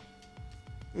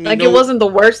 Like, it wasn't the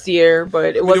worst year,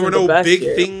 but it wasn't the best year. There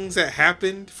were no big things that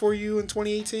happened for you in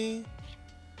 2018?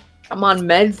 I'm on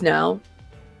meds now.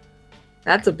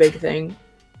 That's a big thing.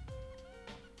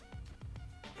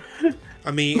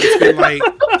 I mean, it's been like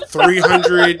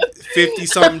 350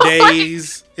 some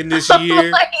days in this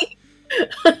year.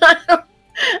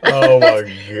 Oh my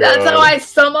God. That's how I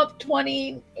sum up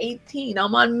 2018.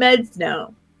 I'm on meds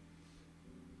now.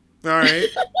 All right.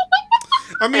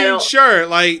 I mean, sure.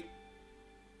 Like,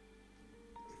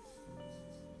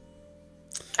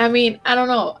 I mean, I don't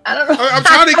know. I'm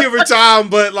trying to give her time,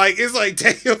 but like, it's like,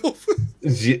 damn.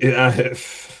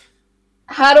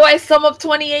 How do I sum up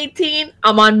 2018?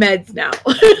 I'm on meds now.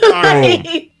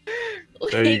 Right.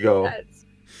 There you go.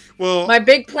 Well, my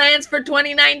big plans for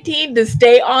 2019 to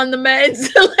stay on the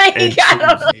meds. Like, I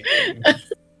don't know.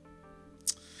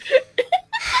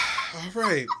 All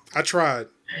right. I tried.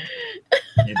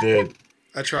 You did.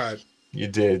 I tried. You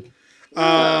did.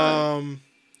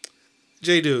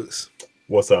 J Dukes.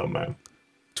 What's up, man?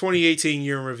 2018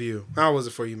 year in review. How was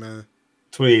it for you, man?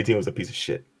 2018 was a piece of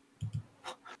shit.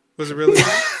 Was it really?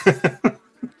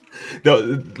 No,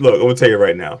 look, I'm gonna tell you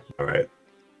right now. All right,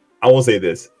 I will say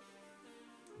this: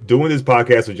 doing this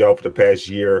podcast with y'all for the past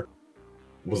year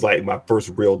was like my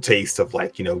first real taste of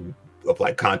like, you know, of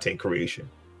like content creation,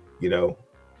 you know,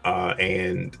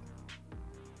 and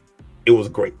it was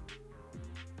great.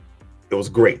 It was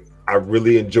great. I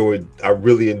really enjoy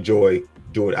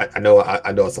doing. I know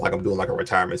it's like I'm doing like a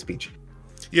retirement speech.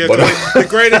 Yeah, but, the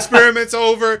great experiment's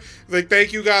over. Like,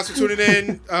 thank you guys for tuning in.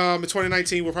 In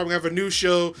 2019, we'll probably have a new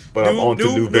show, but I'm on to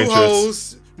new ventures,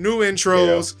 hosts, new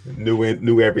intros,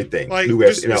 new everything. Like, new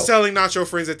just selling Not Your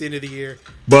Friends at the end of the year.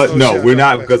 But so no, we're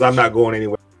not, because I'm not going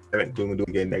anywhere. I'm going to do it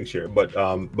again next year. But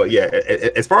yeah,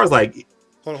 as far as like,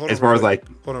 hold on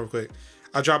real quick.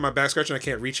 I dropped my back scratcher and I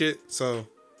can't reach it. So,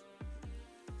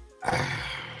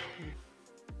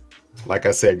 like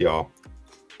I said, y'all,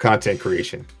 content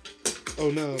creation. Oh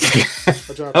no!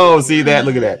 Oh, see that?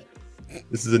 Look at that.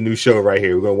 This is a new show right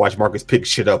here. We're gonna watch Marcus pick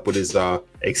shit up with his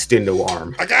extendo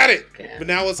arm. I got it, but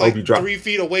now it's like 3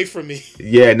 feet away from me.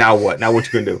 Yeah. Now what? Now what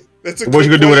you gonna do? What you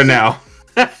gonna do with it now?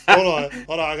 Hold on.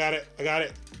 I got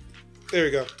it. There we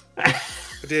go.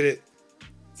 I did it.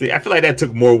 See, I feel like that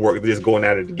took more work than just going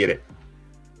at it to get it.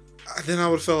 Then I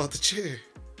would have fell out the chair.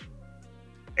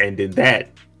 And then that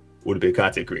would have been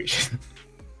content creation.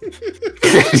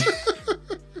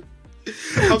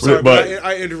 I'm sorry, but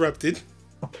I interrupted.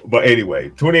 But anyway,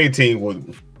 2018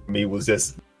 was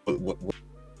just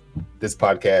this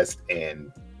podcast,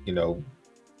 and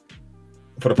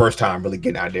for the first time, really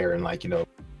getting out there and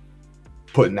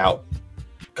putting out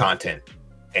content,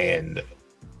 and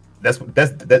that's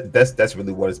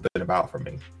really what it's been about for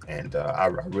me. And I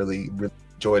really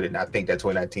enjoyed it, and I think that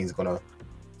 2019 is gonna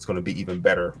be even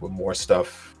better with more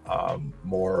stuff,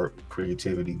 more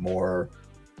creativity, more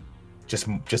just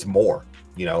more.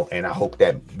 And I hope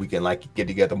that we can get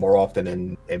together more often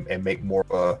and make more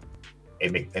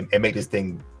and make this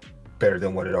thing better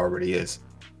than what it already is.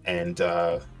 And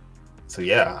so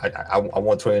yeah, I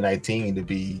want 2019 to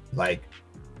be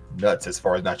nuts as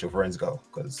far as Not Your Friends go,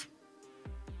 because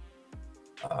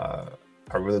I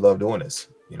really love doing this,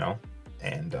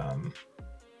 and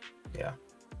yeah.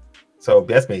 So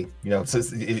that's me,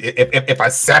 if I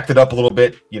sapped it up a little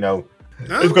bit,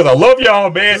 it's because I love y'all,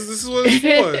 man. This is what it's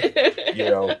for.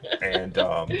 And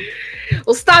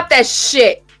well, stop that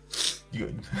shit.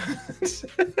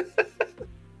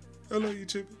 I love you,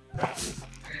 Chippy.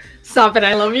 Stop it!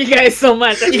 I love you guys so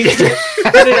much. You guys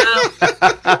cut it out,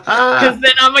 because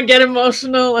then I'm gonna get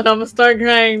emotional and I'm gonna start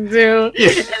crying too, and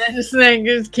I just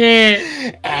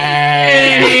can't.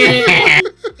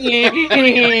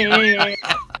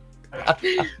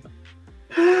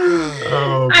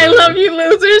 Oh, I love you,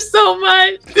 losers, so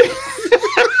much.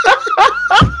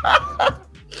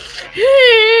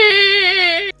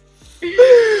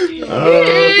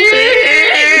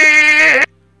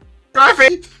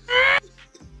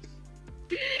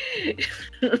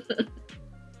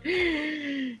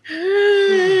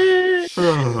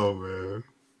 Oh man.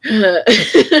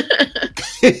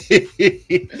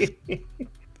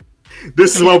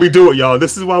 This is why we do it, y'all.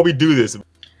 This is why we do this.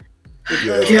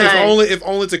 If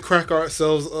only to crack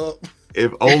ourselves up.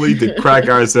 If only to crack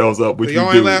ourselves up, which y'all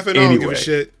we do ain't laughing. anyway. I don't give a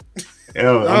shit. I'm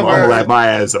gonna laugh my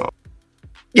ass off.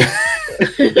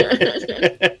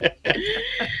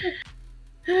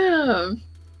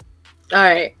 All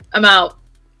right, I'm out.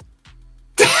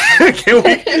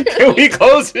 Can we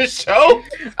close this show?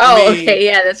 Okay,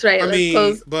 yeah, that's right. Let's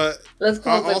close. But let's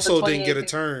close. I also didn't get a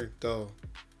turn though.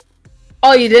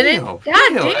 Oh, you didn't? God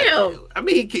damn. I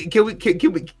mean, can we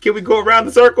go around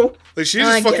the circle? She's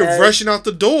just fucking rushing out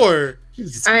the door.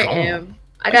 I am.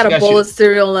 I got a bowl of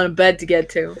cereal and a bed to get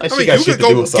to. I mean, you could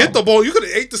go get the bowl. You could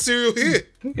have ate the cereal here.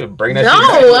 You could bring that. No,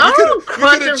 I don't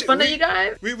crunch in front of you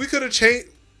guys. We could have changed.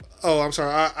 Oh, I'm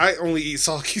sorry. I only eat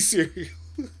soggy cereal.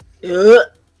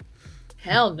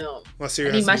 Hell no. My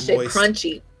cereal I need my shit moist.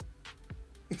 crunchy.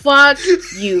 Fuck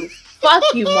you. Fuck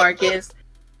you, Marcus.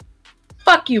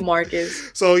 Fuck you, Marcus.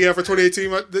 So yeah, for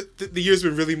 2018, the year's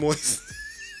been really moist.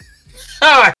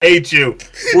 I hate you.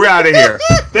 We're out of here.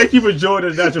 Thank you for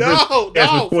joining us. No,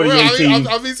 2018.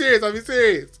 I'll be serious. I'll be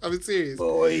serious.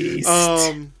 Boys.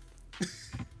 All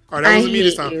right, that wasn't me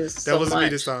this time. That wasn't me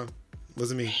this time.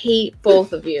 Wasn't me. I hate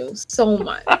both of you so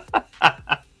much.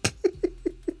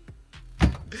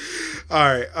 All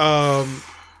right.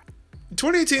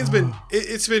 2018's been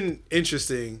it's been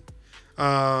interesting.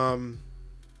 For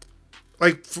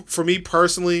me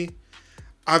personally,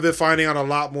 I've been finding out a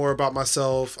lot more about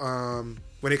myself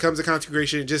when it comes to content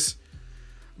creation, just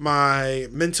my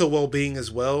mental well-being as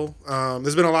well.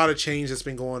 There's been a lot of change that's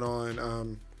been going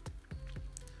on.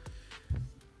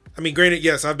 I mean, granted,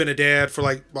 yes, I've been a dad for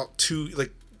about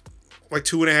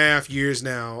 2.5 years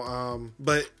now.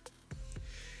 But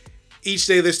each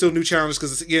day there's still new challenges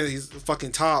because again, he's a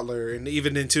fucking toddler, and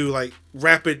even into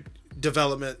rapid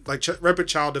development, rapid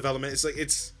child development.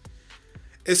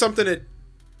 It's something that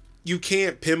you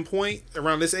can't pinpoint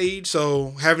around this age.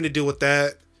 So having to deal with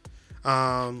that,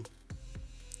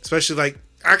 especially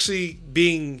actually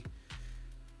being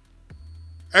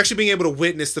able to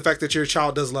witness the fact that your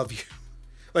child does love you.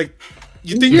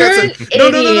 You think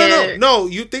no.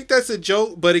 You think that's a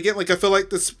joke, but again, I feel like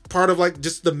this part of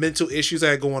just the mental issues I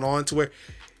had going on, to where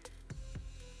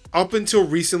up until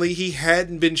recently he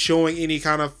hadn't been showing any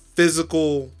kind of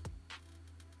physical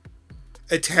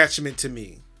attachment to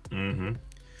me. Mm-hmm.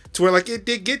 To where it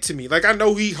did get to me. I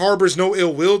know he harbors no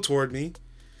ill will toward me.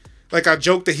 I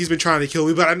joke that he's been trying to kill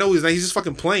me, but I know he's not. He's just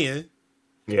fucking playing.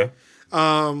 Yeah.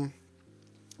 But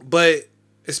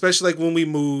especially when we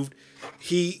moved,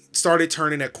 he started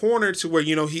turning that corner to where,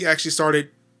 he actually started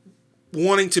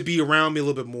wanting to be around me a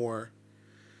little bit more,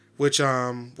 which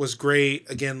was great.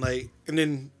 Again, and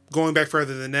then going back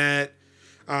further than that,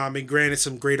 and granted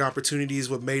some great opportunities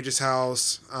with Major's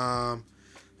house.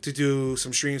 to do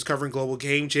some streams covering Global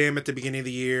Game Jam at the beginning of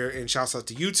the year, and shouts out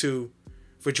to you two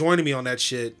for joining me on that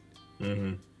shit.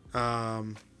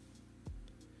 Mm-hmm.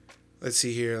 Let's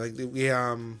see here, like we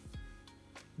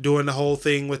doing the whole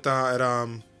thing with at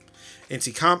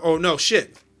NC Oh no,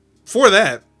 shit. For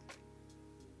that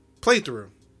playthrough,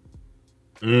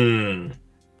 one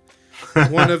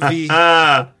of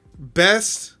the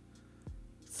best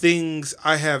things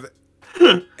I have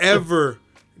ever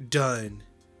done.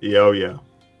 Yeah.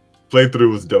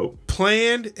 Playthrough was dope.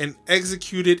 Planned and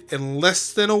executed in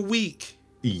less than a week.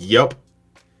 Yep.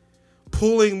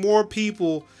 Pulling more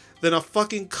people than a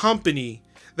fucking company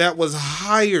that was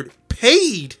hired,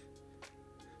 paid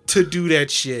to do that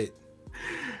shit.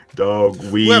 Dog,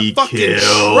 we fucking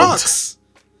killed. Trucks.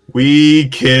 We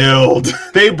killed.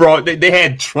 They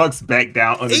had trucks back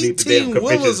down underneath the damn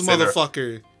convention center,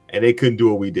 motherfucker. And they couldn't do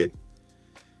what we did.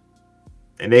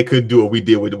 And they couldn't do what we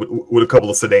did with a couple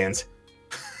of sedans.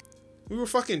 We were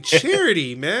fucking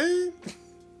charity, man.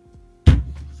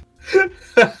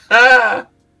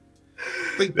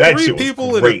 Like that 3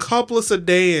 people in a couple of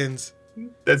sedans.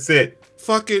 That's it.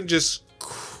 Fucking just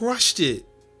crushed it.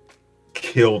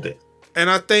 Killed it. And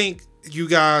I thank you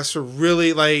guys for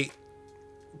really like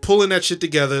pulling that shit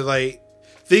together. Like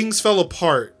things fell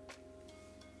apart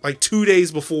like 2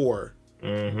 days before.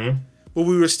 Mm-hmm. But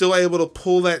we were still able to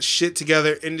pull that shit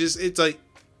together, and it's like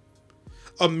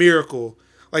a miracle.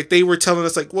 Like they were telling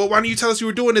us like, well, why didn't you tell us you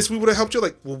were doing this? We would have helped you.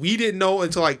 Like, well, we didn't know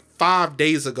until like 5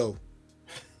 days ago.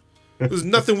 There's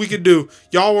nothing we could do.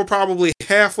 Y'all were probably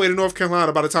halfway to North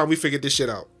Carolina by the time we figured this shit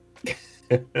out.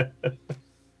 And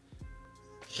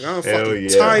I'm fucking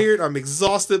tired. I'm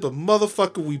exhausted, but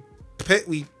motherfucker, we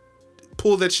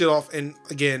pulled that shit off. And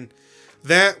again,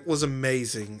 that was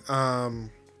amazing.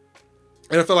 And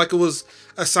I felt like it was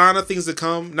a sign of things to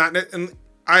come. And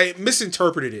I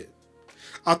misinterpreted it.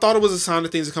 I thought it was a sign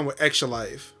of things to come with Extra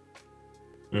Life.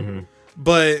 Mm-hmm.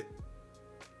 But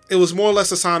it was more or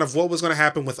less a sign of what was going to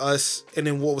happen with us and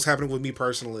then what was happening with me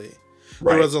personally.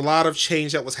 Right. There was a lot of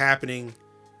change that was happening.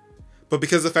 But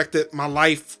because of the fact that my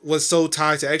life was so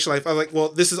tied to Extra Life, I was like, well,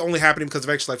 this is only happening because of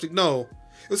Extra Life. Like, no,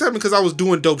 it was happening because I was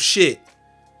doing dope shit.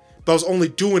 But I was only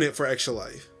doing it for Extra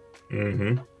Life.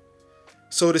 Mm-hmm.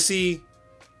 So to see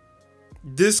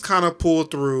this kind of pull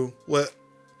through what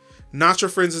Not Your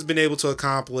Friends has been able to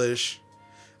accomplish,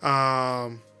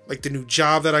 like the new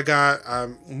job that I got, I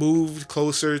moved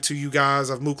closer to you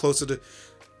guys. I've moved closer to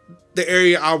the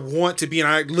area I want to be, and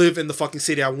I live in the fucking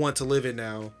city I want to live in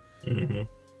now. Mm-hmm.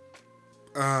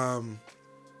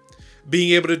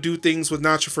 Being able to do things with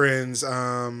Not Your Friends,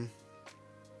 and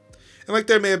like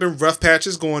there may have been rough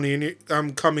patches going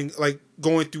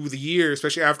through the year,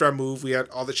 especially after I moved. We had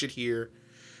all the shit here.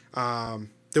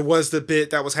 There was the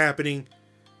bit that was happening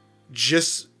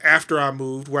just after I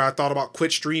moved where I thought about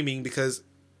quit streaming because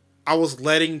I was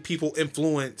letting people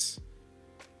influence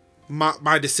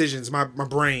my decisions, my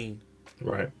brain.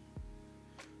 Right.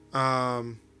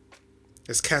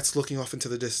 As Cat's looking off into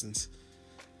the distance.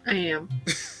 I am.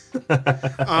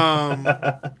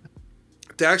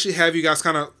 To actually have you guys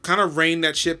kind of rein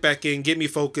that shit back in, get me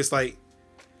focused. Like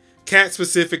Cat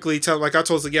specifically I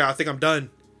told her, yeah, I think I'm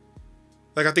done.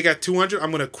 Like I think at 200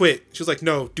 I'm gonna quit. She was like,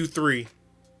 no, do 3.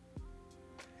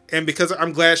 And because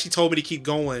I'm glad she told me to keep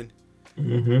going.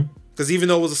 Mm-hmm. Because even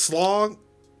though it was a slog,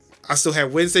 I still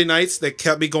had Wednesday nights that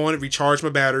kept me going and recharged my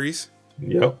batteries.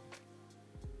 Yep.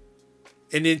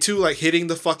 And then too, like hitting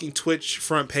the fucking Twitch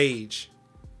front page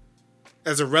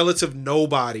as a relative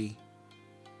nobody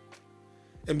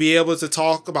and be able to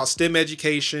talk about STEM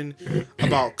education,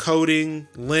 about coding,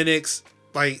 Linux,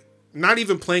 like not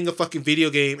even playing a fucking video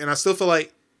game. And I still feel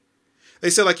like they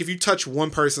said like if you touch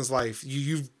one person's life,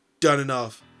 you've done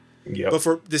enough. Yep.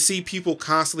 But to see people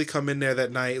constantly come in there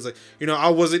that night, it's like, you know, I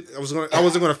wasn't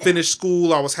gonna finish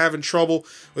school. I was having trouble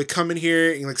with coming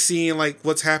here and like seeing like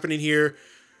what's happening here,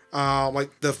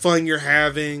 like the fun you're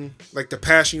having, like the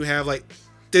passion you have. Like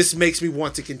this makes me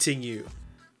want to continue,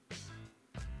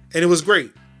 and it was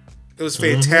great. It was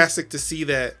fantastic to see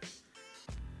that,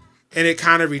 and it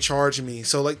kind of recharged me.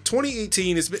 So like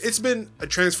 2018, it's been a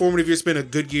transformative year. It's been a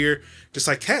good year. Just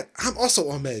like Kat, I'm also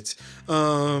on meds.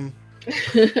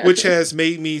 Which has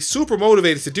made me super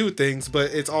motivated to do things, but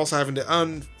it's also having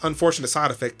the unfortunate side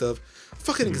effect of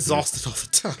fucking exhausted all the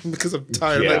time because I'm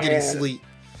tired of not getting sleep.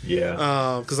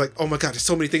 Yeah. Because like, oh my god, there's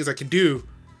so many things I can do,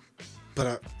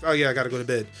 but I gotta go to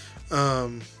bed.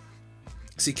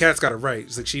 See, Kat's got it right.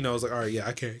 It's like she knows, like, all right, yeah,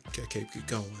 I can't keep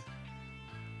going.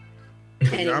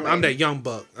 Anyway. I'm that young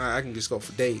buck. I can just go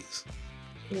for days.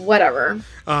 Whatever.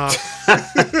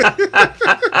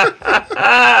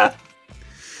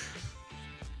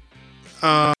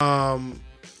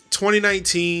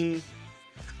 2019,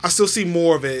 I still see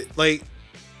more of it. Like,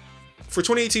 for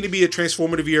 2018 to be a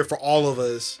transformative year for all of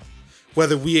us,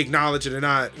 whether we acknowledge it or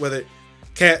not, whether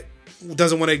Kat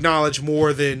doesn't want to acknowledge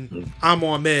more than I'm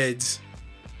on meds.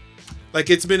 Like,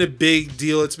 it's been a big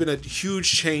deal. It's been a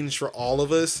huge change for all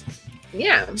of us.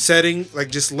 Yeah. Setting,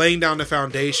 like, just laying down the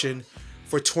foundation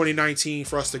for 2019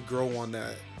 for us to grow on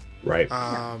that. Right.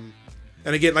 And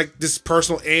again, like, this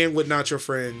personal and with Not Your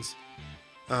Friends.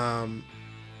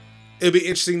 It'll be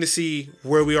interesting to see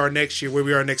where we are next year, where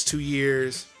we are next 2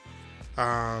 years.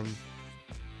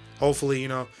 Hopefully, you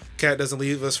know, Kat doesn't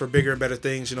leave us for bigger and better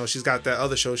things. You know, she's got that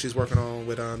other show she's working on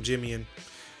with Jimmy and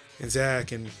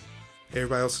Zach and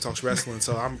everybody else who talks wrestling.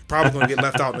 So I'm probably going to get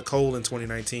left out in the cold in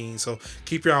 2019. So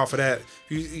keep your eye out for that.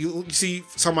 You see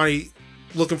somebody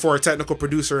looking for a technical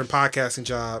producer and podcasting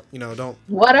job, you know, don't.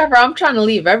 Whatever. I'm trying to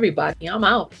leave everybody. I'm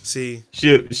out. See,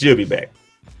 she'll be back.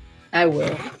 I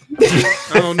will.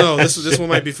 I don't know. This one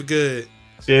might be for good.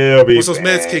 She'll be Once those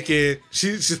back. meds kick in,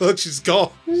 she's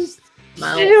gone. She'll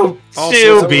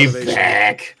be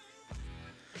back.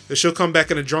 She'll come back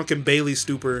in a drunken Bailey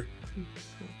stupor.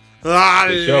 I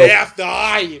left the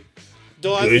eye.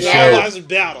 Good show.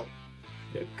 Battle.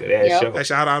 Good ass show.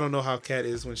 Actually, I don't know how Kat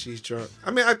is when she's drunk.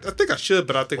 I mean, I think I should,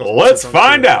 but I think let's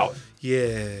find out.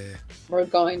 Yeah, we're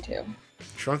going to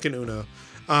Drunken Uno.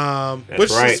 That's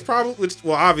which right. is probably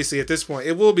obviously at this point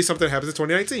it will be something that happens in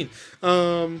 2019.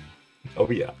 Oh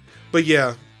yeah. But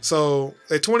yeah, so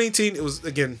at 2018 it was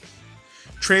again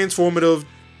transformative,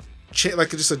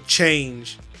 like just a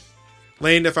change,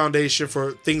 laying the foundation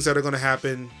for things that are going to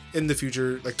happen in the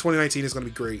future. Like 2019 is going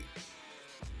to be great.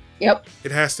 Yep.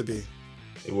 It has to be.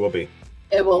 It will be.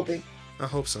 It will be. I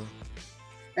hope so.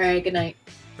 All right. Good night.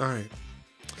 All right,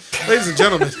 ladies and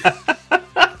gentlemen.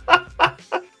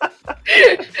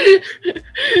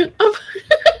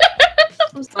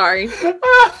 I'm sorry.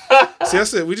 See, I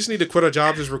said we just need to quit our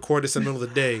jobs and record this in the middle of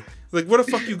the day. Like, where the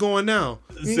fuck you going now?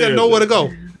 You got nowhere to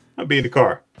go. I'll be in the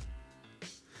car.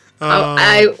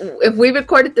 If we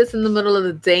recorded this in the middle of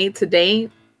the day today,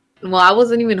 well, I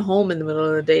wasn't even home in the middle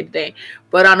of the day today.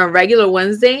 But on a regular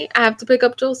Wednesday, I have to pick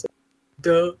up Joseph.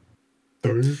 Duh.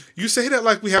 You say that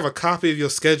like we have a copy of your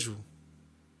schedule.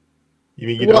 You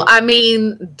mean well, I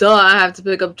mean, duh, I have to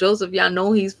pick up Joseph. Y'all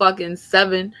know he's fucking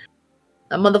 7.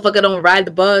 That motherfucker don't ride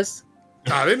the bus.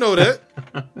 I didn't know that.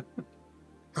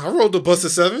 I rode the bus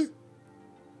at 7.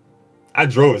 I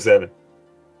drove at 7.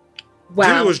 Wow.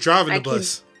 Jimmy was driving the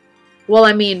bus. Well,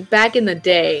 I mean, back in the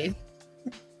day.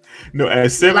 No,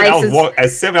 at 7, I was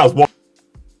walking.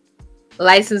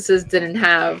 Licenses didn't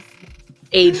have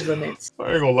age limits.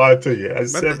 I ain't gonna lie to you. At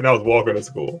 7, I was walking to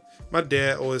school. My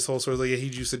dad always told stories like he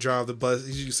used to drive the bus.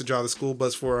 He used to drive the school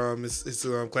bus for his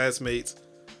classmates.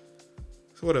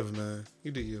 So whatever, man.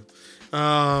 You do you.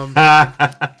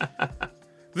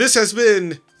 This has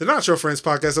been the Not Your Friends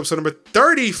podcast, episode number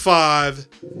 35.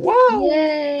 Wow!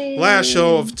 Yay! Last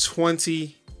show of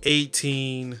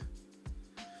 2018.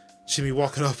 Jimmy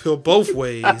walking uphill both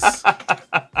ways. Dead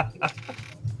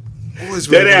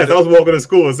ass. I was walking to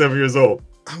school at 7 years old.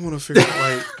 I want to figure out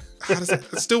like how does that,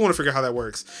 I still want to figure out how that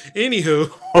works.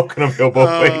 Anywho, walking uphill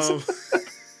both ways.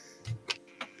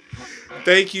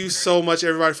 Thank you so much,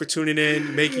 everybody, for tuning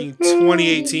in, making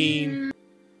 2018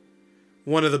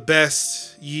 one of the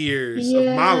best years of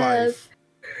my life.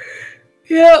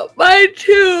 Yeah, mine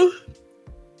too.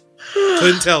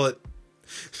 Couldn't tell it.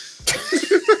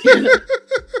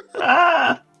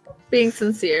 Being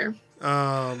sincere.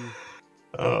 Oh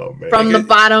man. From the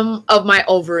bottom of my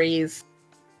ovaries.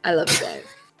 I love you guys.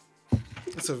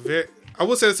 I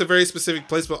would say it's a very specific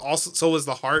place, but also so is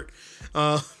the heart.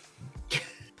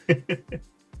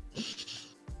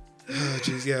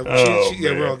 Jeez, yeah,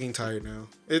 we're all getting tired now.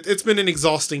 It's been an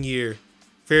exhausting year.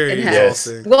 Very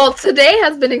exhausting. Well, today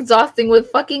has been exhausting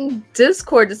with fucking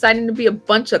Discord deciding to be a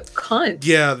bunch of cunts.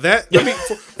 Yeah, I mean,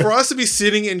 for us to be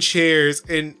sitting in chairs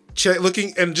and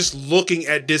looking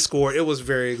at Discord, it was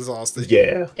very exhausting.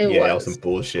 Yeah, that was some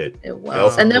bullshit. It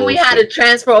was. And then we had to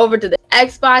transfer over to the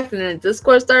Xbox, and then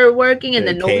Discord started working, and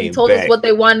then nobody told us what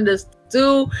they wanted us to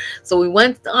do. So we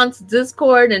went onto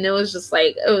Discord, and it was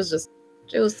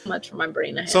too much for my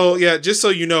brain. So yeah, just so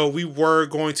you know, we were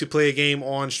going to play a game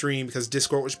on stream because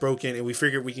Discord was broken, and we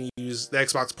figured we can use the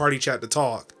Xbox Party Chat to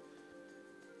talk.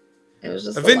 It was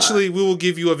just eventually we will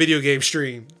give you a video game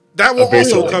stream that will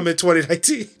also come in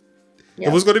 2019. Yep.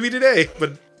 It was going to be today,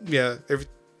 but yeah.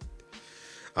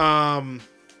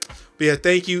 But yeah,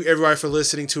 thank you everybody for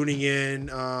listening, tuning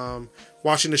in,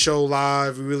 watching the show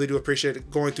live. We really do appreciate it,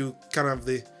 going through kind of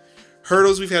the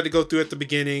hurdles we've had to go through at the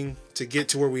beginning to get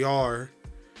to where we are.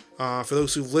 For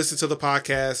those who've listened to the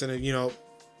podcast and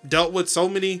dealt with so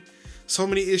many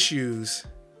issues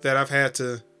that I've had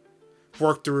to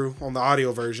work through on the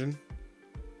audio version.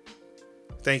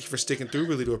 Thank you for sticking through.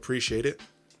 Really do appreciate it.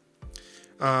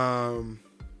 Trying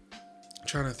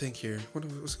to think here.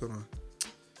 What's going on?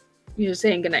 You're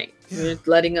saying goodnight. Yeah.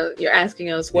 You're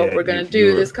asking us what we're gonna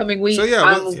do this coming week. So yeah,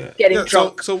 I'm getting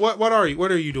drunk. So what are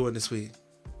you doing this week?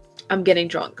 I'm getting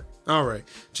drunk. All right,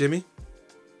 Jimmy.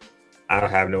 I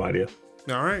have no idea.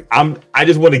 All right. I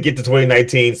just want to get to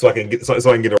 2019 so I can get a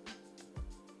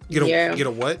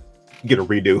what? Get a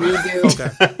redo. Okay.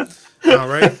 All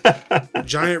right.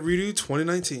 Giant redo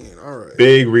 2019. All right.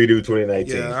 Big redo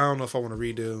 2019. Yeah, I don't know if I want to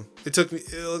redo. It took me.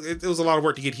 It was a lot of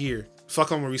work to get here.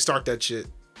 Fuck, I'm gonna restart that shit.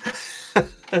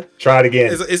 Try it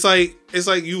again. It's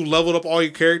like you leveled up all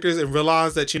your characters and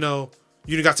realized that you done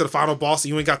got to the final boss and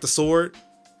you ain't got the sword.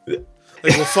 Like,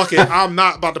 well, fuck it. I'm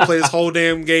not about to play this whole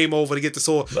damn game over to get the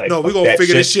sword. Like, no, we're gonna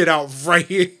figure this shit out right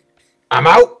here. I'm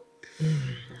out.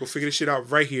 We'll figure this shit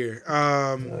out right here.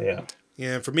 Yeah.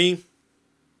 And for me,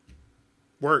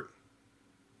 work.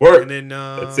 And then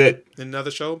that's it.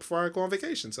 Another show before I go on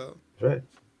vacation. So. Right.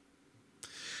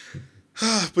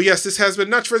 But yes, this has been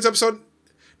Not Your Friends episode.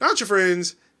 Not Your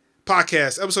Friends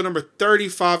podcast, episode number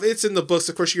 35. It's in the books.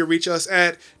 Of course, you can reach us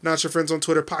at Not Your Friends on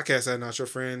Twitter, podcast at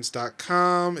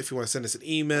notyourfriends.com. If you want to send us an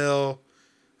email,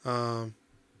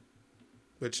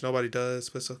 which nobody does,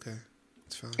 but it's okay.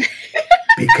 It's fine.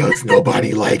 Because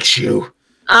nobody likes you.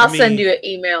 I'll send you an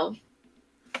email.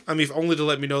 I mean, if only to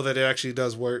let me know that it actually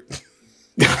does work.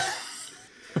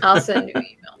 I'll send you an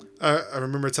email. I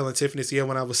remember telling Tiffany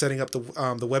when I was setting up the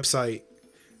website.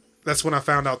 That's when I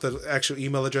found out the actual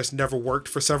email address never worked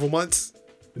for several months.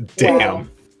 Damn.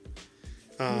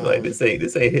 Like this ain't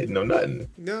hitting no nothing.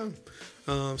 Yeah.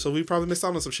 So we probably missed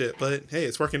out on some shit, but hey,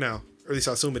 it's working now. Or at least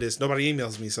I assume it is. Nobody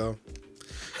emails me, so.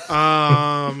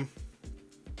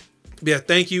 Yeah,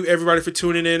 thank you everybody for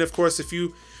tuning in. Of course, if you're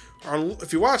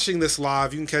watching this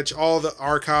live, you can catch all the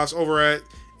archives over at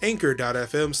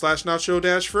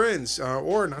anchor.fm/nacho-friends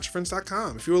or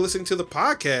nachoFriends.com. If you were listening to the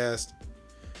podcast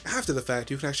after the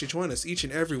fact, you can actually join us each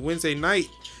and every Wednesday night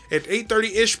at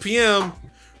 8:30-ish p.m.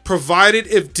 provided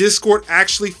if Discord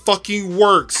actually fucking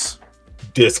works.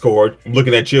 Discord, I'm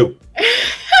looking at you.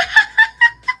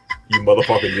 You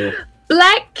motherfucking you.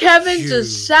 Black Kevin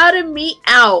just shouted me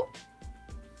out.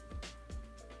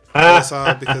 Because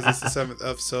it's the 7th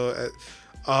episode.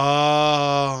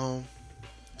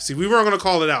 See, we weren't going to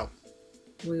call it out.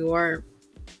 We weren't.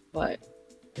 But.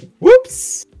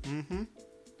 Whoops. Mm-hmm.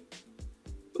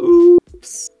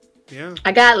 Oops. Yeah.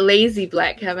 I got lazy,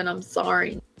 Black Kevin. I'm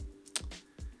sorry.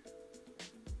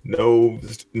 No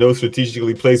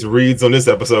strategically placed reads on this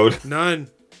episode. None.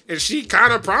 And she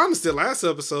kind of promised it last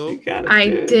episode.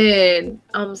 I did.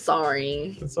 I'm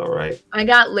sorry. It's all right. I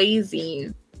got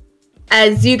lazy.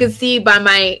 As you can see by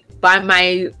my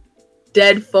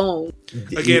dead phone.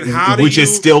 Again, which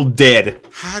is still dead.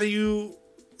 How do you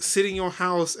sit in your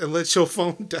house and let your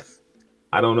phone die?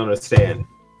 I don't understand.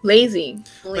 Lazy.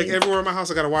 Like everywhere in my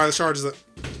house, I got a wireless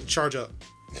charge up.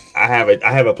 I have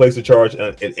a place to charge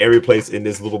in every place in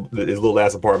this little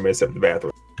ass apartment except the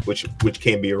bathroom, which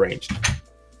can be arranged.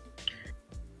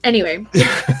 Anyway.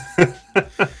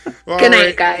 Well, good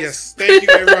night, guys. Yes, thank you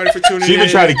everybody for tuning in. She's been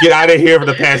trying to get out of here for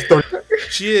the past 30.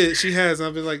 She has.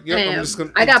 I've been like, yep, I'm just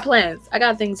gonna. I got plans. I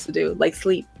got things to do, like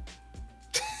sleep.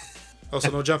 Oh, so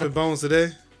no jumping bones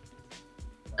today?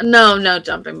 No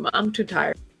jumping. I'm too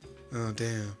tired. Oh,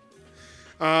 damn.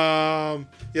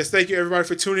 Yes, thank you everybody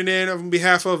for tuning in. On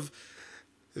behalf of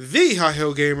the High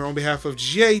Hill Gamer, on behalf of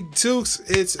Jay Dukes,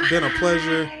 it's been a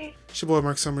pleasure. It's your boy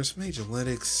Mark Summers, Major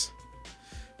Linux.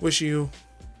 Wish you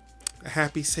a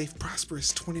happy, safe,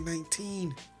 prosperous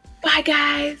 2019. Bye,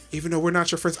 guys. Even though we're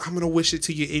not your friends, I'm gonna wish it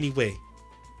to you anyway.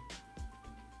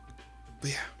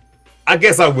 But yeah, I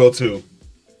guess I will too.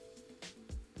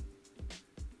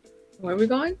 Where are we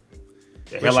going?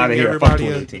 The hell out of here. Fuck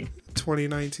 2018.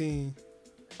 2019.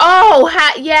 Oh,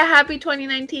 happy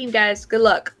 2019, guys. Good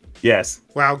luck. Yes.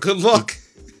 Wow, good luck.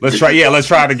 Let's try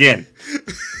it again.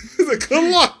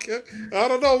 Good luck. I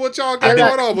don't know what y'all got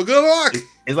going on, but good luck.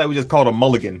 It's like we just called a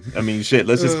mulligan. I mean, shit.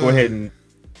 Let's just go ahead and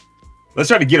let's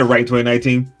try to get it right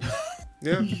 2019.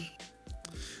 Yeah.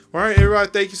 All right, everybody.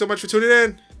 Thank you so much for tuning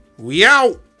in. We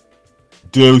out.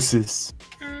 Deuces.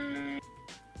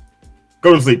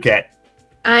 Go to sleep, cat.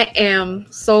 I am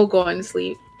so going to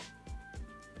sleep.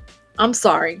 I'm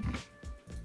sorry.